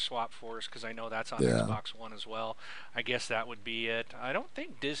Skylanders Swap Force, because I know that's on Yeah. Xbox One as well. I guess that would be it. I don't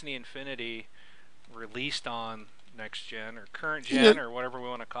think Disney Infinity released on next gen or current You, gen or whatever we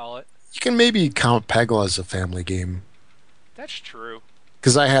want to call it. you can maybe count Peggle as a family game That's true.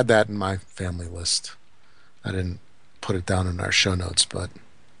 because I had that in my family list. I didn't put it down in our show notes, but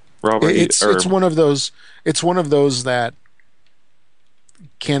Robert, it's one of those. It's one of those that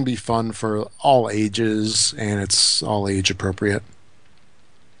can be fun for all ages, and it's all age appropriate.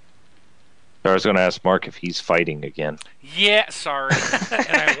 I was going to ask Mark if he's fighting again. Yeah, sorry.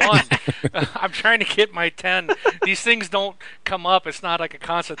 And I won. I'm trying to get my 10. These things don't come up. It's not like a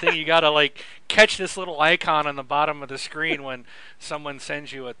constant thing. You got to like catch this little icon on the bottom of the screen when someone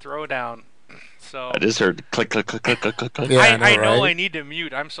sends you a throwdown. So I just heard click, click, click, click, click, click, click. Yeah, I know right? I need to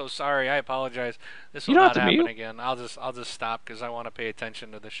mute. I'm so sorry. I apologize. This will You don't not have to happen mute. again. I'll just stop because I want to pay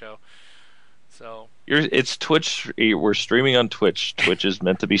attention to the show. So It's Twitch. We're streaming on Twitch. Twitch is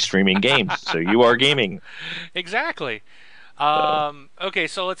meant to be streaming games, so you are gaming. exactly. Okay,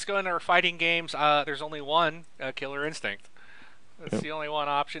 so let's go into our fighting games. There's only one, Killer Instinct. That's Yep. the only one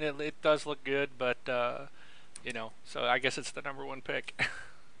option. It does look good, but so I guess it's the number one pick.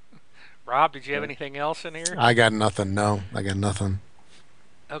 Rob, did you have Yeah. anything else in here? I got nothing. No, I got nothing.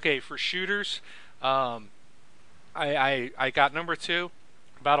 Okay, for shooters, I got number 2,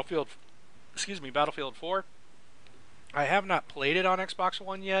 Battlefield. Excuse me, Battlefield 4. I have not played it on Xbox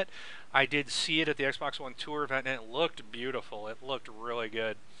One yet. I did see it at the Xbox One tour event, and it looked beautiful. It looked really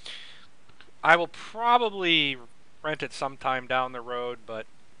good. I will probably rent it sometime down the road, but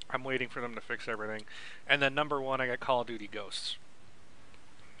I'm waiting for them to fix everything. And then number 1, I got Call of Duty Ghosts.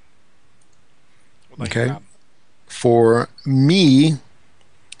 What about you, Okay. Rob? For me,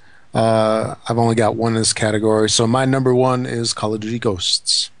 I've only got one in this category, so my number one is Call of Duty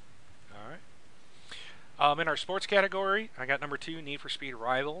Ghosts. All right. In our sports category, I got number 2, Need for Speed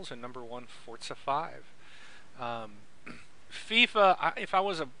Rivals, and number 1, Forza 5. Um, FIFA. If I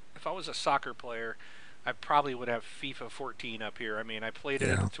was a soccer player, I probably would have FIFA 14 up here. I mean, I played it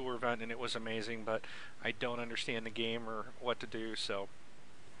at Yeah. the tour event and it was amazing, but I don't understand the game or what to do, so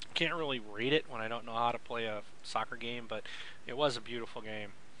can't really rate it when I don't know how to play a soccer game. But it was a beautiful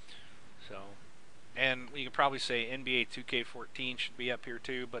game. So, and you could probably say NBA 2K14 should be up here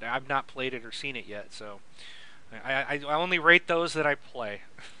too, but I've not played it or seen it yet, so I only rate those that I play.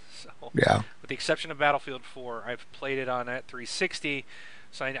 So, Yeah. with the exception of Battlefield 4, I've played it on that 360,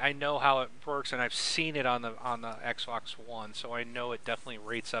 so I know how it works, and I've seen it on the Xbox One, so I know it definitely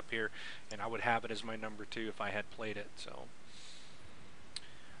rates up here, and I would have it as my number 2 if I had played it. So,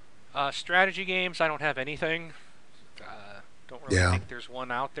 strategy games, I don't have anything. Don't really Yeah. think there's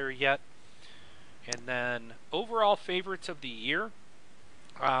one out there yet. And then overall favorites of the year,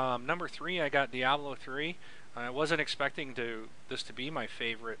 number 3, I got Diablo 3. I wasn't expecting this to be my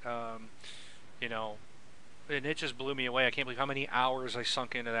favorite, you know, and it just blew me away. I can't believe how many hours I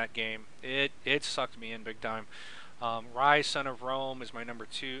sunk into that game. It sucked me in big time. Rise, Son of Rome is my number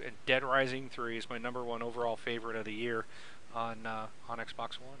 2, and Dead Rising 3 is my number 1 overall favorite of the year on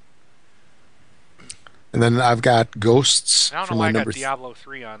Xbox One. And then I've got Ghosts I don't for know why my I got number. Diablo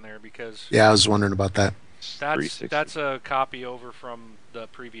 3 on there because Yeah, I was wondering about that. that's 360. a copy over from the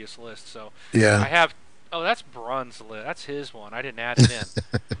previous list. So I Yeah. have. Oh, that's Brun's list. That's his one. I didn't add it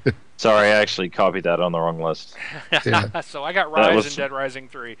in. Sorry, I actually copied that on the wrong list. Yeah. So I got That Rise was- and Dead Rising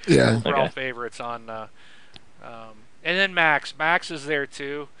 3 Yeah. overall Okay. favorites on. And then Max. Max is there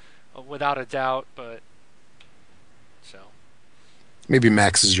too, without a doubt. But so Maybe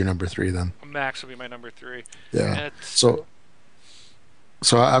Max is your number 3 then. Max will be my number 3. Yeah. And it's,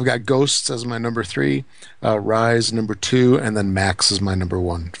 So I've got Ghosts as my number 3, Rise number 2, and then Max is my number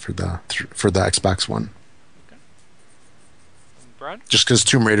 1 for the Xbox One. Brun, Just because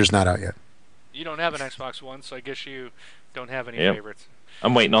Tomb Raider's not out yet. you don't have an Xbox One, so I guess you don't have any Yep. favorites.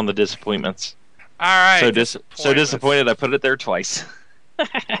 I'm waiting on the disappointments. All right. So disappointed I put it there twice.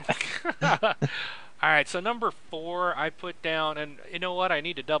 All right, so number 4 I put down, and you know what? I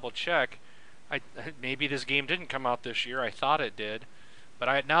need to double check. Maybe this game didn't come out this year. I thought it did,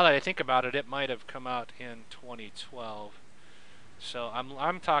 but now that I think about it, it might have come out in 2012. So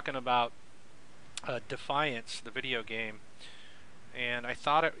I'm talking about Defiance, the video game, and I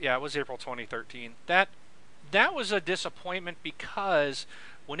thought it was April 2013. That was a disappointment because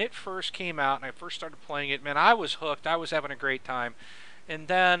when it first came out and I first started playing it, man, I was hooked. I was having a great time, and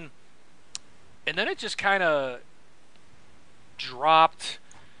then it just kind of dropped.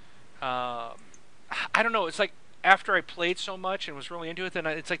 I don't know. It's like after I played so much and was really into it, then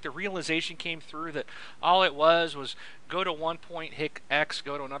it's like the realization came through that all it was go to one point, hit X,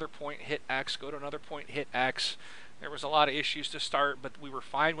 go to another point, hit X, go to another point, hit X. There was a lot of issues to start, but we were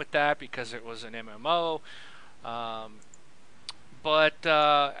fine with that because it was an MMO. But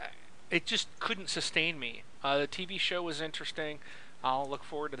it just couldn't sustain me. The TV show was interesting. I'll look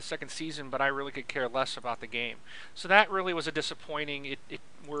forward to the second season, but I really could care less about the game. So that really was a disappointing.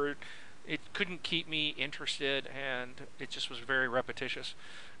 It couldn't keep me interested, and it just was very repetitious.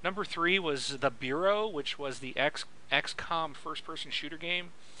 Number 3 was The Bureau, which was the XCOM first-person shooter game.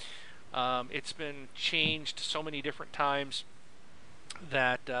 It's been changed so many different times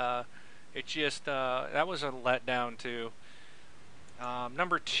that it just that was a letdown too.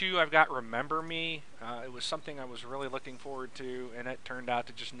 Number 2, I've got Remember Me. It was something I was really looking forward to, and it turned out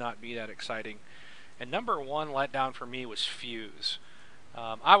to just not be that exciting. And number 1 letdown for me was Fuse.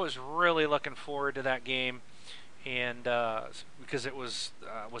 I was really looking forward to that game, and because it was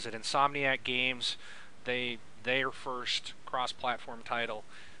it Insomniac Games, their first cross-platform title.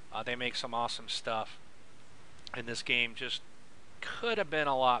 They make some awesome stuff, and this game just could have been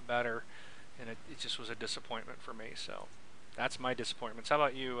a lot better, and it just was a disappointment for me. So that's my disappointments. How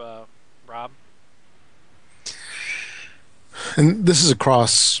about you, Rob? And this is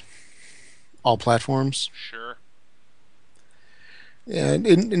across all platforms. Sure. And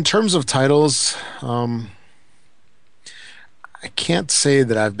in terms of titles, I can't say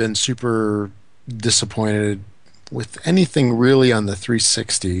that I've been super disappointed with anything really on the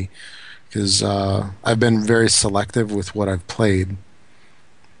 360 because I've been very selective with what I've played.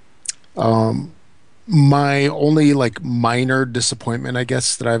 My only like minor disappointment, I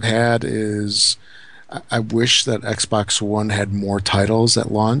guess, that I've had is I wish that Xbox One had more titles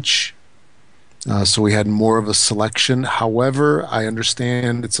at launch. So we had more of a selection. However, I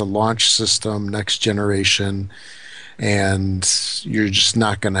understand it's a launch system, next generation, and you're just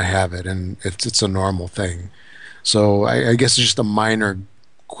not going to have it, and it's a normal thing. So I guess it's just a minor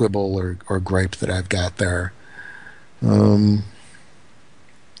quibble or gripe that I've got there.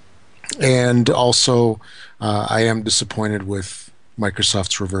 And also, I am disappointed with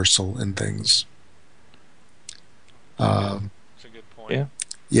Microsoft's reversal in things. That's a good point. Yeah.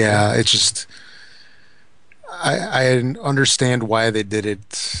 Yeah, it's just I understand why they did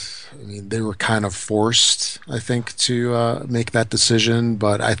it. I mean, they were kind of forced, I think, to make that decision,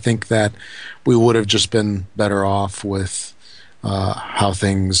 but I think that we would have just been better off with how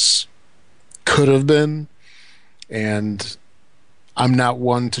things could have been. And I'm not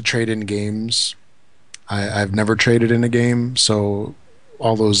one to trade in games. I've never traded in a game, so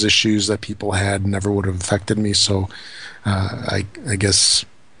all those issues that people had never would have affected me. So I guess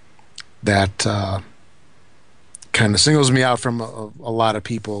that kind of singles me out from a lot of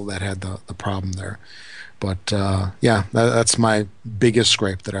people that had the problem there. But yeah, that's my biggest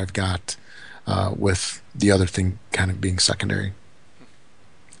gripe that I've got with the other thing kind of being secondary,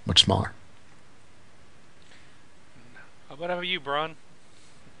 much smaller. What about you, Braun?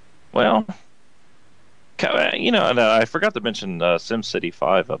 Well, and I forgot to mention SimCity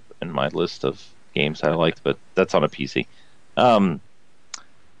 5 up in my list of games I liked, but that's on a PC. I've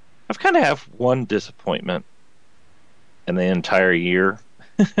kind of have one disappointment in the entire year,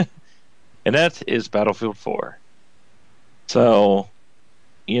 and that is Battlefield 4. So,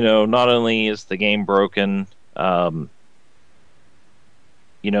 not only is the game broken,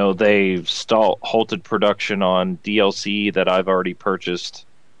 they've halted production on DLC that I've already purchased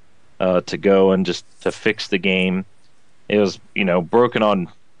to go and just to fix the game. It was, broken on.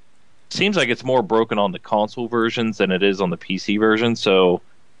 Seems like it's more broken on the console versions than it is on the PC version. So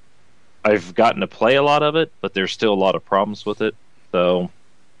I've gotten to play a lot of it, but there's still a lot of problems with it. So,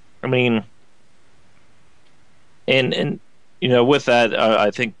 I mean, and with that, I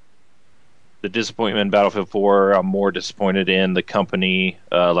think the disappointment in Battlefield 4, I'm more disappointed in the company,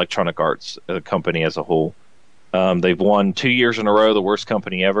 Electronic Arts, the company as a whole. They've won 2 years in a row, the worst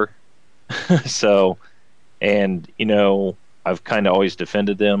company ever. So, and, I've kind of always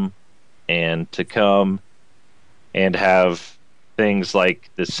defended them. And to come and have things like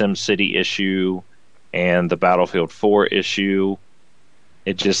the SimCity issue and the Battlefield 4 issue,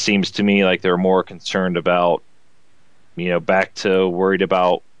 it just seems to me like they're more concerned about, back to worried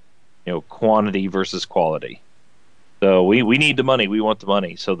about, quantity versus quality. So we need the money. We want the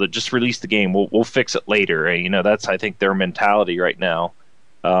money. So just release the game. We'll fix it later. That's, I think, their mentality right now.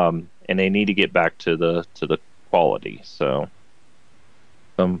 And they need to get back to the quality. So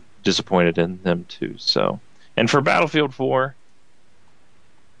I'm disappointed in them too. So, and for Battlefield 4,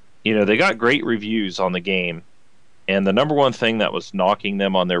 they got great reviews on the game. And the number one thing that was knocking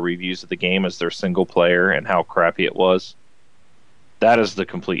them on their reviews of the game is their single player and how crappy it was. That is the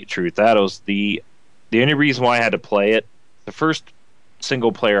complete truth. That was the only reason why I had to play it. The first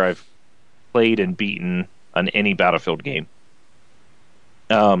single player I've played and beaten on any Battlefield game.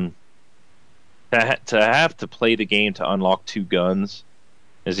 To have to play the game to unlock 2 guns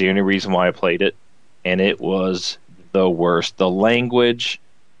is the only reason why I played it, and it was the worst. The language,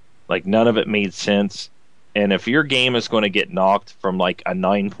 like, none of it made sense. And if your game is going to get knocked from like a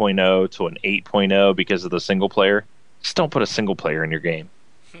 9.0 to an 8.0 because of the single player, just don't put a single player in your game.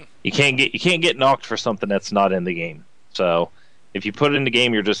 You can't get knocked for something that's not in the game. So if you put it in the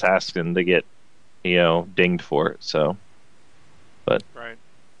game, you're just asking to get dinged for it. So, but Right.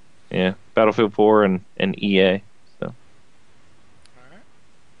 yeah, Battlefield 4 and EA. So All right.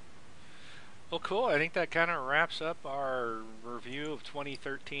 Well, cool. I think that kind of wraps up our review of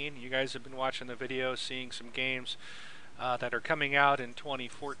 2013. You guys have been watching the video, seeing some games that are coming out in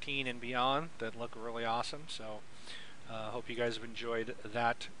 2014 and beyond that look really awesome. So, hope you guys have enjoyed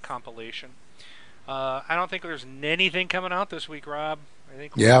that compilation. I don't think there's anything coming out this week, Rob. I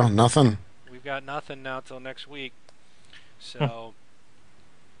think Yeah, nothing. we've got nothing now till next week. So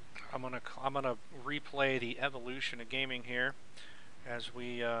I'm gonna replay the evolution of gaming here as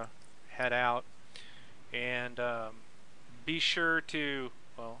we head out, and be sure to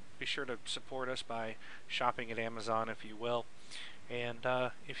support us by shopping at Amazon, if you will. And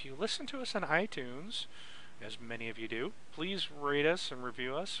if you listen to us on iTunes, as many of you do, please rate us and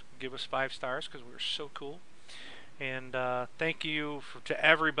review us. Give us 5 stars because we're so cool. And thank you to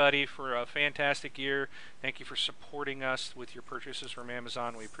everybody for a fantastic year. Thank you for supporting us with your purchases from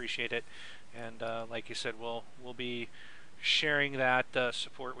Amazon. We appreciate it. And like you said, we'll be sharing that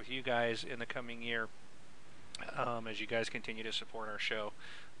support with you guys in the coming year. As you guys continue to support our show,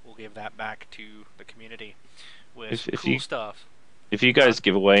 we'll give that back to the community with cool stuff. If you guys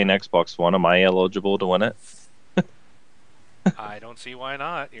give away an Xbox One, am I eligible to win it? I don't see why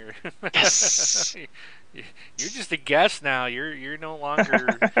not. Yes. You're just a guest now. You're no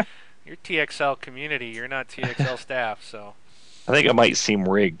longer you're TXL community. You're not TXL staff. So I think it might seem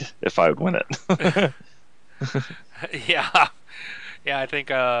rigged if I would win it. yeah. I think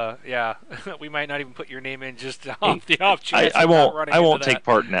we might not even put your name in just off the off chance. I won't take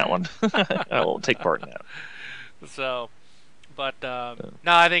part in that one. I won't take part in that. So, but no,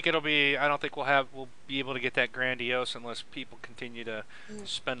 I think it'll be. I don't think we'll be able to get that grandiose unless people continue to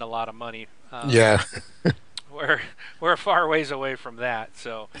spend a lot of money. Yeah. we're a far ways away from that.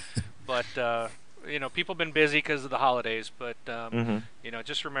 So, but people have been busy because of the holidays. But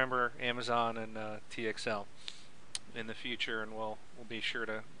just remember Amazon and TXL in the future, and we'll be sure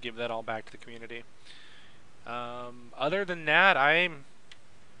to give that all back to the community. Other than that, I'm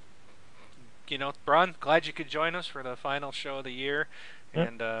Bron, glad you could join us for the final show of the year. Yeah,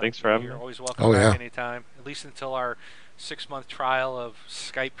 And thanks for having me. You're always welcome back anytime, at least until our 6-month trial of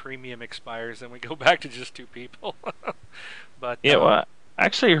Skype Premium expires, then we go back to just 2 people. But yeah, well, I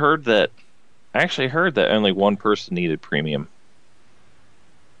actually heard that only one person needed Premium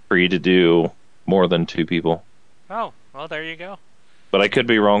for you to do more than 2 people. Oh, well, there you go. But I could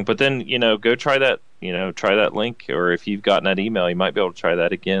be wrong. But then, go try that, try that link, or if you've gotten that email, you might be able to try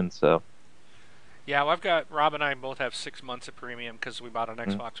that again. So. Yeah, well, Rob and I both have 6 months of premium because we bought an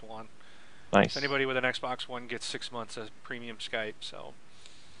Xbox One. Nice. So anybody with an Xbox One gets 6 months of premium Skype. So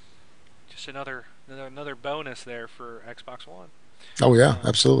just another bonus there for Xbox One. Oh yeah,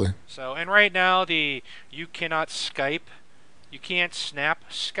 absolutely. So, and right now you cannot Skype, you can't snap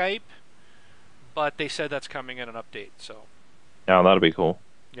Skype, but they said that's coming in an update. So. Yeah, that'll be cool.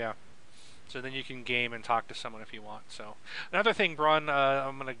 Yeah. So then you can game and talk to someone if you want. So another thing, Bron,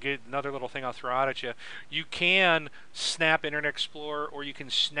 I'm going to get another little thing I'll throw out at you. You can snap Internet Explorer, or you can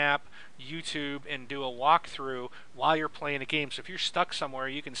snap YouTube and do a walkthrough while you're playing a game. So if you're stuck somewhere,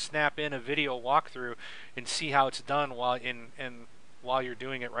 you can snap in a video walkthrough and see how it's done while you're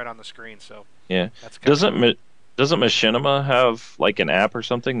doing it right on the screen. So yeah, that's doesn't Machinima have like an app or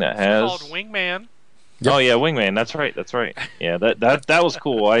something that has called Wingman? Yep. Oh yeah, Wingman. That's right. Yeah, that was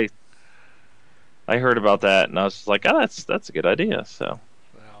cool. I heard about that, and I was like, oh, that's a good idea. So.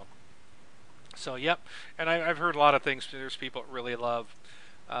 So yep, and I've heard a lot of things. There's people that really love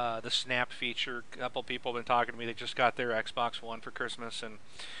the Snap feature. A couple people have been talking to me. They just got their Xbox One for Christmas,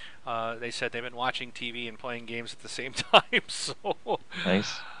 and they said they've been watching TV and playing games at the same time. So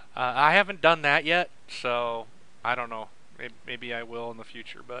nice. I haven't done that yet, so I don't know. Maybe I will in the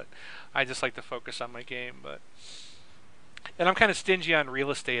future, but I just like to focus on my game. And I'm kind of stingy on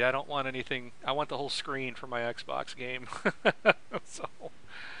real estate. I don't want anything. I want the whole screen for my Xbox game. So,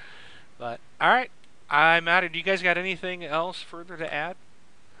 but all right, I'm out. Do you guys got anything else further to add?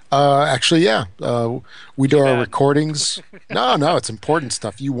 Actually, yeah. We do our recordings. No, it's important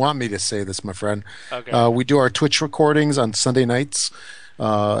stuff. You want me to say this, my friend. Okay. We do our Twitch recordings on Sunday nights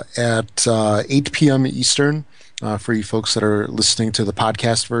at 8 p.m. Eastern. For you folks that are listening to the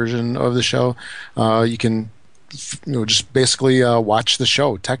podcast version of the show, you can just basically watch the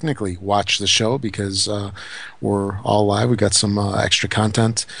show. Technically watch the show because we're all live. We got some extra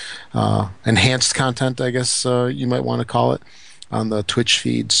content, enhanced content, I guess you might want to call it, on the Twitch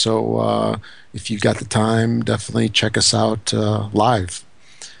feed. So if you've got the time, definitely check us out live.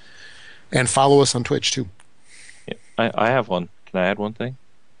 And follow us on Twitch too. Yeah, I have one. Can I add one thing?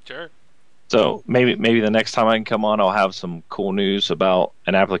 Sure. So maybe the next time I can come on, I'll have some cool news about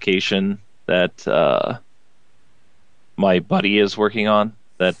an application that my buddy is working on.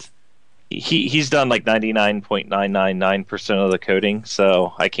 That he's done like 99.999% of the coding,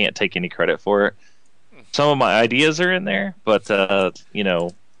 so I can't take any credit for it. Some of my ideas are in there, but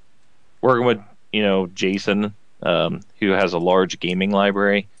working with Jason, who has a large gaming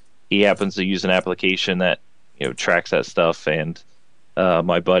library, he happens to use an application that tracks that stuff, and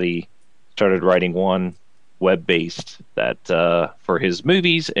my buddy started writing one web-based that for his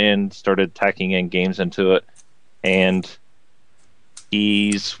movies and started tacking in games into it, and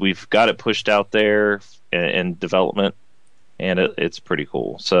we've got it pushed out there in development, and it's pretty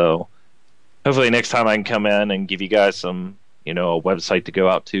cool. So hopefully next time I can come in and give you guys some a website to go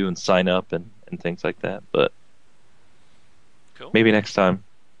out to and sign up and things like that. But Cool. maybe next time.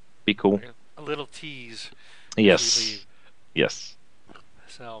 Be cool. A little tease. Yes. Yes.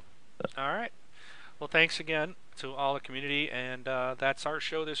 So, all right. Well, thanks again to all the community, and that's our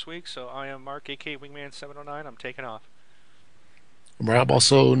show this week. So I am Mark, aka Wingman 709. I'm taking off. I'm Rob,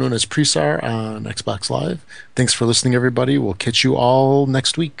 also known as Presar on Xbox Live. Thanks for listening, everybody. We'll catch you all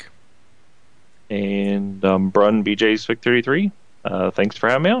next week. And Brun BJ's Vic 33. Thanks for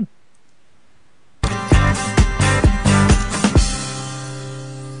having me on.